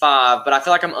think it's a 5, but I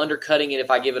feel like I'm undercutting it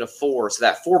if I give it a 4. So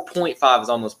that 4.5 is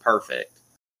almost perfect.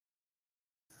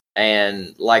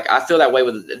 And like I feel that way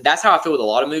that's how I feel with a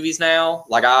lot of movies now.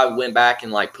 Like I went back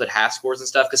and like put half scores and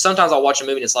stuff because sometimes I'll watch a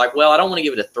movie and it's like, well, I don't want to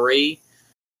give it a 3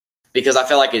 because I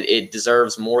feel like it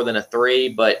deserves more than a 3,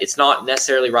 but it's not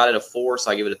necessarily right at a 4,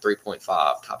 so I give it a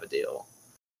 3.5 type of deal.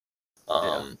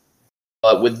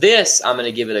 But with this, I'm going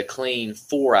to give it a clean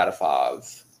 4 out of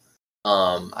 5.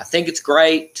 I think it's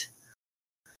great.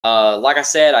 Like I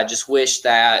said, I just wish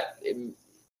that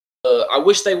I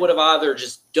wish they would have either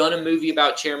just done a movie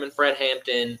about Chairman Fred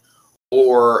Hampton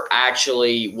or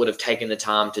actually would have taken the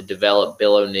time to develop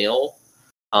Bill O'Neill.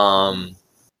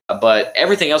 But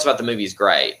everything else about the movie is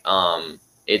great.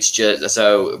 It's just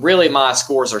so really my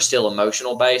scores are still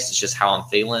emotional based. It's just how I'm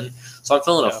feeling. So I'm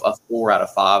feeling a 4 out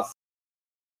of 5.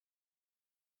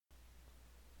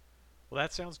 Well,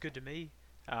 that sounds good to me.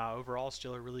 Overall,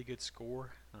 still a really good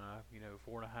score.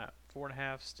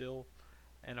 4.5 still,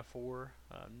 and a 4.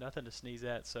 Nothing to sneeze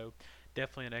at. So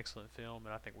definitely an excellent film,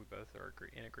 and I think we both are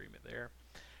in agreement there.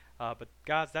 But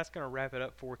guys, that's going to wrap it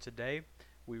up for today.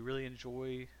 We really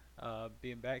enjoy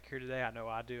being back here today. I know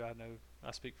I do. I know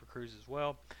I speak for Cruze as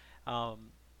well. We're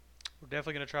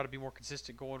definitely going to try to be more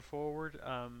consistent going forward.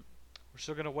 We're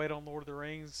still going to wait on Lord of the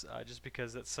Rings just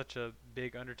because that's such a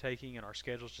big undertaking and our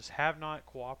schedules just have not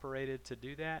cooperated to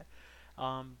do that.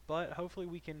 But hopefully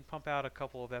we can pump out a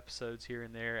couple of episodes here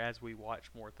and there as we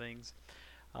watch more things.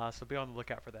 So be on the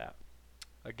lookout for that.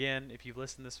 Again, if you've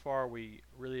listened this far, we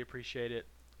really appreciate it.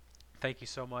 Thank you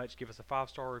so much. Give us a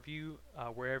 5-star review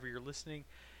wherever you're listening.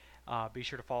 Be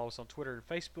sure to follow us on Twitter and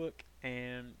Facebook.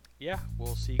 And yeah,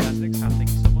 we'll see you guys next time. Thank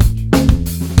you so much.